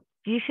know,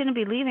 you shouldn't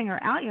be leaving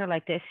her out here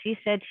like this." She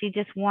said she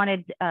just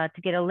wanted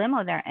to get a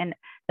limo there. And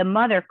the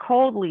mother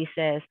coldly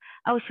says,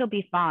 "Oh, she'll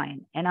be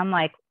fine." And I'm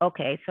like,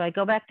 okay. So I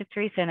go back to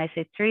Teresa and I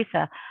say,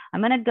 "Teresa,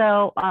 I'm going to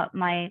go.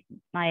 My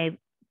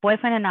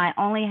boyfriend and I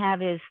only have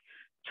his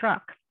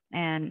truck,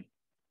 and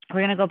we're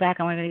going to go back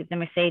and we're going to get the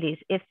Mercedes.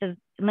 If the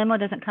limo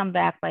doesn't come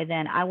back by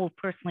then, I will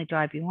personally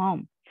drive you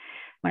home."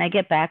 When I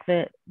get back,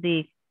 the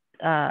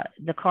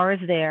car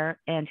is there,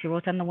 and she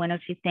wrote on the window,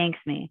 she thanks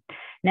me.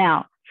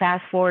 Now,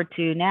 fast forward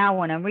to now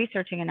when I'm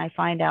researching and I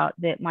find out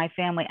that my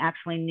family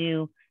actually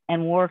knew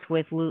and worked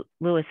with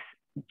Louis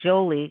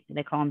Jolie,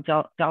 they call him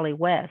Jolly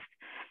West.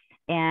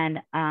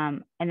 And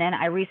then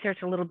I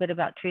researched a little bit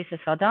about Teresa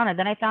Saldana.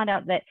 Then I found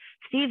out that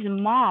Steve's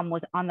mom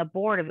was on the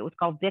board of it. It was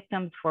called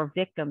Victims for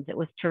Victims. It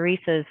was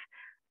Teresa's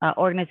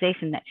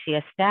organization that she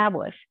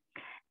established.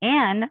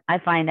 And I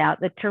find out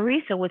that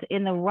Teresa was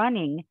in the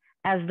running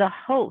as the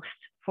host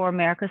for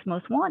America's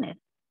Most Wanted.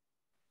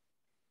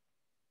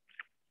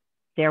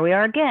 There we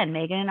are again,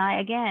 Meghan and I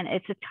again.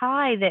 It's a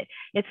tie that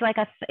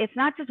it's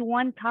not just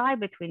one tie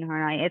between her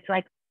and I. It's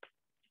like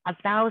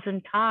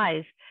 1,000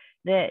 ties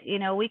that, you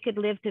know, I'd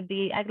live to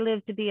be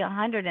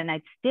 100 and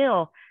I'd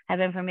still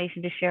have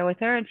information to share with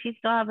her, and she'd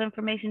still have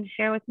information to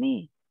share with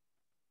me.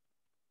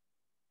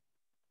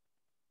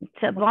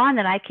 a bond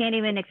that I can't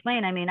even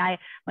explain. I mean,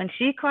 when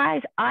she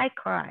cries, I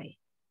cry.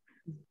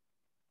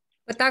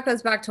 But that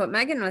goes back to what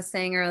Meghan was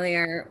saying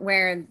earlier,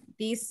 where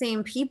these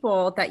same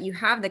people that you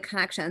have the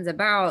connections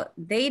about,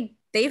 they've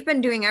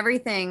been doing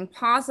everything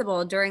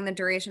possible during the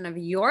duration of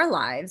your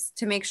lives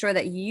to make sure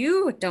that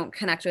you don't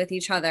connect with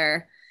each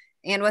other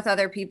and with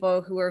other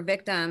people who are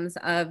victims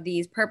of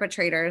these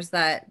perpetrators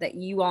that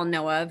you all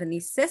know of, and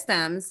these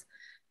systems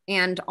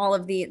and all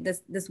of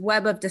this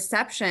web of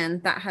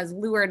deception that has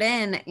lured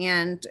in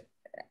and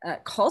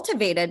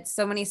cultivated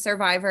so many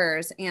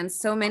survivors and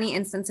so many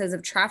instances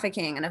of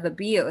trafficking and of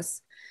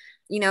abuse.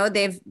 You know,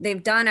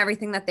 they've done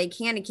everything that they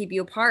can to keep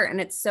you apart.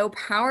 And it's so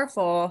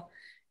powerful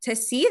to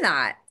see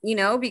that, you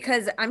know,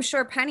 because I'm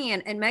sure Penny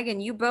and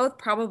Meghan, you both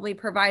probably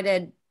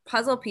provided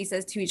puzzle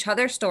pieces to each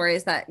other's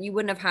stories that you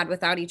wouldn't have had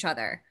without each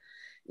other.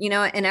 You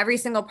know, and every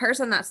single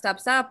person that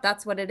steps up,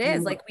 that's what it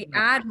is. Like we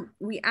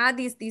add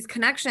these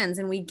connections,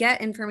 and we get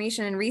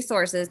information and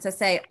resources to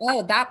say,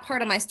 oh, that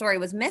part of my story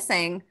was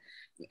missing.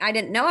 I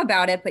didn't know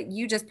about it, but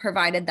you just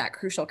provided that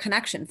crucial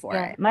connection for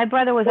it. My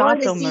brother was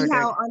also murdered.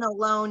 How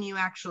unalone you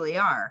actually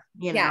are,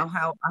 you know,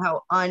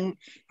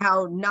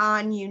 how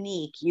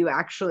non-unique you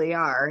actually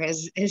are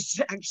is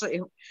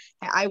actually,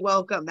 I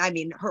welcome, I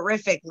mean,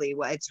 horrifically,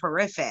 it's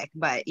horrific,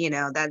 but you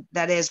know,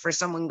 that is for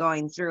someone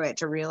going through it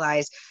to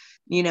realize,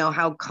 you know,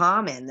 how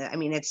common, I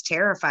mean, it's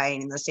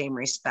terrifying in the same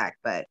respect,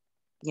 but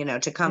you know,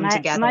 to come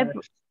together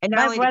and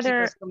not only to keep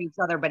us from each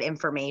other, but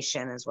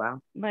information as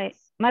well. Right.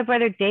 My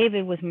brother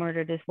David was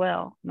murdered as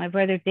well. My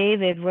brother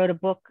David wrote a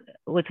book,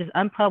 which is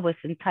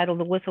unpublished, entitled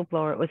The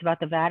Whistleblower. It was about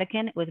the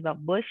Vatican. It was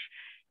about Bush,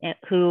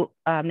 who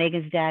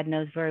Meghan's dad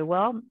knows very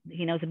well.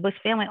 He knows the Bush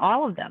family,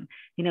 all of them.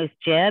 He knows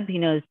Jeb. He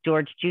knows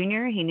George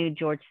Jr. He knew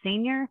George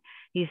Sr.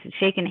 He's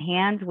shaken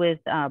hands with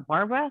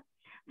Barbara.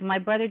 So my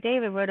brother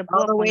David wrote a book.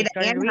 All the way to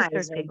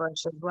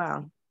Anheuser-Busch as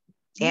well.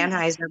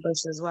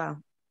 Anheuser-Busch as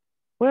well.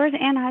 Where is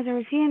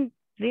Anheuser? Is he in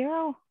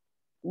Vero?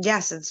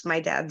 Yes, it's my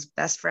dad's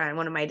best friend,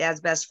 one of my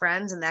dad's best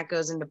friends, and that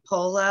goes into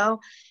polo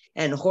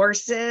and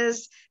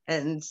horses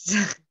and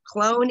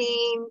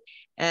cloning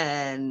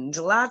and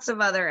lots of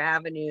other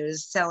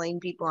avenues, selling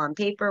people on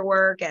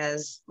paperwork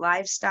as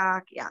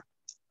livestock. Yeah.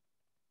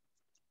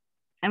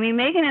 I mean,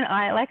 Meghan and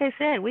I, like I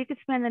said, we could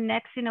spend the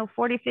next,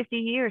 40, 50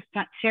 years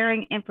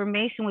sharing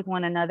information with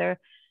one another,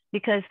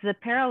 because the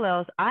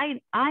parallels, I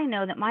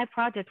know that my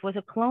project was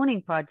a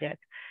cloning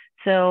project.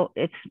 So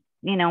it's,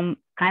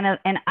 kind of,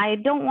 and I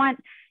don't want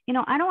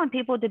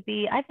people to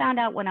be, I found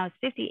out when I was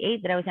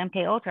 58 that I was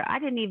MK Ultra. I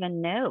didn't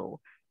even know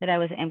that I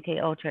was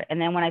MK Ultra. And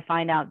then when I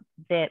find out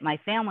that my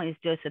family is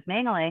Joseph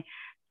Mengele,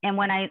 and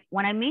when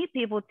I meet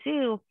people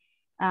too,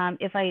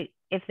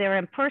 if they're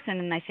in person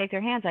and I shake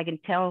their hands, I can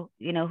tell,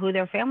 who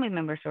their family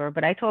members are.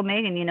 But I told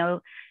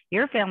Meghan,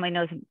 your family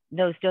knows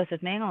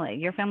Joseph Mengele,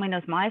 your family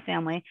knows my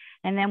family.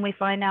 And then we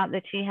find out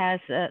that she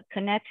has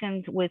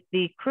connections with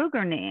the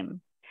Kruger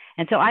name.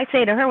 And so I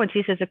say to her, when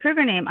she says the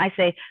Kruger name, I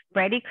say,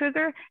 Freddy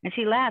Krueger. And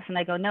she laughs. And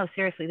I go, no,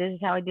 seriously, this is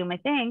how I do my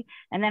thing.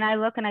 And then I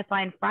look and I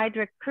find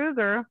Friedrich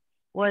Krueger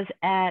was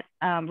at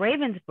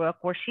Ravensbrück,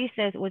 where she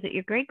says, was it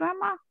your great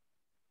grandma?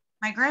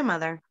 My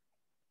grandmother.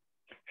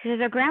 She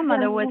says her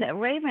grandmother was at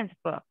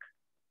Ravensbrück.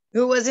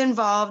 Who was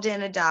involved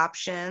in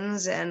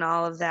adoptions and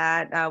all of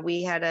that.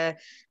 We had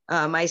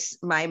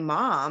my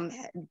mom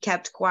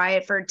kept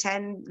quiet for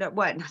 10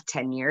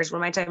 years. What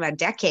am I talking about?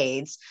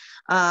 Decades.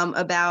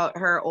 About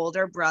her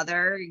older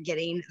brother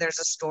there's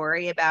a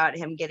story about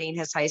him getting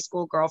his high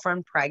school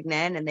girlfriend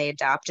pregnant, and they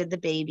adopted the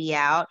baby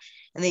out,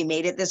 and they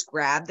made it this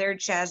grab their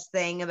chest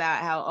thing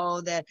about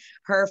how,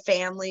 her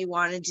family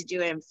wanted to do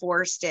it and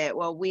forced it.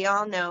 Well, we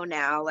all know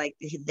now, like,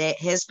 that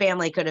his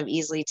family could have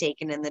easily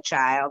taken in the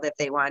child if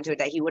they wanted to,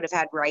 that he would have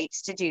had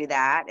rights to do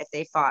that if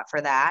they fought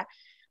for that.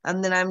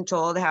 And then I'm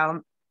told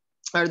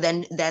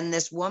then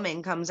this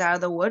woman comes out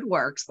of the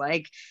woodworks,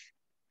 like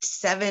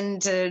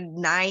 7 to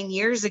 9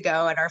 years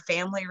ago at our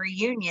family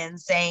reunion,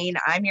 saying,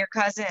 I'm your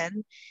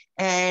cousin,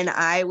 and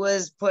I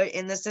was put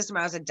in the system.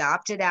 I was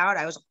adopted out.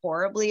 I was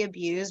horribly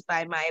abused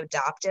by my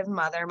adoptive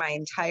mother my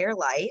entire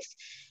life.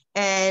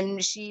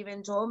 And she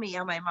even told me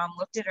how my mom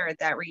looked at her at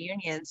that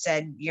reunion and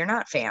said, you're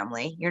not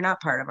family. You're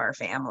not part of our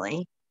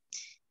family.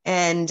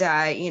 And,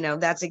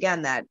 that's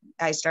again, that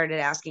I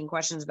started asking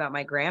questions about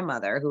my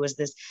grandmother, who was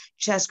this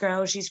chess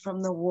girl. She's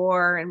from the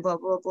war and blah,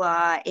 blah,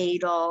 blah,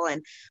 Adel,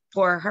 and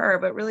poor her.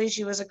 But really,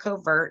 she was a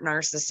covert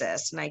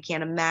narcissist. And I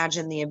can't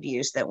imagine the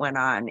abuse that went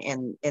on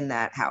in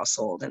that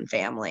household and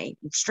family,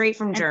 straight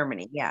from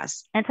Germany.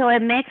 Yes. And so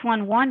it makes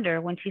one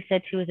wonder, when she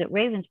said she was at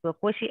Ravensbrück,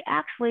 was she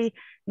actually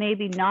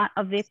maybe not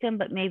a victim,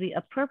 but maybe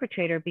a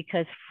perpetrator?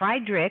 Because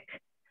Friedrich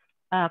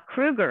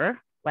Krueger,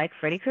 like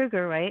Freddy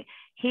Krueger, right?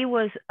 He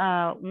was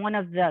one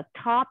of the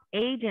top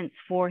agents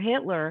for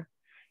Hitler,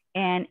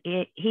 and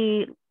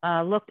he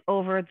looked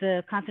over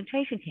the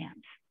concentration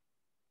camps.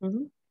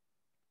 Mm-hmm.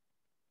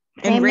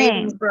 And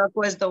Ravensbrück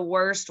was the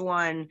worst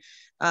one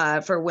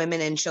for women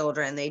and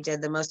children. They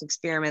did the most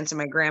experiments, and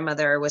my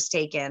grandmother was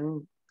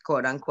taken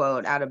quote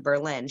unquote, out of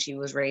Berlin. She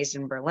was raised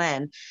in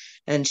Berlin,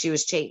 and she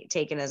was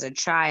taken as a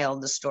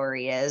child, the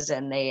story is,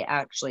 and they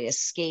actually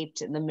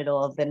escaped in the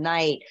middle of the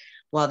night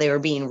while they were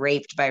being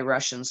raped by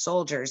Russian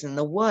soldiers in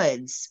the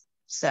woods.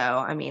 So,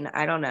 I mean,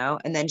 I don't know.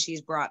 And then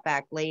she's brought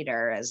back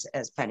later,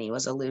 as Penny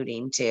was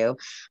alluding to.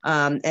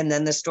 And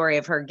then the story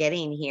of her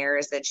getting here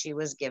is that she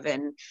was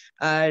given,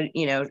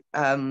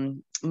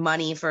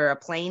 money for a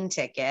plane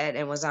ticket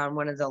and was on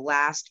one of the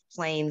last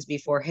planes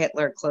before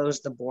Hitler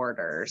closed the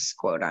borders,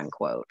 quote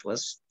unquote,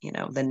 was,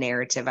 the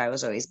narrative I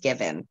was always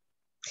given.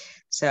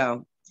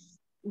 So,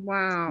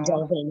 wow.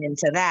 Delving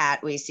into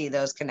that, we see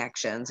those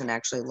connections and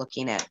actually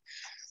looking at.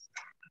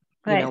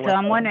 Right. So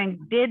I'm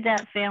wondering, did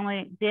her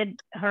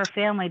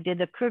family, did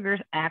the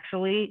Krugers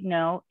actually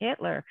know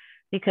Hitler?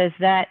 Because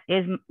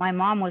my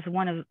mom was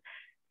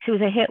she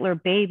was a Hitler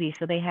baby.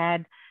 So they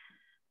had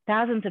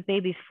thousands of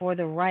babies for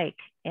the Reich.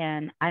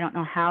 And I don't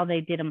know how they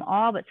did them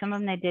all, but some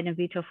of them they did in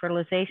vitro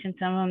fertilization.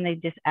 Some of them they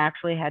just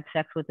actually had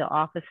sex with the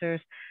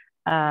officers.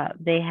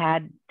 They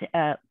had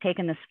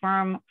taken the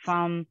sperm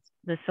from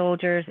the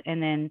soldiers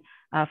and then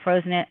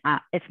frozen it.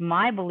 It's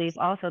my belief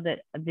also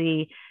that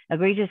the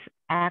egregious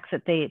acts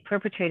that they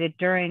perpetrated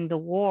during the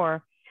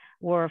war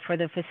were for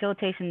the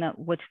facilitation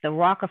which the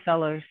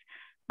Rockefellers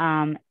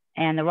and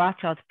the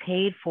Rothschilds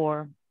paid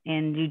for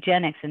in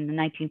eugenics in the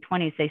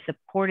 1920s. They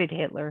supported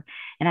Hitler.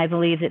 And I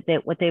believe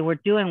that what they were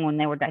doing when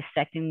they were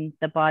dissecting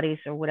the bodies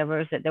or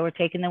whatever is that they were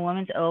taking the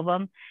woman's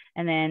ovum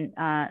and then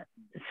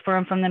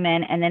sperm from the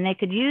men, and then they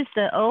could use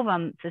the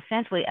ovum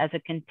essentially as a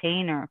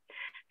container.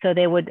 So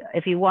they would,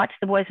 if you watch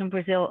The Boys from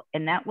Brazil,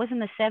 and that was in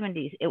the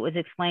 70s, it was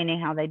explaining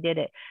how they did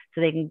it.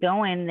 So they can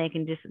go in, they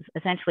can just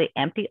essentially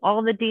empty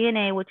all the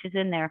DNA, which is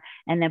in there,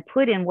 and then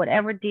put in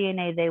whatever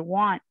DNA they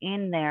want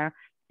in there.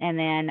 And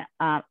then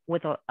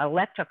with an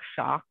electric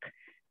shock,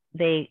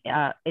 they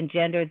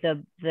engender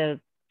the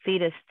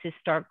fetus to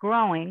start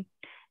growing,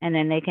 and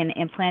then they can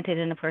implant it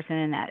in a person.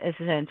 And that is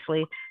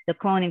essentially the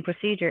cloning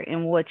procedure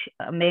in which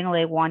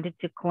Mengele wanted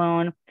to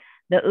clone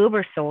the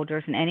Uber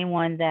soldiers and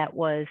anyone that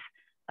was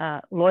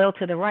loyal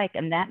to the Reich.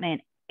 And that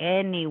meant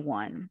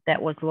anyone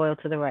that was loyal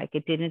to the Reich.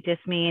 It didn't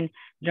just mean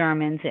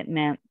Germans, it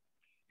meant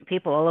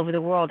people all over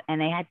the world. And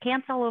they had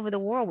camps all over the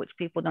world, which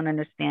people don't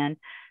understand.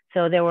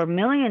 So there were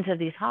millions of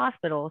these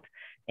hospitals.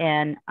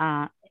 And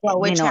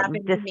which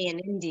happened to me in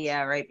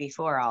India right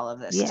before all of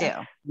this, too.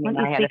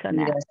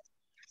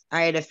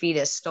 I had a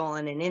fetus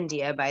stolen in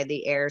India by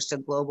the heirs to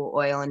Global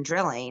Oil and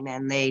Drilling.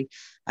 And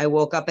I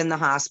woke up in the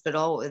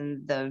hospital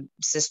and the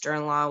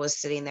sister-in-law was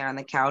sitting there on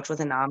the couch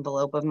with an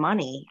envelope of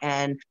money.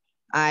 And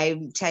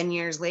I, 10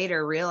 years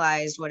later,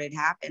 realized what had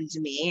happened to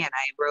me, and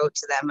I wrote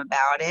to them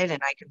about it,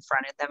 and I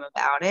confronted them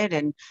about it.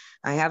 And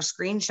I have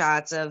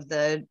screenshots of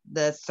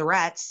the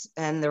threats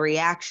and the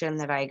reaction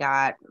that I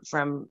got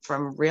from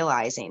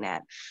realizing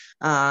it.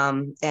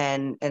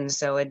 And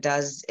so it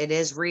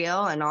is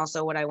real. And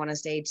also what I want to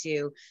say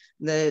to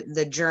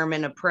the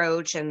German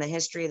approach and the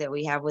history that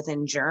we have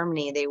within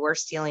Germany, they were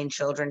stealing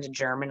children to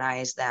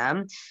Germanize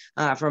them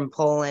from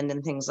Poland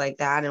and things like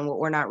that. And what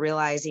we're not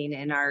realizing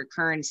in our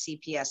current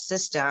CPS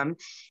system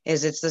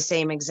is it's the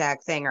same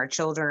exact thing. Our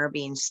children are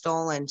being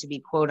stolen to be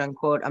quote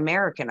unquote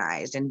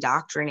Americanized,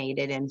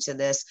 indoctrinated into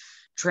this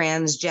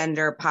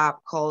transgender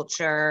pop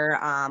culture,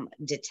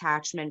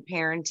 detachment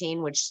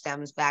parenting, which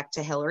stems back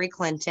to Hillary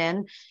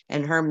Clinton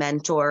and her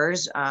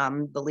mentors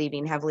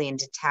believing heavily in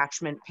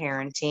detachment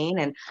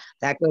parenting. And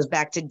that goes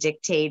back to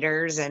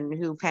dictators, and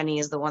who Penny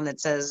is the one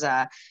that says,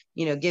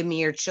 give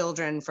me your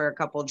children for a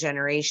couple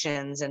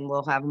generations and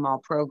we'll have them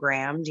all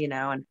programmed,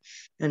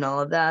 and all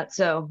of that.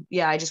 So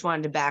yeah, I just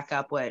wanted to back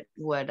up what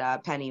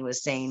Penny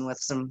was saying with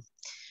some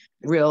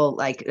real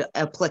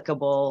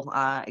applicable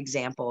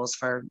examples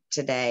for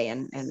today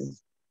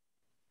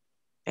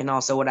and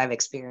also what I've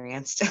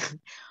experienced.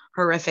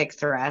 Horrific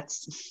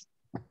threats.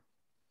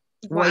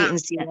 Wow. Wait and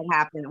see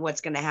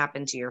what's going to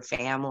happen to your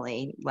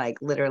family,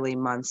 literally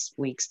months,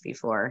 weeks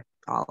before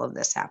all of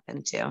this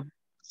happened too,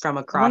 from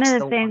across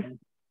the world.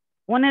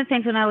 One of the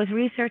things when I was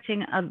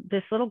researching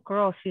this little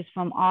girl, she's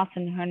from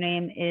Austin, her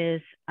name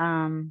is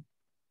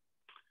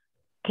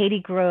Katie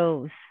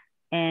Groves.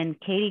 And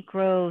Katie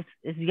Groves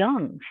is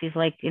young. She's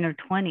in her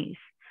 20s.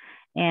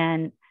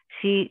 And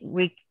she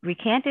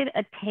recanted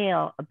a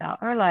tale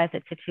about her life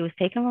that said she was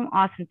taken from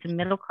Austin to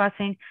Middle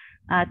Crossing,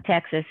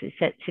 Texas.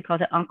 She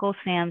called it Uncle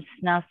Sam's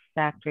Snuff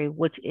Factory,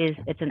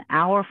 it's an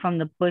hour from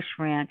the Bush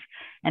Ranch.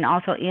 And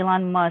also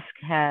Elon Musk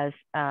has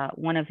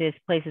one of his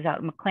places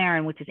out in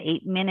McLaren, which is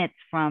 8 minutes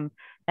from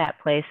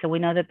that place. So we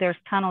know that there's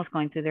tunnels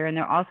going through there, and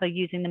they're also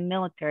using the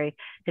military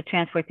to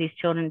transport these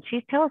children. She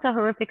tells a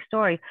horrific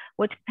story,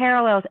 which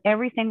parallels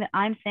everything that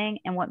I'm saying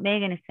and what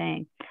Meghan is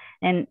saying.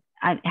 And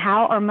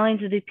how are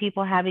millions of these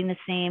people having the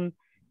same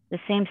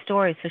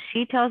story? So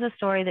she tells a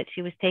story that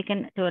she was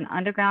taken to an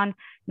underground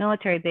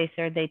military base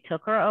there. They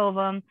took her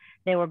ovum.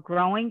 They were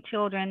growing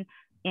children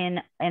in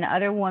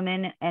other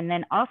women. And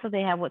then also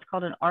they have what's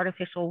called an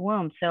artificial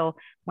womb. So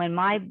when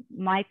my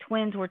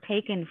twins were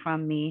taken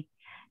from me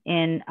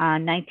in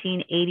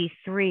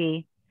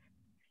 1983,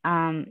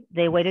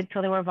 They waited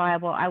till they were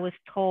viable. I was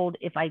told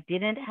if I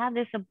didn't have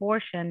this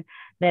abortion,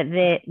 that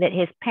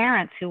his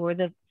parents, who were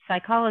the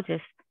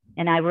psychologists,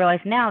 and I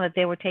realize now that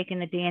they were taking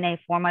the DNA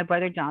for my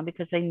brother John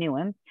because they knew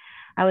him.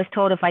 I was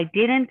told if I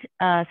didn't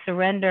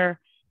surrender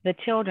the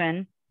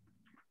children,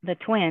 the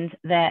twins,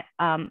 that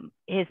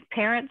his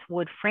parents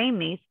would frame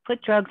me,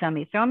 put drugs on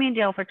me, throw me in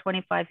jail for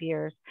 25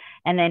 years,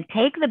 and then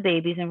take the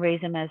babies and raise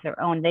them as their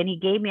own. Then he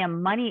gave me a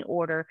money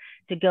order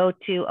to go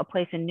to a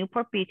place in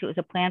Newport Beach. It was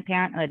a Planned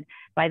Parenthood.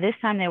 By this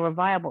time, they were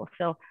viable.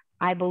 So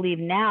I believe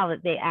now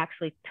that they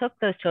actually took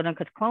those children,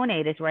 because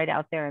Clonate is right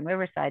out there in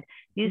Riverside,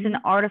 used an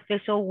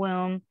artificial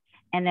womb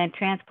and then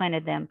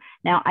transplanted them.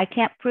 Now, I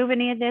can't prove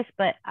any of this,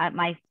 but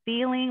my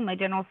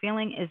general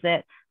feeling is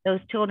that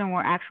those children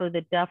were actually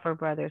the Duffer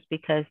brothers,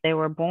 because they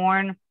were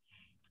born,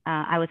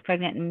 I was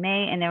pregnant in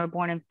May and they were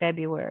born in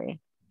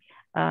February.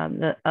 So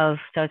I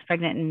was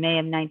pregnant in May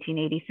of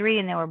 1983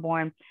 and they were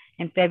born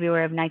in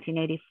February of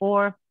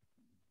 1984.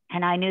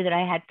 And I knew that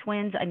I had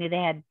twins. I knew they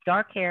had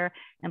dark hair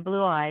and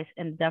blue eyes,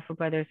 and the Duffer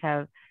brothers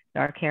have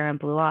dark hair and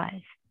blue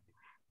eyes.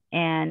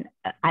 And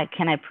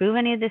can I prove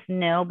any of this?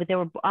 No, but they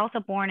were also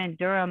born in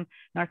Durham,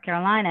 North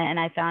Carolina. And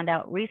I found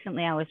out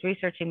recently, I was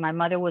researching, my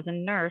mother was a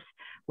nurse,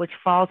 which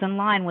falls in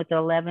line with the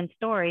 11th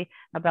story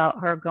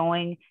about her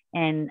going,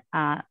 and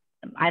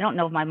I don't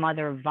know if my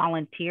mother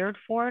volunteered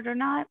for it or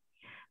not,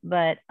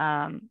 but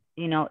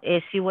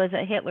if she was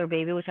a Hitler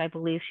baby, which I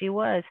believe she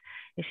was,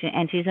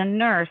 and she's a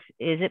nurse,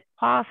 is it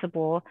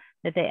possible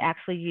that they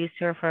actually used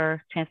her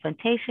for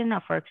transplantation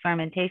or for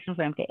experimentation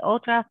for MK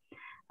Ultra?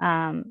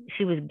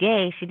 She was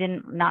gay. She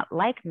didn't not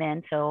like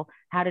men. So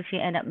how did she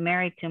end up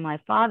married to my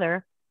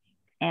father?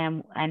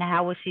 And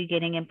how was she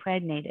getting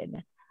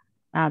impregnated?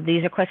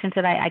 These are questions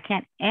that I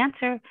can't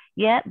answer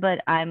yet, but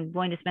I'm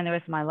going to spend the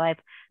rest of my life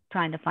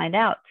trying to find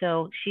out.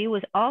 So she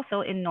was also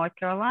in North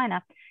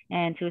Carolina,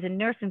 and she was in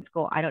nursing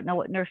school. I don't know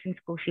what nursing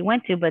school she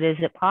went to, but is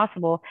it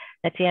possible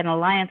that she had an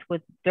alliance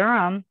with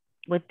Durham,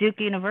 with Duke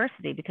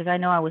University? Because I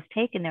know I was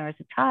taken there as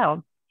a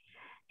child.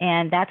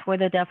 And that's where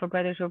the Duffer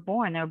brothers were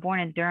born. They were born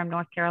in Durham,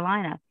 North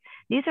Carolina.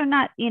 These are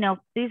not,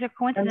 these are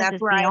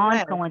coincidences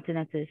beyond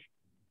coincidences,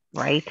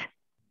 right?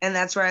 And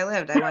that's where I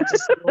lived. I went to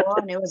school,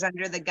 and it was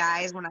under the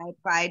guise, when I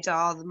applied to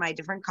all of my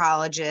different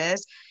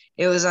colleges,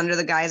 it was under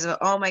the guise of,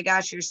 oh my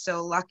gosh, you're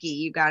so lucky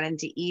you got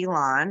into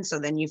Elon. So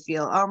then you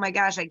feel, oh my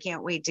gosh, I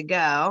can't wait to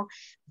go.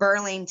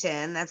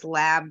 Burlington, that's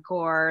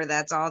LabCorp,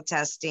 that's all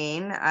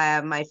testing.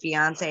 My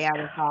fiance out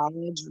of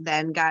college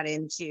then got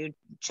into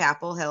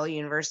Chapel Hill,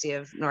 University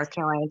of North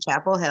Carolina,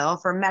 Chapel Hill,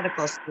 for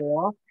medical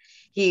school.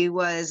 He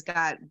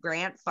got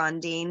grant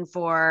funding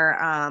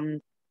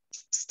for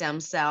stem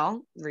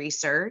cell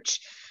research,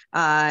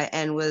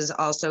 and was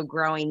also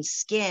growing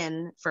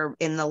skin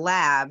in the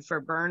lab for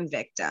burn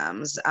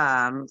victims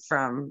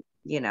from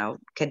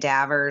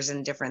cadavers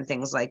and different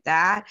things like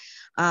that.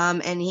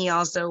 And he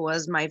also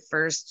was my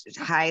first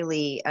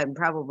highly and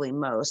probably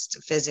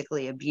most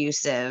physically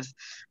abusive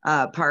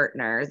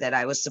partner that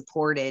I was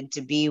supported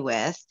to be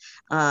with.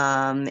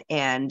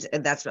 And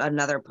that's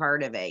another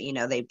part of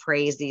it. They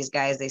praise these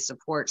guys, they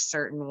support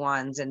certain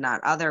ones and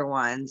not other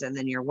ones. And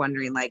then you're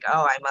wondering like,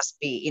 oh, I must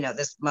be,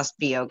 this must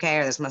be okay,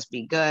 or this must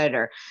be good,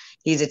 or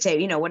he's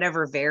a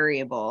whatever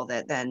variable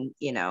that then,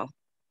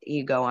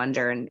 you go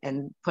under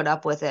and put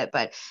up with it.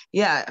 But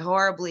yeah,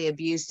 horribly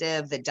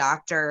abusive. The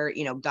doctor,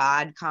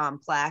 God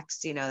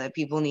complex, that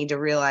people need to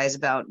realize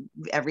about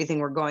everything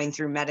we're going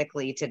through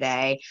medically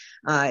today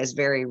is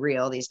very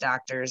real. These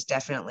doctors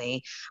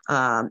definitely,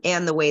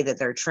 and the way that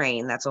they're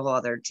trained, that's a whole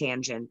other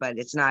tangent, but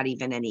it's not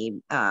even any,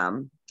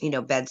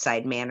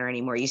 bedside manner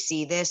anymore. You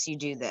see this, you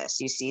do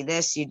this, you see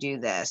this, you do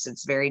this.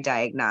 It's very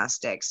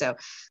diagnostic. So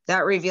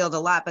that revealed a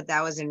lot, but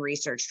that was in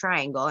Research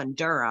Triangle in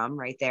Durham,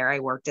 right there. I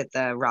worked at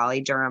the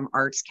Raleigh-Durham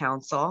Arts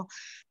Council,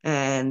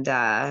 and,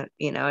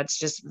 it's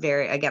just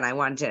again, I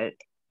wanted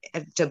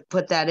to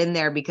put that in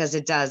there because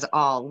it does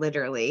all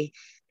literally,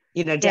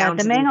 down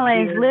the to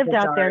Mengele's lived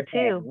out there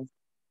too. Things.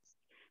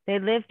 They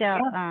lived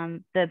out,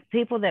 the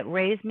people that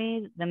raised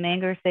me, the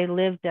Mengers, they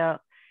lived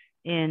out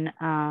in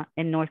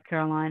North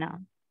Carolina.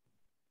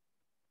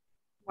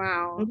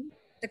 Wow. Mm-hmm.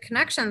 The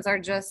connections are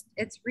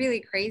it's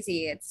really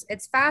crazy.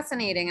 It's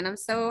fascinating. And I'm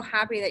so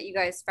happy that you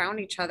guys found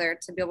each other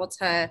to be able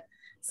to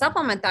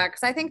supplement that.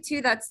 Cause I think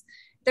too,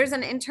 there's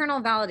an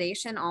internal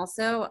validation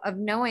also of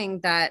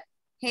knowing that,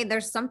 hey,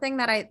 there's something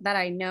that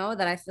I know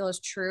that I feel is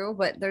true,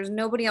 but there's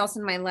nobody else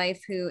in my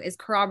life who is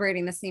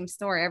corroborating the same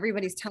story.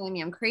 Everybody's telling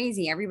me I'm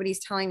crazy. Everybody's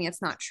telling me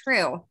it's not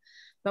true.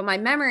 But my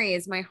memory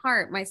is my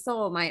heart, my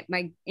soul,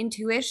 my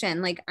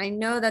intuition. Like, I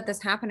know that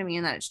this happened to me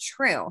and that it's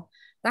true.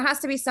 That has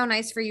to be so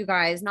nice for you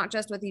guys, not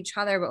just with each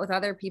other, but with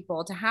other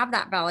people, to have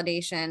that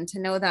validation, to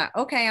know that,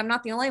 okay, I'm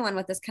not the only one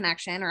with this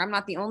connection, or I'm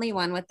not the only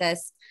one with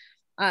this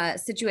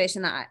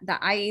situation that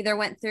I either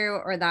went through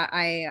or that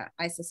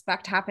I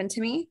suspect happened to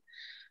me.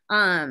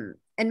 And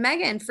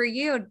Meghan, for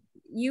you,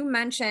 you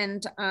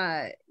mentioned,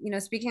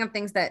 speaking of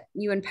things that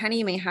you and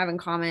Penny may have in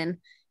common,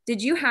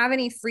 did you have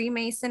any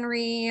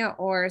Freemasonry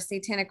or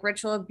satanic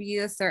ritual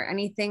abuse or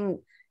anything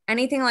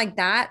Anything like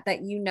that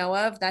you know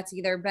of that's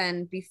either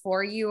been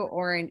before you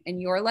or in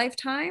your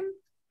lifetime,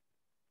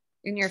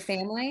 in your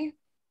family?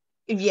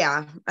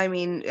 Yeah, I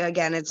mean,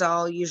 again, it's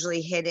all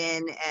usually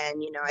hidden.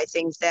 And, I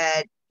think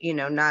that,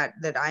 not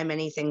that I'm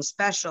anything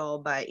special,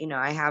 but,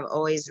 I have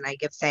always, and I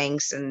give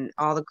thanks and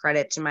all the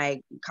credit to my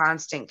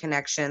constant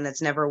connection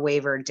that's never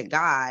wavered to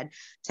God.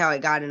 It's how I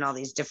got in all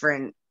these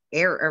different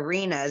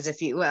arenas,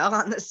 if you will,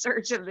 on the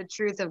search of the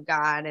truth of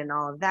God and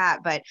all of that.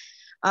 But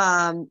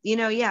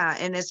yeah,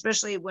 and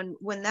especially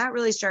when that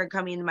really started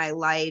coming into my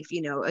life,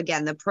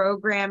 again, the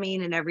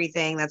programming and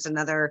everything, that's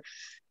another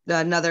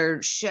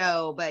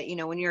show. But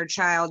when you're a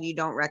child, you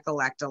don't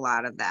recollect a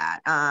lot of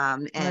that.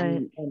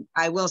 And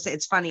I will say,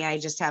 it's funny, I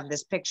just have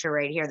this picture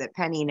right here that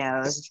Penny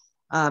knows.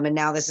 And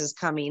now this is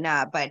coming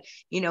up, but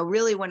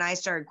really when I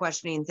started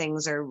questioning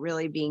things or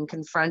really being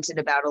confronted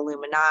about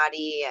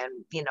Illuminati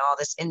and all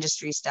this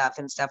industry stuff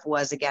and stuff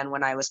was again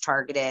when I was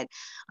targeted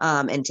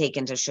and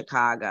taken to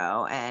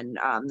Chicago. And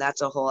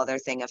that's a whole other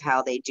thing of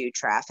how they do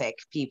traffic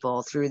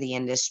people through the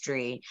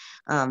industry,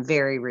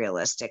 very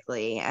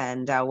realistically.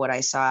 And what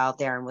I saw out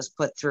there and was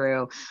put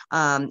through,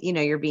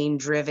 you're being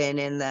driven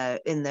in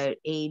the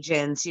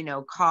agent's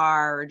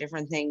car or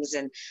different things.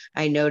 And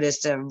I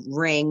noticed a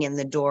ring in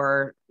the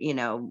door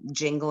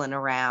jingling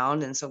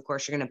around. And so of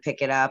course you're going to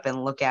pick it up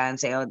and look at it and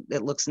say, oh,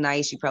 it looks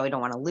nice. You probably don't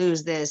want to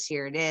lose this.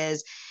 Here it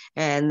is.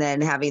 And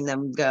then having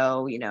them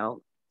go,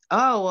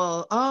 oh,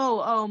 well,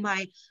 oh,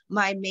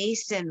 my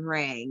Mason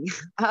ring.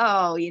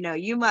 Oh,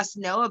 you must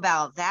know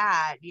about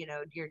that.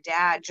 Your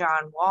dad,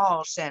 John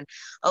Walsh, and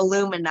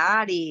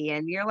Illuminati.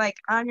 And you're like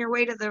on your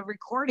way to the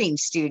recording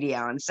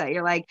studio. And so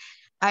you're like,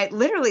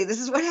 this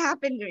is what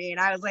happened to me. And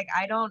I was like,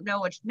 I don't know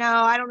what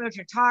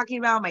you're talking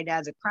about. My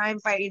dad's a crime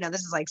fighter.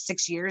 This is like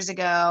 6 years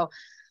ago,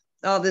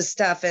 all this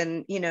stuff.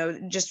 And,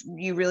 just,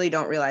 you really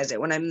don't realize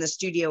it when I'm in the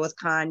studio with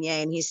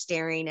Kanye and he's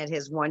staring at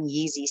his one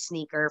Yeezy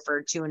sneaker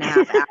for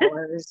 2.5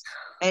 hours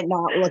and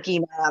not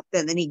looking up.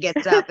 And then he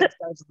gets up and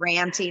starts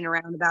ranting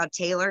around about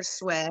Taylor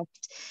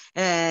Swift.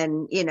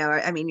 And,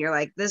 you're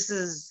like, this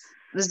is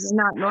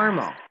not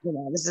normal.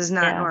 This is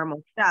not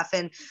normal stuff.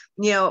 And,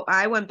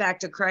 I went back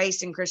to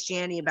Christ and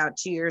Christianity about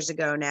 2 years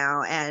ago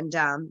now. And,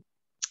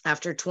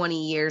 after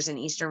 20 years in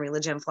Eastern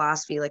religion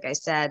philosophy, like I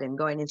said, and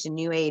going into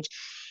New Age.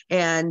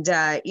 And,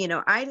 I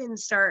didn't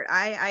start,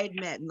 I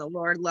admit, and the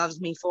Lord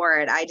loves me for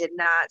it. I did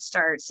not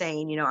start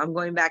saying, I'm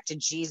going back to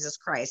Jesus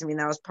Christ.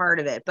 That was part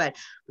of it, but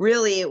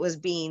really it was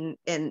being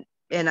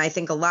and I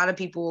think a lot of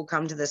people will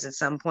come to this at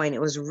some point.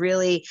 It was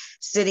really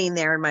sitting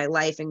there in my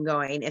life and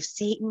going, if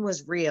Satan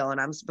was real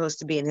and I'm supposed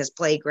to be in his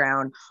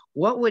playground,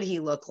 what would he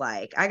look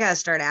like? I got to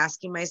start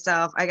asking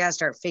myself. I got to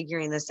start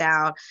figuring this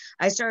out.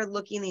 I started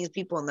looking these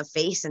people in the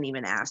face and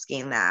even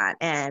asking that.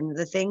 And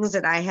the things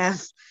that I have,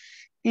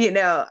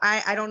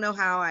 I don't know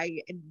how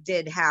I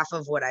did half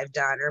of what I've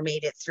done or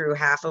made it through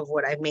half of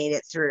what I've made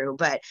it through.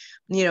 But,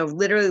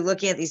 literally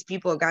looking at these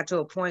people, it got to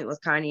a point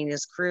with Kanye and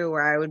his crew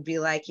where I would be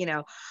like,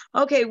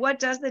 okay, what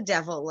does the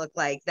devil look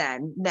like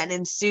then? Men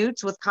in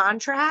suits with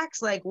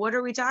contracts? Like, what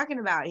are we talking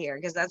about here?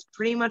 Because that's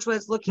pretty much what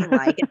it's looking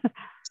like.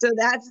 So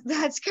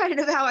that's kind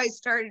of how I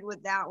started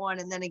with that one.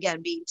 And then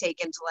again, being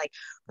taken to like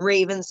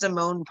Raven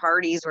Simone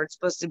parties where it's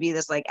supposed to be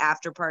this like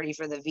after party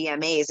for the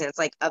VMAs. And it's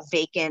like a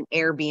vacant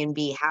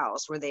Airbnb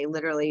house where they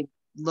literally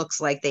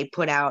looks like they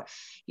put out,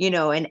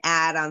 an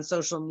ad on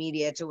social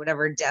media to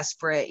whatever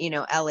desperate,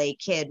 LA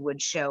kid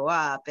would show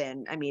up.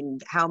 And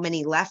how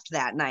many left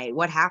that night?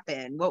 What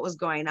happened? What was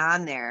going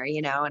on there?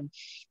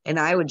 And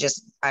I would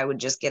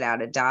just get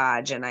out of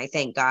Dodge. And I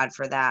thank God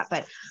for that.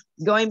 But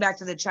going back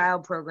to the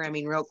child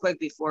programming real quick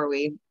before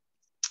we've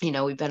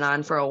been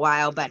on for a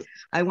while, but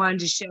I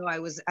wanted to show, I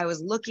was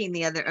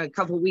looking a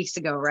couple of weeks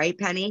ago, right,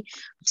 Penny,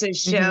 to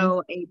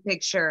show a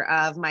picture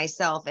of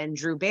myself and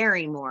Drew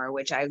Barrymore,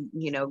 which I,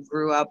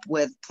 grew up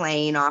with,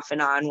 playing off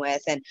and on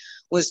with, and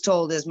was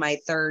told is my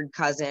third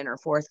cousin or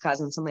fourth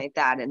cousin, something like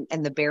that.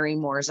 And the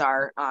Barrymores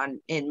are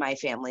in my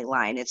family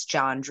line. It's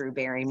John Drew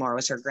Barrymore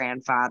was her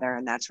grandfather,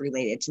 and that's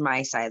related to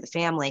my side of the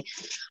family.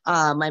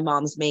 My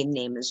mom's maiden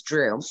name is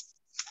Drew.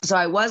 So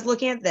I was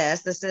looking at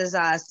this. This is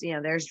us,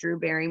 there's Drew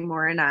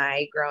Barrymore and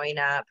I growing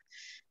up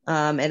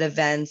at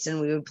events,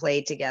 and we would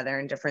play together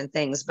and different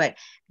things. But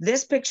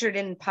this picture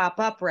didn't pop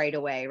up right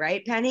away,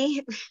 right,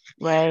 Penny?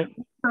 Right.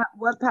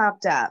 What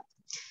popped up?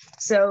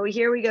 So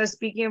here we go.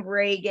 Speaking of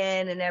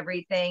Reagan and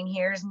everything,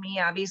 here's me,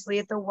 obviously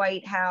at the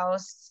White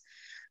House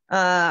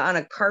on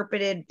a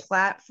carpeted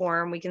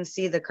platform. We can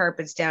see the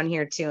carpets down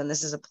here too, and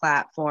this is a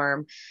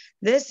platform.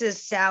 This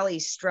is Sally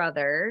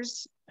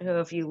Struthers, who,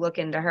 if you look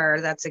into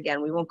her, that's,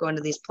 again, we won't go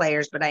into these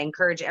players, but I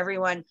encourage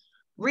everyone,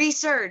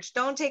 research.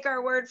 Don't take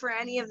our word for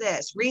any of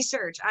this.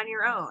 Research on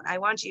your own. I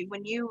want you,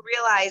 when you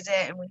realize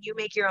it and when you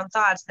make your own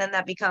thoughts, then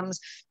that becomes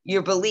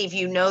your belief.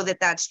 That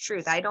that's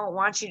truth. I don't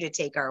want you to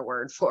take our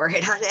word for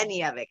it on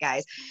any of it,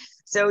 guys.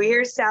 So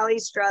here's Sally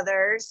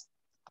Struthers.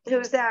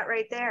 Who's that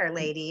right there,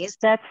 ladies?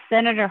 That's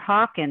Senator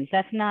Hawkins.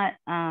 That's not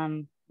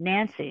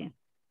Nancy.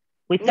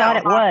 We thought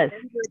it was.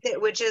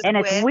 Which is, and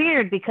it's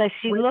weird because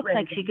she looks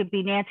like she could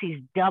be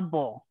Nancy's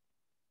double.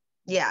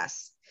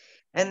 Yes.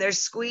 And they're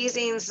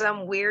squeezing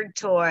some weird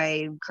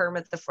toy,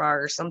 Kermit the Frog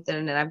or something.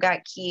 And I've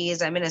got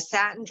keys. I'm in a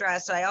satin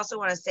dress. So I also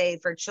want to say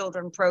for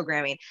children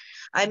programming,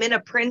 I'm in a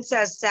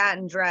princess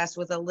satin dress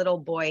with a little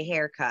boy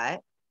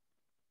haircut.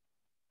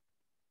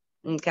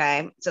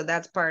 Okay. So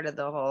that's part of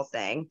the whole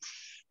thing.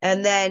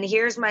 And then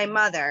here's my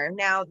mother.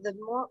 Now, the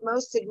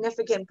most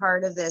significant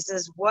part of this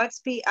is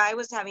I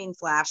was having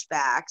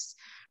flashbacks,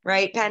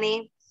 right,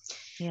 Penny?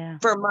 Yeah.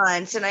 For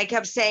months. And I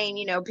kept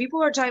saying,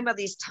 people are talking about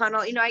these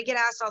tunnels. I get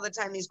asked all the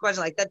time these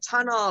questions like the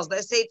tunnels,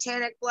 the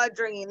satanic blood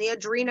drinking, the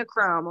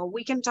adrenochrome. Well,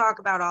 we can talk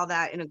about all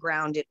that in a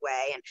grounded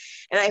way.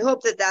 And I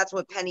hope that that's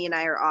what Penny and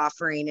I are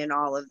offering in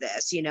all of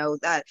this.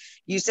 That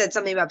you said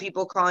something about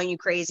people calling you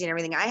crazy and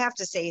everything. I have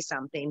to say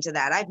something to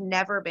that. I've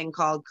never been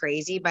called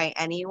crazy by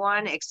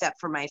anyone except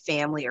for my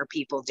family or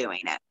people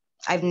doing it.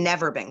 I've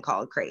never been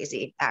called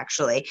crazy,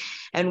 actually.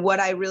 And what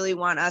I really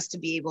want us to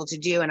be able to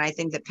do, and I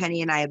think that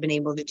Penny and I have been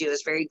able to do,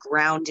 is very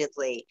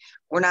groundedly.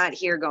 We're not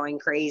here going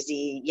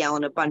crazy,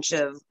 yelling a bunch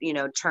of,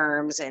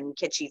 terms and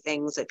kitschy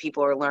things that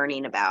people are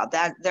learning about.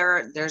 That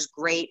there's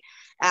great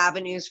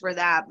avenues for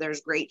that.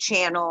 There's great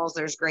channels.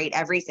 There's great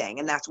everything.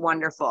 And that's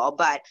wonderful.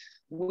 But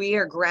we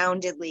are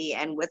groundedly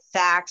and with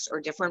facts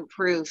or different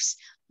proofs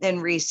and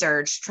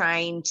research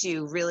trying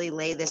to really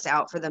lay this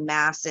out for the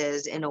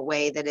masses in a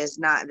way that is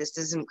not, this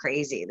isn't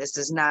crazy. This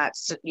is not,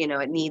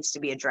 it needs to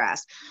be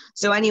addressed.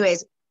 So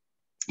anyways,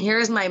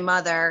 here's my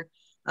mother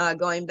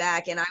going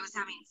back, and I was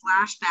having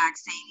flashbacks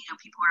saying,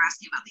 people are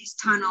asking about these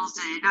tunnels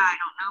and I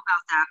don't know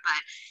about that.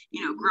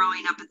 But,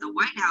 growing up at the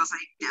White House, I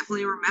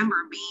definitely remember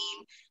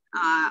being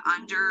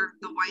under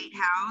the White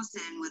House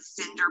and with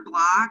cinder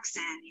blocks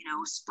and,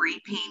 spray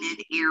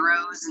painted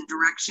arrows and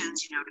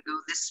directions, to go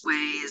this way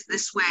is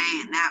this way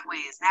and that way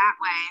is that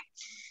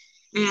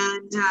way.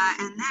 And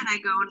then I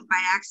go and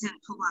by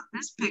accident pull up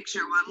this picture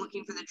while I'm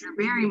looking for the Drew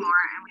Barrymore,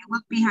 and we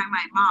look behind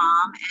my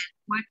mom, and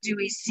what do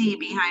we see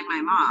behind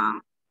my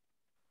mom?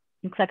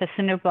 Looks like a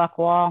cinder block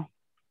wall.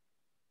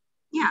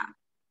 Yeah.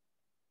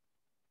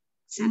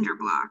 Cinder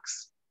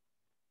blocks.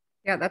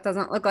 Yeah, that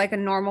doesn't look like a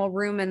normal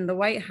room in the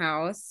White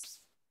House.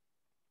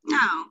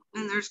 No,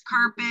 and there's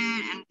carpet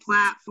and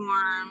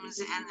platforms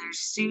and there's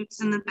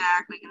suits in the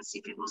back. We can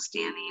see people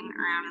standing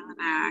around in the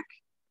back.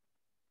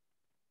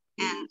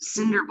 And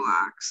cinder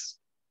blocks.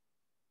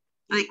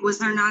 Like, was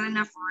there not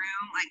enough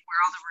room? Like,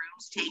 were all the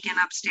rooms taken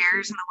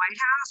upstairs in the White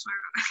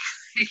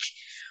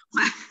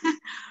House?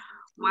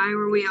 Why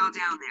were we all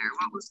down there?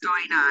 What was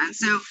going on?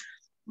 So,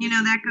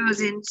 that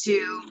goes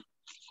into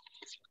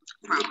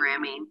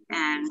programming.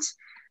 And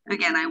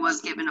again, I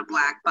was given a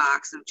black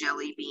box of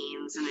jelly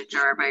beans and a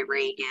jar by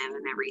Reagan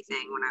and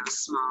everything when I was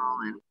small.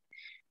 And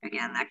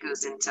again, that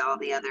goes into all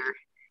the other.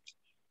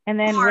 And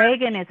then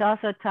Reagan is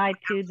also tied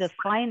to the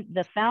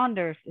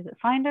founders. Is it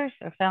finders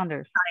or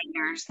founders?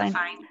 Finders.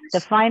 The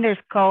finders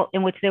cult,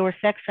 in which they were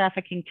sex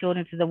trafficking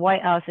children to the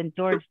White House. And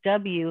George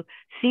W.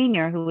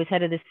 Sr., who was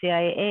head of the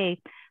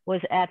CIA,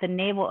 was at the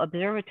Naval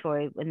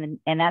Observatory,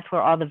 and that's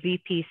where all the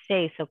VPs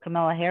stay. So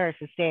Kamala Harris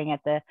is staying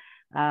at the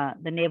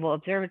Naval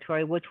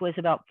Observatory, which was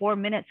about 4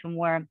 minutes from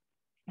where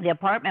the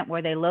apartment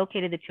where they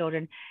located the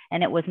children,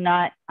 and it was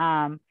not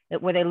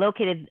where they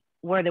located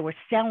where they were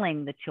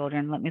selling the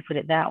children, let me put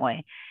it that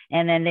way.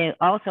 And then they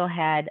also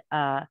had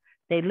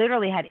they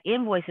literally had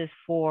invoices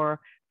for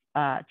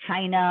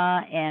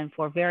China and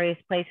for various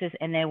places,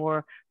 and they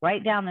were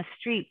right down the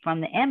street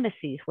from the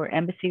embassies where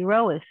Embassy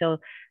Row is. So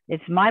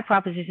it's my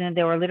proposition that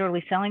they were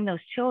literally selling those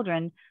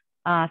children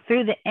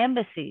through the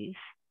embassies.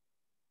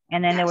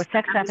 And then there were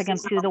sex trafficking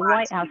to the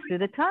White House through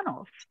the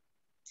tunnels.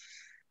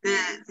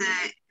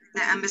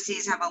 The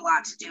embassies have a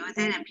lot to do with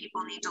it, and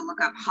people need to look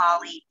up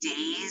Holly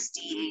Daze,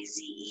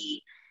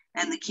 D-A-Z-E,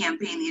 and the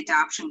campaign, the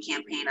adoption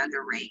campaign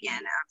under Reagan.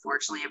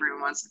 Unfortunately,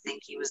 everyone wants to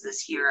think he was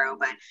this hero,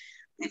 but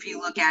if you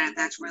look at it,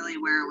 that's really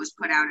where it was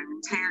put out,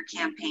 an entire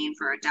campaign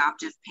for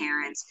adoptive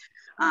parents,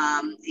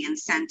 the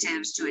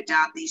incentives to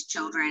adopt these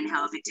children,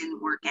 how if it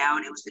didn't work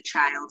out, it was the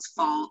child's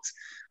fault.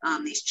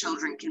 These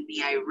children can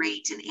be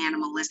irate and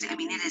animalistic. I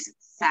mean, it is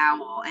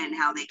foul, and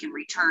how they can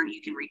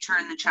you can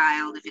return the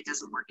child if it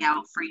doesn't work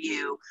out for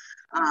you.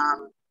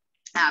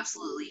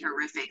 Absolutely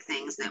horrific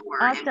things that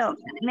were also,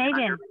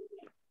 Megan,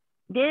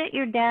 didn't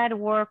your dad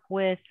work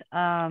with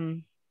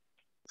Johnny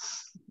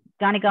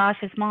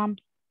Gosh's mom?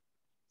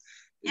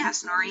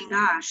 Yes, Noreen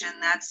Gosh.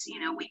 And that's,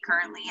 we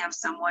currently have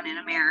someone in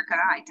America.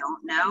 I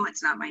don't know.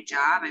 It's not my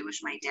job. I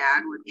wish my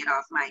dad would get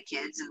off my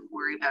kids and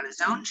worry about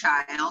his own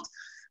child.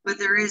 But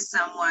there is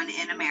someone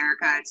in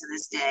America to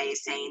this day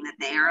saying that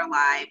they are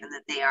alive and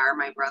that they are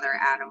my brother,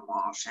 Adam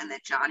Walsh, and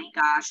that Johnny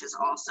Gosh is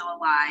also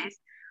alive,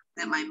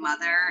 that my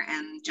mother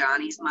and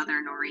Johnny's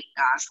mother, Noreen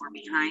Gosh, were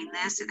behind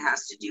this. It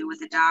has to do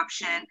with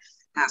adoption,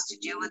 has to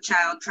do with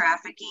child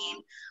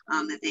trafficking,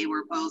 that they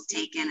were both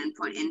taken and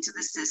put into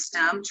the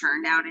system,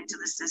 turned out into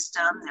the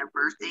system. Their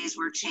birthdays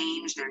were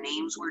changed. Their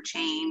names were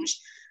changed.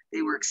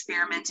 They were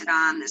experimented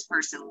on. This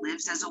person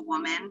lives as a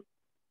woman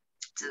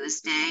to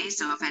this day.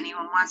 So if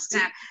anyone wants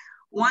to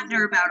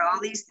wonder about all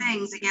these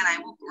things, again, I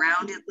will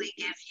groundedly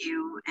give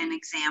you an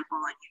example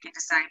and you can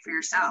decide for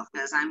yourself,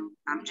 because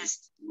I'm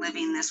just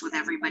living this with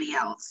everybody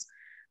else,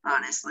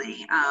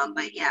 honestly.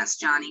 But yes,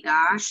 Johnny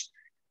Gosh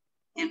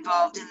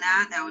involved in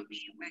that. That would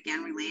be,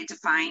 again, related to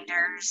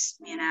finders,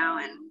 you know,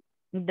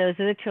 and those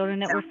are the children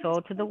that were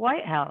sold to the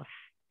White House.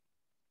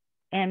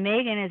 And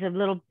Meghan is a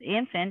little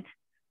infant,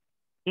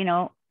 you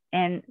know,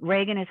 and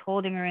Reagan is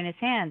holding her in his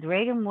hands.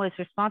 Reagan was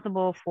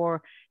responsible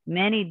for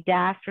many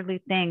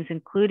dastardly things,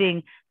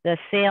 including the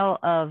sale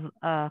of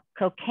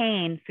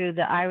cocaine through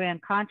the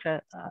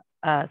Iran-Contra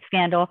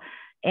scandal.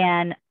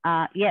 And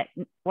yet,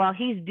 while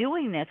he's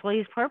doing this, while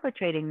he's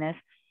perpetrating this,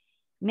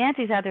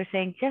 Nancy's out there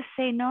saying, just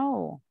say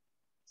no.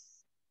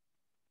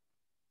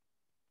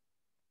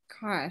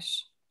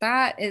 Gosh,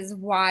 that is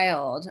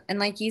wild. And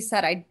like you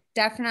said, I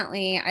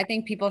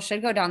think people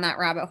should go down that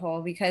rabbit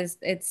hole, because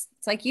it's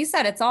like you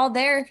said, it's all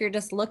there if you're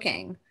just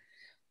looking.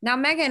 Now,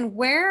 Meghan,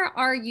 where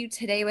are you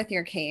today with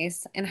your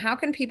case, and how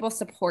can people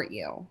support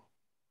you?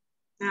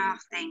 Oh,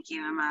 thank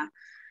you, Emma.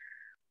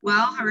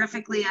 Well,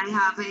 horrifically, I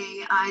have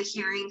a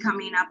hearing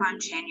coming up on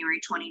January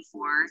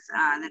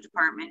 24th. The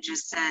department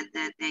just said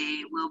that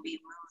they will be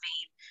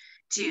moving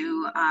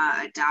to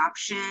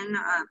adoption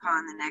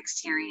upon the next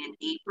hearing in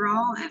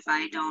April. If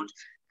I don't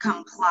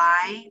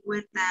comply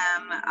with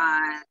them, then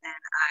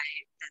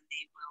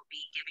they will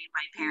be giving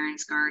my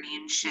parents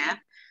guardianship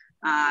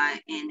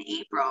in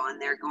April, and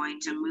they're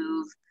going to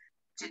move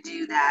to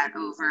do that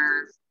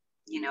over,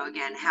 you know,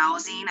 again,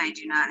 housing. I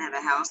do not have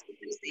a house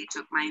because they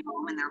took my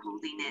home and they're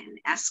holding it in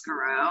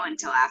escrow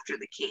until after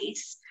the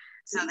case,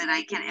 so that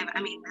I can,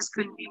 I mean, this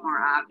couldn't be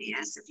more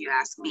obvious if you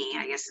ask me.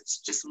 I guess it's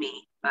just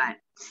me, but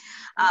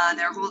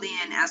they're holding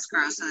it in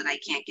escrow so that I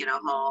can't get a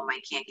home, I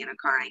can't get a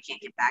car, and I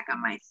can't get back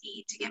on my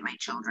feet to get my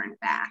children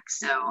back.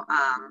 So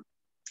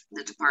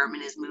the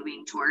department is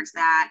moving towards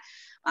that.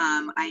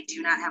 I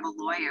do not have a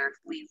lawyer.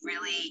 We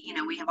really, you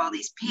know, we have all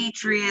these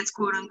patriots,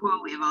 quote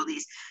unquote. We have all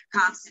these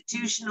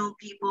constitutional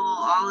people,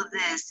 all of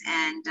this.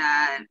 And,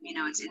 you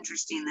know, it's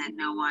interesting that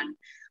no one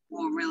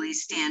will really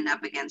stand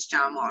up against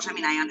John Walsh. I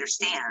mean, I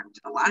understand.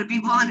 A lot of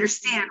people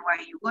understand why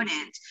you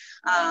wouldn't.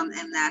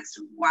 And that's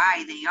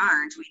why they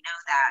aren't. We know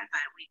that.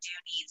 But we do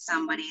need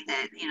somebody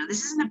that, you know,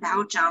 this isn't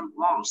about John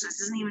Walsh. This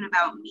isn't even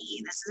about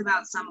me. This is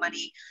about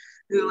somebody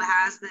who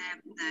has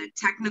the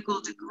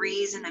technical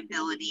degrees and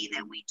ability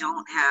that we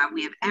don't have.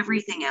 We have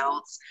everything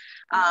else,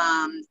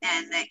 and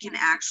that can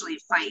actually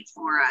fight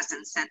for us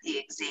and set the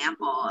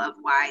example of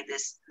why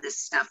this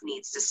stuff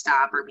needs to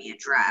stop or be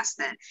addressed,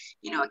 that,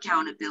 you know,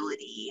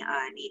 accountability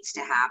needs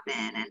to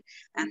happen,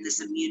 and this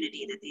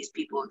immunity that these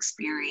people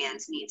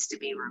experience needs to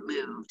be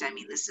removed. I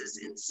mean, this is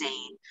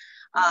insane.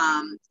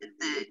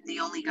 The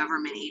only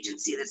government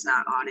agency that's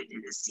not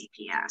audited is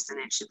CPS, and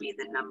it should be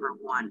the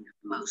 #1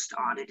 most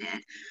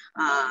audited.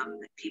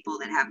 People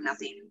that have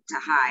nothing to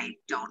hide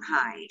don't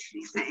hide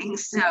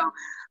things. So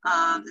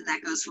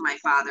that goes for my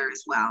father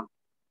as well.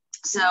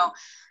 So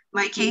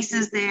my case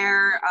is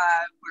there.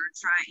 We're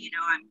trying, you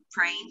know, I'm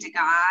praying to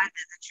God that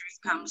the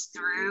truth comes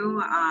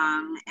through,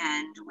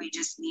 and we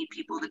just need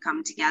people to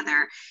come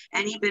together.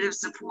 Any bit of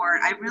support.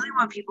 I really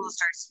want people to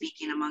start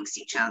speaking amongst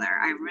each other.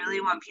 I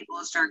really want people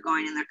to start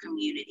going in their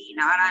community,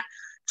 not on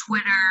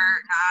Twitter,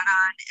 not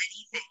on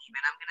anything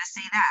even. I'm going to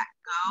say that.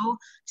 Go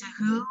to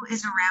who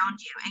is around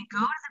you, and go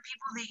to the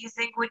people that you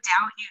think would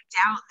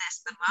doubt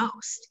this the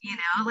most. You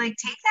know, like,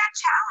 take that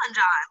challenge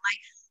on.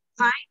 Like,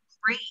 find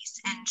grace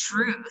and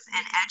truth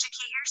and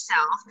educate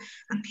yourself,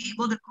 and be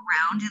able to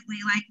groundedly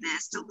like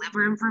this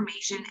deliver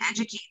information,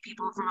 educate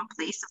people from a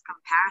place of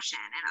compassion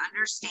and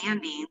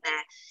understanding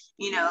that,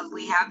 you know,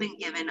 we have been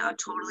given a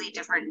totally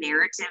different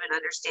narrative and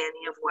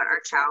understanding of what our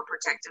child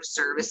protective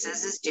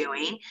services is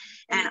doing,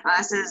 and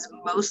us as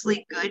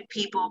mostly good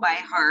people by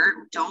heart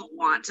don't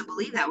want to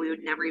believe that. We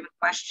would never even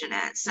question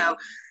it. So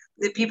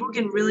that people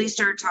can really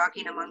start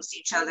talking amongst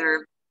each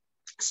other.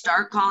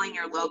 Start calling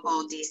your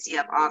local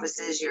DCF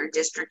offices, your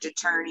district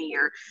attorney,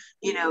 your,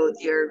 you know,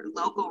 your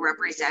local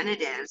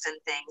representatives and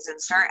things, and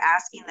start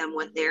asking them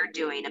what they're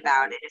doing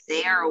about it, if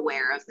they are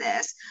aware of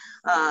this,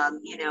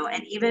 you know,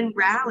 and even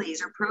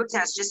rallies or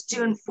protests, just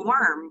to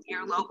inform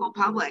your local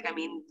public. I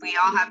mean, we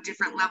all have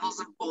different levels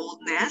of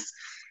boldness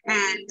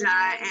and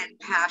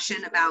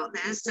passion about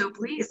this. So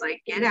please,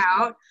 like, get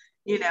out,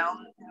 you know,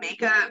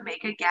 make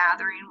a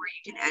gathering where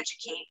you can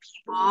educate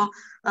people,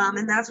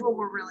 and that's what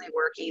we're really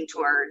working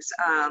towards.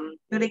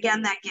 But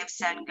again, that give,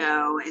 send,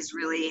 go is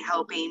really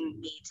helping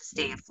me to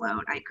stay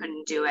afloat. I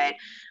couldn't do it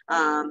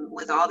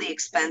with all the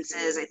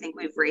expenses. I think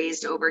we've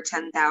raised over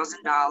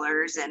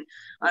 $10,000, and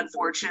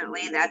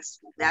unfortunately,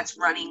 that's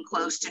running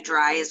close to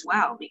dry as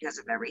well because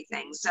of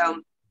everything.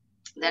 So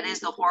that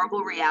is the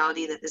horrible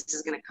reality, that this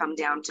is going to come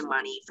down to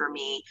money for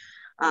me.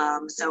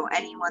 So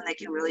anyone that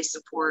can really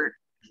support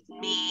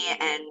me,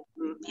 and,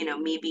 you know,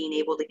 me being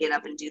able to get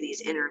up and do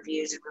these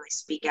interviews and really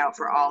speak out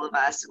for all of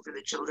us and for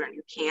the children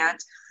who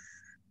can't.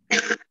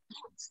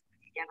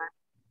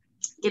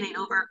 Getting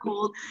over a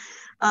cold.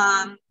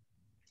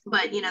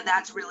 But, you know,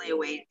 that's really a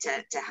way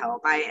to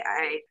help.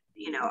 I,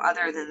 you know,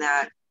 other than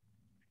that,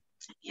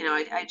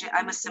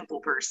 I'm a simple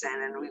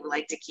person, and we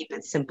like to keep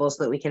it simple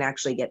so that we can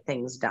actually get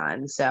things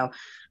done. So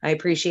I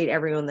appreciate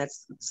everyone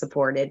that's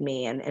supported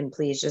me, and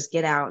please just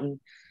get out and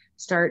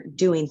start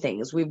doing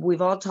things.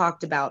 We've all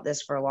talked about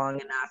this for long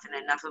enough,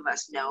 and enough of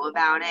us know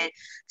about it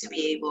to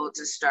be able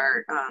to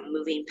start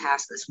moving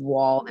past this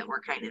wall that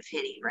we're kind of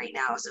hitting right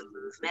now as a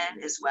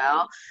movement as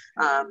well.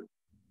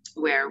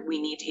 Where we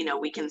need,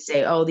 we can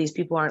say, oh, these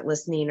people aren't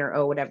listening, or,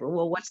 oh, whatever.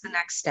 Well, what's the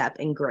next step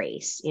in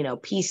grace,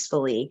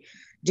 peacefully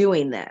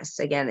doing this?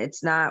 Again,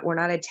 we're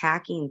not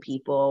attacking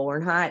people. We're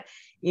not,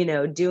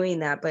 doing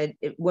that, but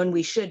when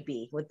we should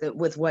be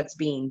with what's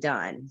being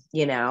done,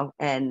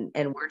 and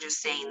we're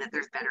just saying that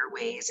there's better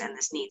ways and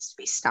this needs to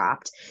be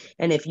stopped.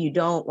 And if you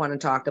don't want to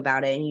talk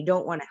about it and you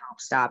don't want to help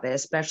stop it,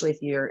 especially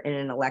if you're in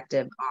an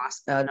elected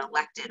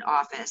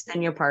office,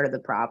 then you're part of the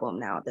problem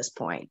now at this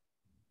point.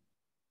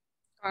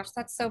 Gosh,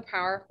 that's so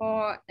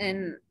powerful.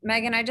 And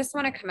Meghan, I just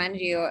want to commend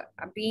you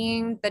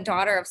being the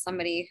daughter of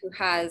somebody who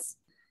has,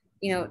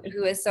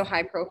 who is so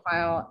high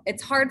profile.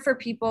 It's hard for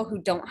people who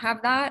don't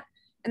have that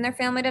in their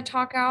family to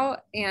talk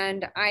out.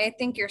 And I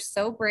think you're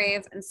so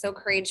brave and so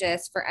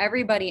courageous for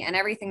everybody and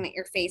everything that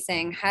you're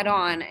facing head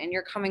on, and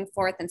you're coming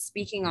forth and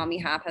speaking on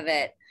behalf of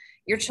it.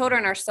 Your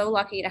children are so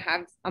lucky to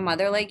have a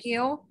mother like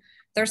you.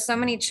 There's so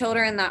many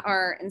children that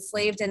are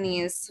enslaved in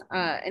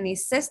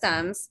these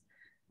systems,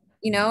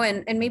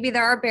 and maybe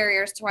there are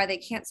barriers to why they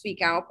can't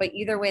speak out, but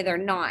either way,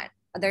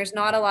 there's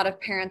not a lot of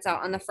parents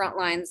out on the front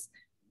lines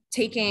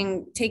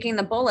taking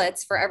the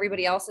bullets for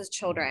everybody else's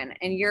children.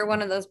 And you're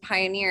one of those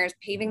pioneers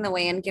paving the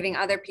way and giving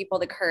other people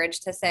the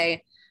courage to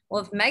say,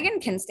 well, if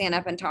Meghan can stand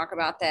up and talk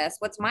about this,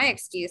 what's my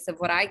excuse of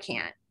what I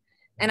can't?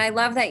 And I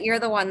love that you're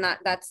the one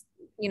that's,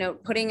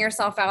 putting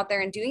yourself out there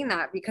and doing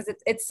that, because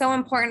it's so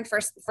important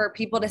for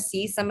people to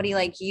see somebody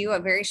like you, a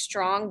very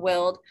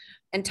strong-willed,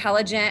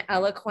 intelligent,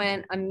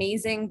 eloquent,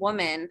 amazing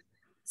woman,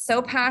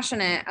 so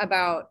passionate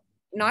about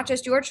not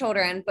just your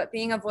children, but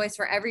being a voice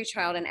for every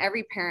child and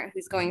every parent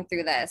who's going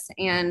through this.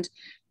 And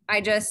I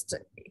just,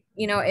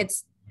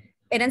 it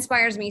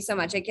inspires me so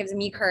much. It gives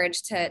me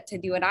courage to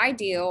do what I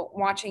do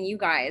watching you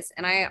guys.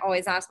 And I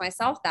always ask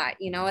myself that,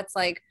 it's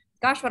like,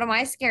 gosh, what am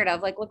I scared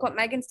of? Like, look what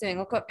Meghan's doing.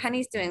 Look what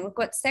Penny's doing. Look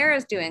what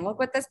Sarah's doing. Look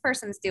what this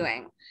person's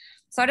doing.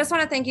 So I just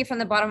want to thank you from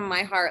the bottom of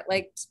my heart.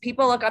 Like,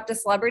 people look up to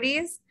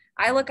celebrities.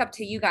 I look up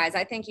to you guys.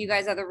 I think you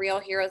guys are the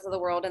real heroes of the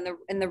world,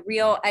 and the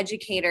real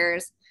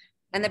educators,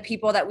 and the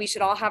people that we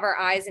should all have our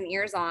eyes and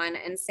ears on,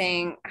 and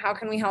saying, how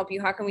can we help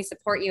you? How can we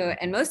support you?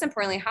 And most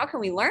importantly, how can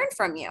we learn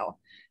from you?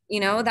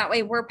 That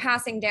way we're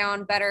passing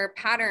down better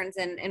patterns,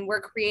 and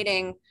we're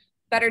creating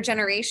better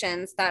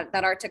generations that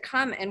are to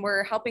come, and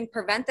we're helping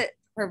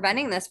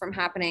preventing this from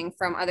happening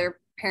from other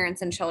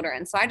parents and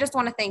children. So I just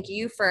want to thank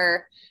you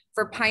for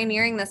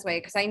pioneering this way,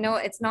 because I know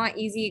it's not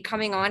easy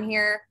coming on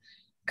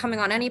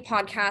any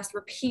podcast,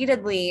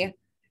 repeatedly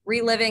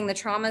reliving the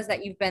traumas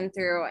that you've been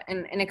through,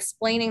 and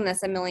explaining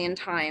this a million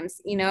times.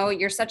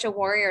 You're such a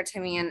warrior to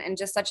me, and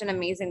just such an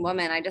amazing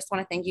woman. I just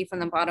want to thank you from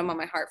the bottom of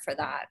my heart for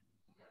that.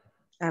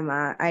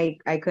 Emma,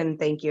 I couldn't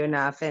thank you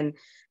enough. And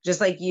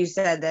just like you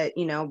said that,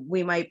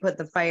 we might put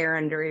the fire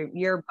under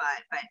your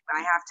butt, but I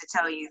have to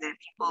tell you that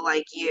people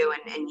like you,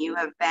 and you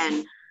have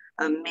been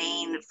a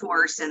main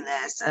force in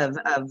this of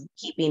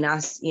keeping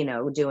us,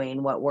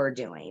 doing what we're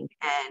doing,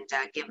 and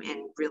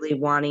really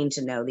wanting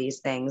to know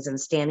these things and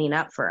standing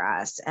up for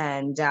us.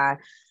 And,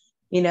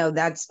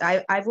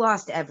 I've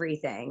lost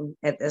everything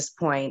at this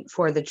point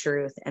for the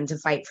truth and to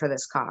fight for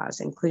this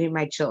cause, including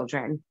my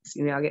children.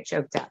 I'll get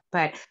choked up,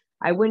 but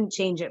I wouldn't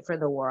change it for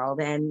the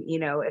world. And,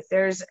 if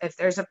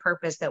there's a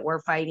purpose that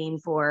we're fighting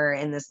for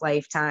in this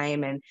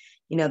lifetime, and,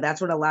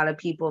 that's what a lot of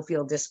people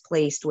feel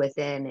displaced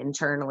within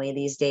internally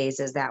these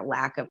days, is that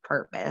lack of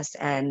purpose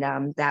and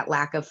that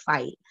lack of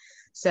fight.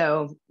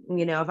 So,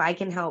 if I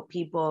can help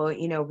people,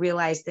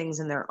 realize things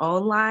in their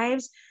own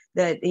lives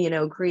that,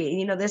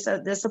 create,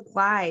 this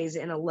applies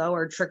in a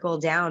lower trickle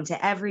down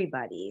to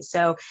everybody.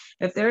 So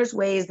if there's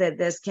ways that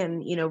this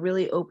can,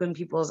 really open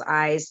people's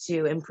eyes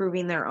to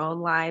improving their own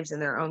lives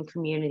and their own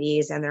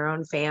communities and their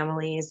own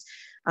families,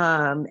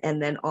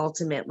 and then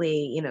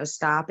ultimately,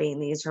 stopping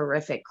these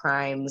horrific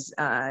crimes,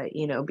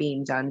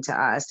 being done to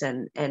us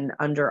and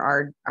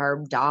under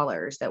our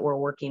dollars that we're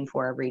working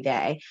for every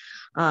day.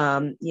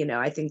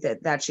 I think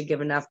that should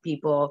give enough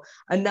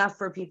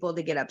for people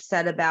to get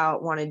upset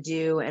about, want to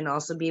do, and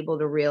also be able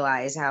to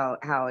realize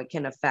how it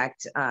can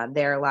affect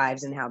their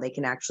lives and how they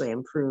can actually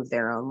improve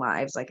their own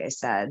lives, like I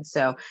said.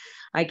 So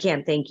I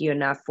can't thank you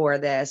enough for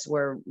this.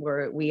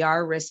 We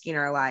are risking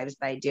our lives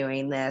by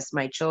doing this.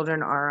 My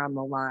children are on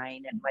the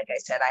line. And like I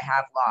said, I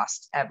have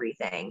lost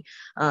everything,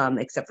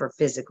 except for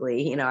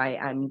physically.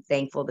 I'm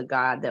thankful to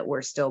God that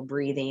we're still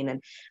breathing.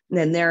 And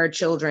then there are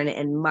children,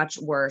 and much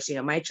worse.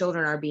 My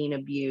children are being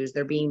abused.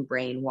 They're being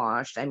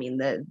brainwashed. I mean,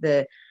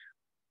 the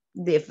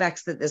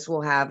effects that this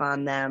will have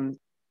on them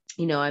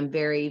I'm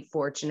very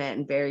fortunate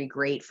and very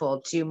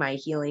grateful to my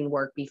healing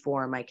work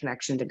before, my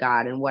connection to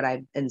God, and what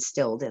I've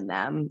instilled in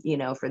them,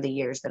 for the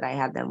years that I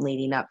had them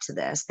leading up to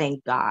this.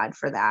 Thank God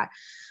for that.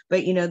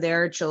 But,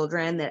 there are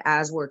children that,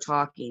 as we're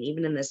talking,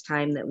 even in this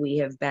time that we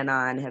have been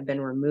on, have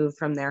been removed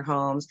from their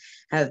homes,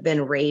 have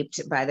been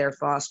raped by their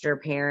foster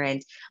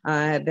parent,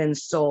 have been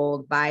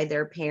sold by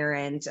their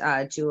parent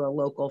to a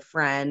local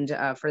friend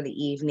for the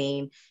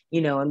evening,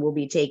 and will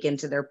be taken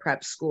to their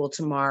prep school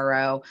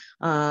tomorrow.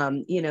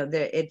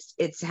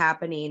 It's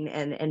happening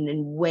and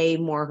in way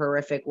more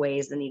horrific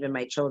ways than even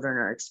my children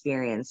are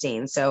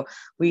experiencing. So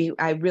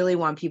I really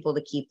want people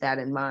to keep that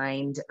in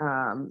mind.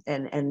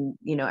 And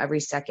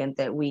every second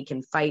that we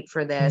can fight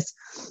for this,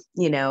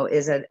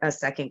 is a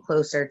second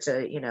closer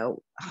to,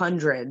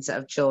 hundreds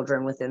of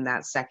children within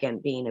that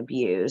second being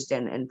abused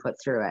and put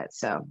through it.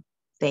 So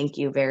thank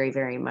you very,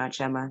 very much,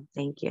 Emma.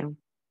 Thank you.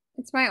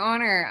 It's my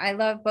honor. I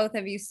love both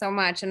of you so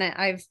much. And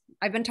I've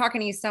been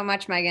talking to you so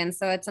much, Meghan.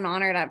 So it's an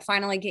honor to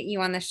finally get you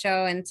on the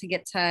show and to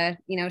get to,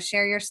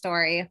 share your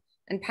story.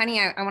 And Penny,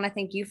 I want to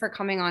thank you for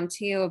coming on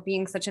too,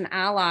 being such an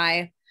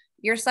ally.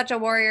 You're such a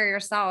warrior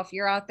yourself.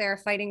 You're out there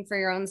fighting for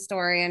your own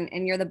story,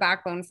 and you're the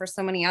backbone for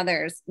so many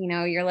others.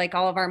 You're like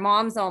all of our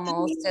moms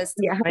almost, just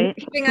right?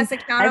 keeping us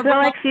accountable. I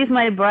feel like she's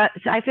my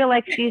I feel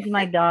like she's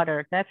my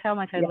daughter. That's how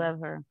much I love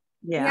her.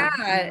 Yeah.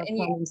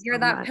 And you're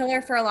that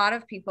pillar for a lot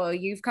of people.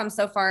 You've come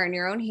so far in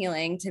your own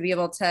healing to be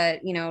able to,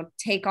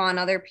 take on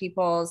other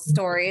people's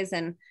stories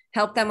and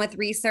help them with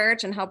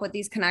research and help with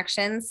these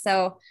connections.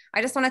 So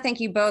I just want to thank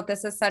you both.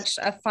 This is such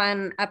a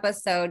fun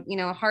episode,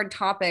 a hard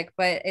topic,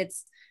 but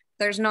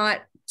there's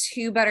not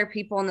two better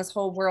people in this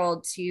whole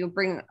world to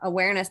bring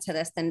awareness to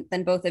this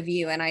than both of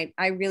you. And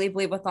I really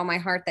believe with all my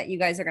heart that you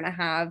guys are going to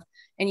have,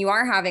 and you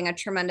are having, a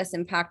tremendous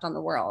impact on the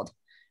world.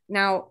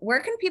 Now,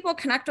 where can people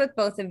connect with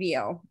both of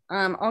you?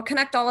 I'll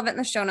connect all of it in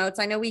the show notes.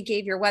 I know we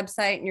gave your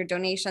website and your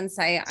donation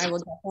site. I will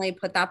definitely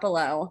put that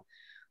below.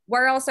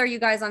 Where else are you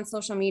guys on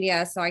social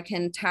media so I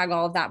can tag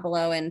all of that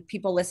below and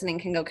people listening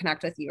can go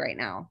connect with you right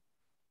now?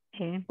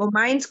 Okay. Well,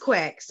 mine's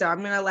quick, so I'm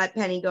going to let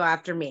Penny go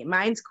after me.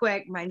 Mine's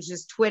quick. Mine's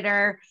just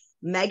Twitter,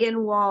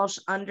 Meghan Walsh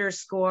 _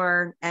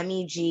 MEGHAN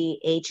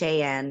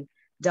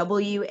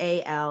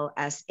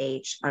WALSH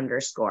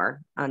 _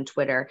 on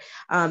Twitter.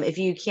 If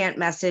you can't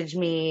message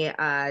me,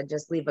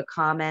 just leave a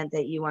comment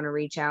that you want to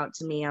reach out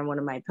to me on one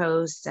of my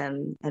posts,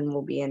 and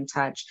we'll be in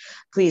touch.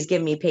 Please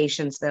give me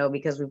patience though,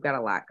 because we've got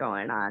a lot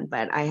going on,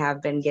 but I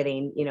have been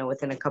getting,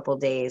 within a couple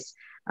days,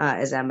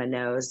 as Emma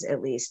knows,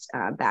 at least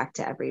back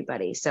to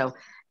everybody. So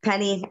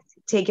Penny,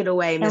 take it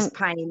away, Miss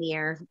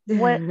Pioneer.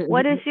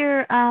 What is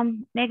your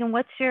Meghan,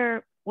 what's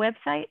your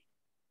website?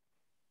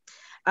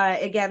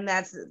 Again,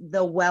 that's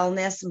the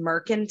Wellness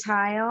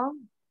Mercantile.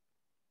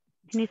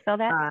 Can you spell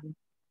that?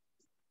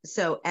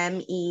 So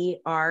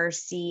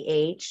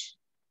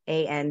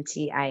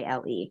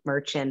MERCHANTILE,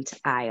 merchant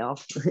aisle,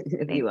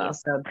 if you will.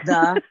 So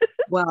the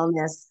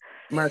Wellness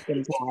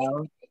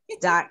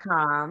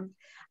Mercantile.com.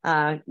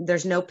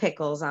 There's no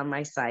pickles on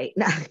my site.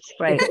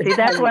 Right. See,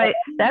 that's why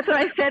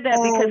I said that,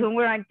 because when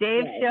we're on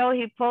Dave's show,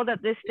 he pulled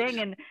up this thing,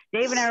 and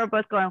Dave and I were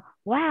both going,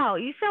 "Wow,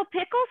 you sell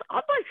pickles?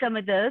 I'll buy some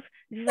of those."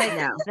 He's like,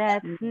 "No,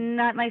 that's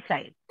not my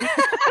site."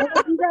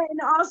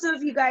 And also,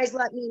 if you guys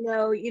let me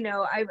know,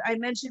 I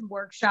mentioned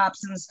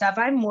workshops and stuff.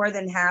 I'm more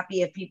than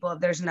happy if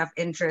there's enough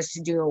interest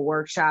to do a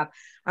workshop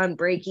on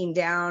breaking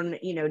down,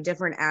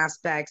 different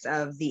aspects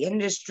of the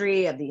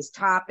industry, of these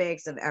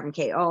topics, of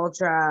MK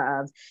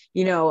Ultra, of,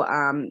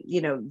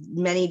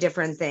 many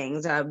different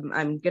things.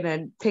 I'm going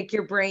to pick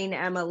your brain,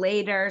 Emma,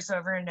 later, so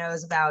everyone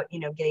knows about,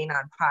 getting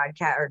on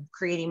podcast or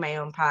creating my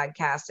own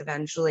podcast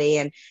eventually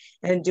and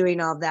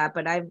doing all that.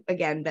 But I've,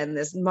 again, been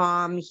this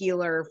mom,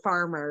 healer,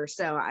 farmer.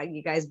 So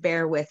you guys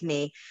bear with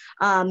me.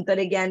 But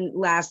again,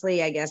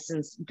 lastly, I guess,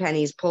 since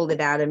Penny's pulled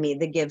it out of me,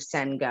 the Give,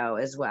 Send, Go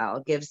as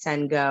well. Give,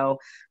 Send, Go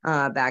 /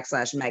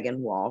 Meghan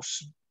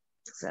Walsh.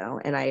 So,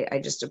 and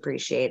I just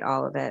appreciate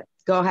all of it.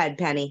 Go ahead,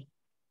 Penny.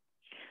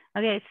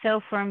 Okay.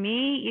 So for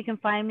me, you can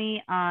find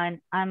me I'm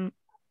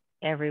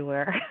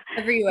everywhere.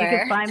 Everywhere. You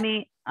can find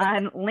me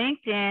on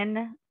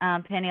LinkedIn,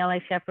 Penny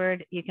L.A.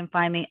 Shepard. You can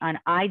find me on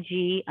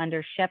IG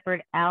under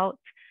Shepard Out.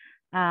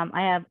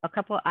 I have a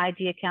couple of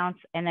IG accounts,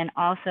 and then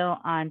also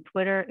on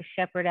Twitter,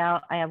 Shepard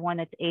Out. I have one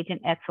that's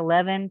Agent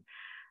X11.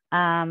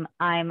 I'm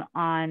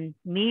on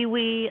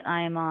MeWe.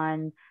 I'm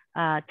on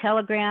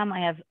Telegram. I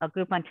have a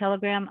group on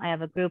Telegram. I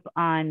have a group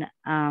on,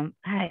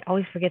 I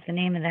always forget the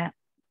name of that.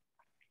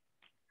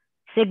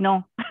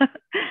 Signal.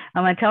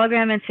 I'm on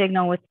Telegram and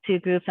Signal with 2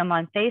 groups. I'm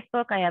on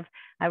Facebook. I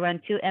run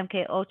 2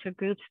 MK Ultra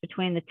groups.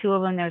 Between the 2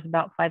 of them, there's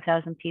about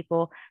 5,000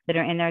 people that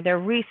are in there. They're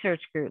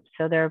research groups.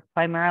 So they're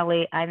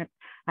primarily, I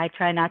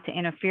try not to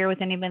interfere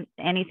with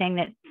anything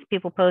that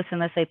people post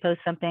unless they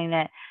post something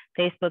that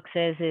Facebook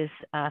says is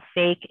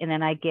fake, and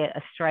then I get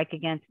a strike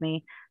against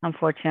me,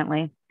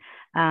 unfortunately.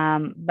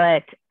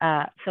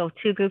 So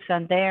 2 groups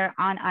on there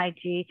on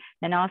IG,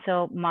 and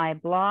also my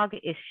blog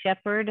is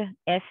Shepard,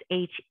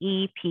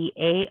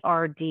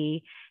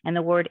 SHEPARD, and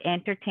the word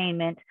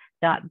entertainment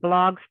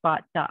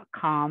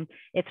 .blogspot.com.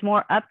 It's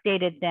more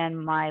updated than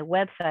my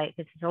website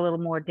because it's a little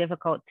more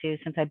difficult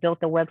since I built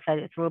the website,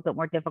 it's a little bit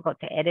more difficult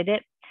to edit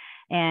it.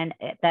 And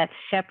that's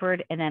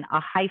Shepard and then a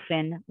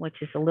hyphen, which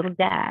is a little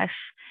dash,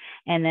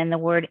 and then the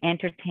word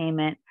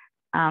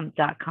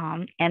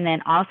entertainment.com. And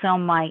then also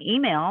my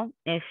email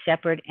is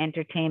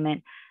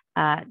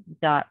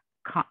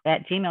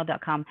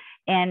shepardentertainment.com@gmail.com.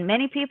 And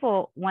many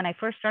people, when I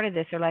first started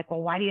this, are like,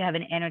 well, why do you have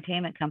an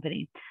entertainment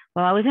company?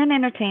 Well, I was in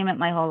entertainment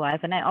my whole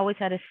life, and I always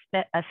had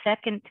a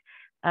second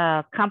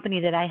company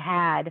that I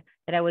had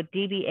that I would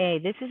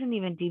DBA. This isn't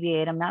even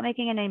DBA. I'm not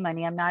making any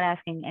money. I'm not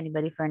asking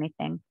anybody for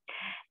anything.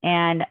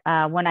 And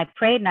when I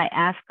prayed and I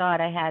asked God,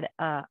 I had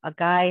a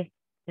guy,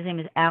 his name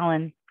is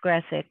Alan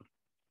Gressick,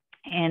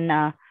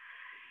 in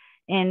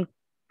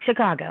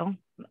Chicago,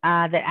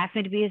 that asked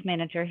me to be his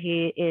manager.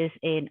 He is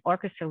an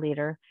orchestra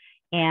leader.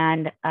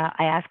 And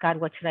I asked God,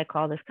 what should I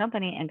call this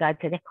company? And God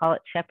said, call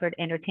it Shepard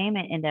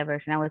Entertainment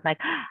Endeavors. And I was like,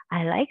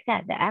 I like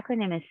that. The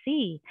acronym is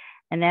C.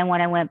 And then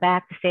when I went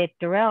back to stay at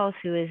Durrell's,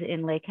 who is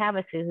in Lake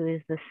Havasu, who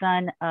is the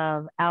son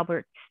of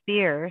Albert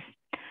Spears,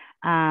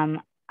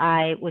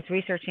 I was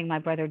researching my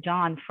brother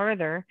John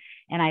further,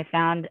 and I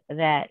found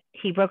that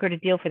he brokered a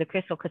deal for the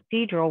Crystal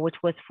Cathedral, which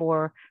was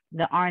for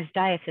the Orange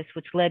Diocese,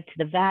 which led to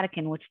the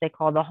Vatican, which they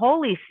call the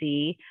Holy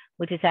See,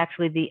 which is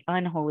actually the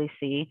unholy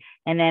see.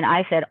 And then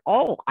I said,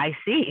 oh, I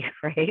see,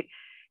 right?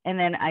 And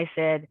then I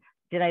said,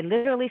 did I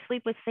literally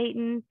sleep with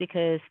Satan?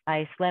 Because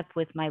I slept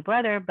with my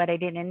brother, but I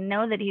didn't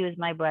know that he was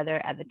my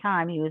brother at the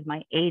time. He was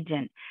my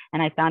agent.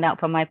 And I found out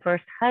from my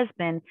first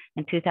husband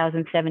in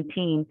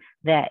 2017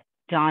 that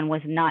John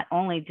was not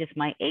only just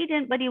my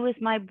agent, but he was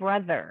my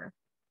brother.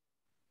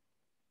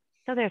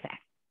 So there's that.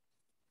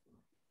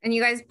 And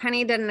you guys,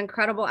 Penny did an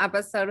incredible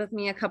episode with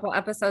me a couple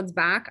episodes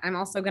back. I'm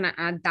also going to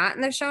add that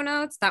in the show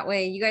notes. That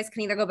way you guys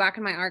can either go back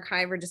in my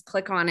archive or just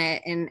click on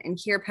it and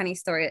hear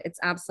Penny's story. It's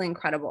absolutely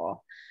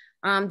incredible.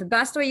 The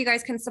best way you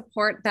guys can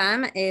support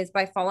them is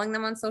by following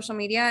them on social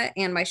media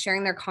and by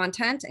sharing their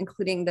content,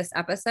 including this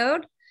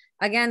episode.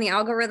 Again, the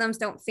algorithms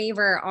don't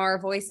favor our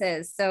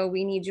voices, so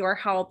we need your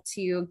help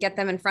to get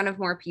them in front of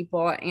more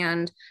people,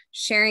 and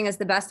sharing is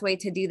the best way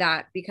to do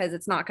that because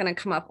it's not going to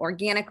come up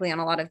organically on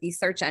a lot of these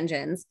search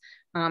engines,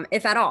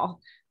 if at all.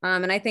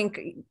 And I think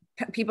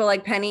people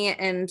like Penny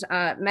and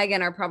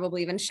Meghan are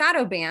probably even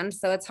shadow banned,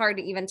 so it's hard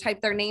to even type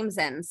their names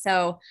in.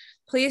 So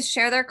please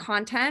share their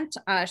content,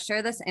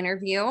 share this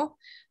interview.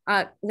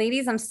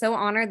 Ladies, I'm so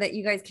honored that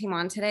you guys came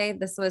on today.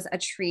 This was a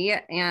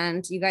treat,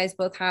 and you guys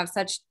both have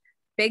such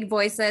big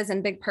voices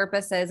and big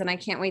purposes, and I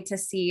can't wait to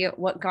see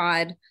what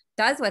God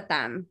does with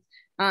them.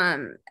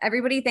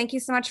 Everybody, thank you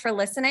so much for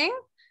listening.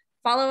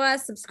 Follow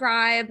us,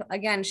 subscribe,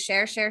 again,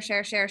 share,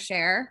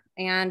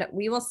 and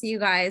we will see you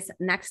guys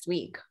next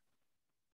week.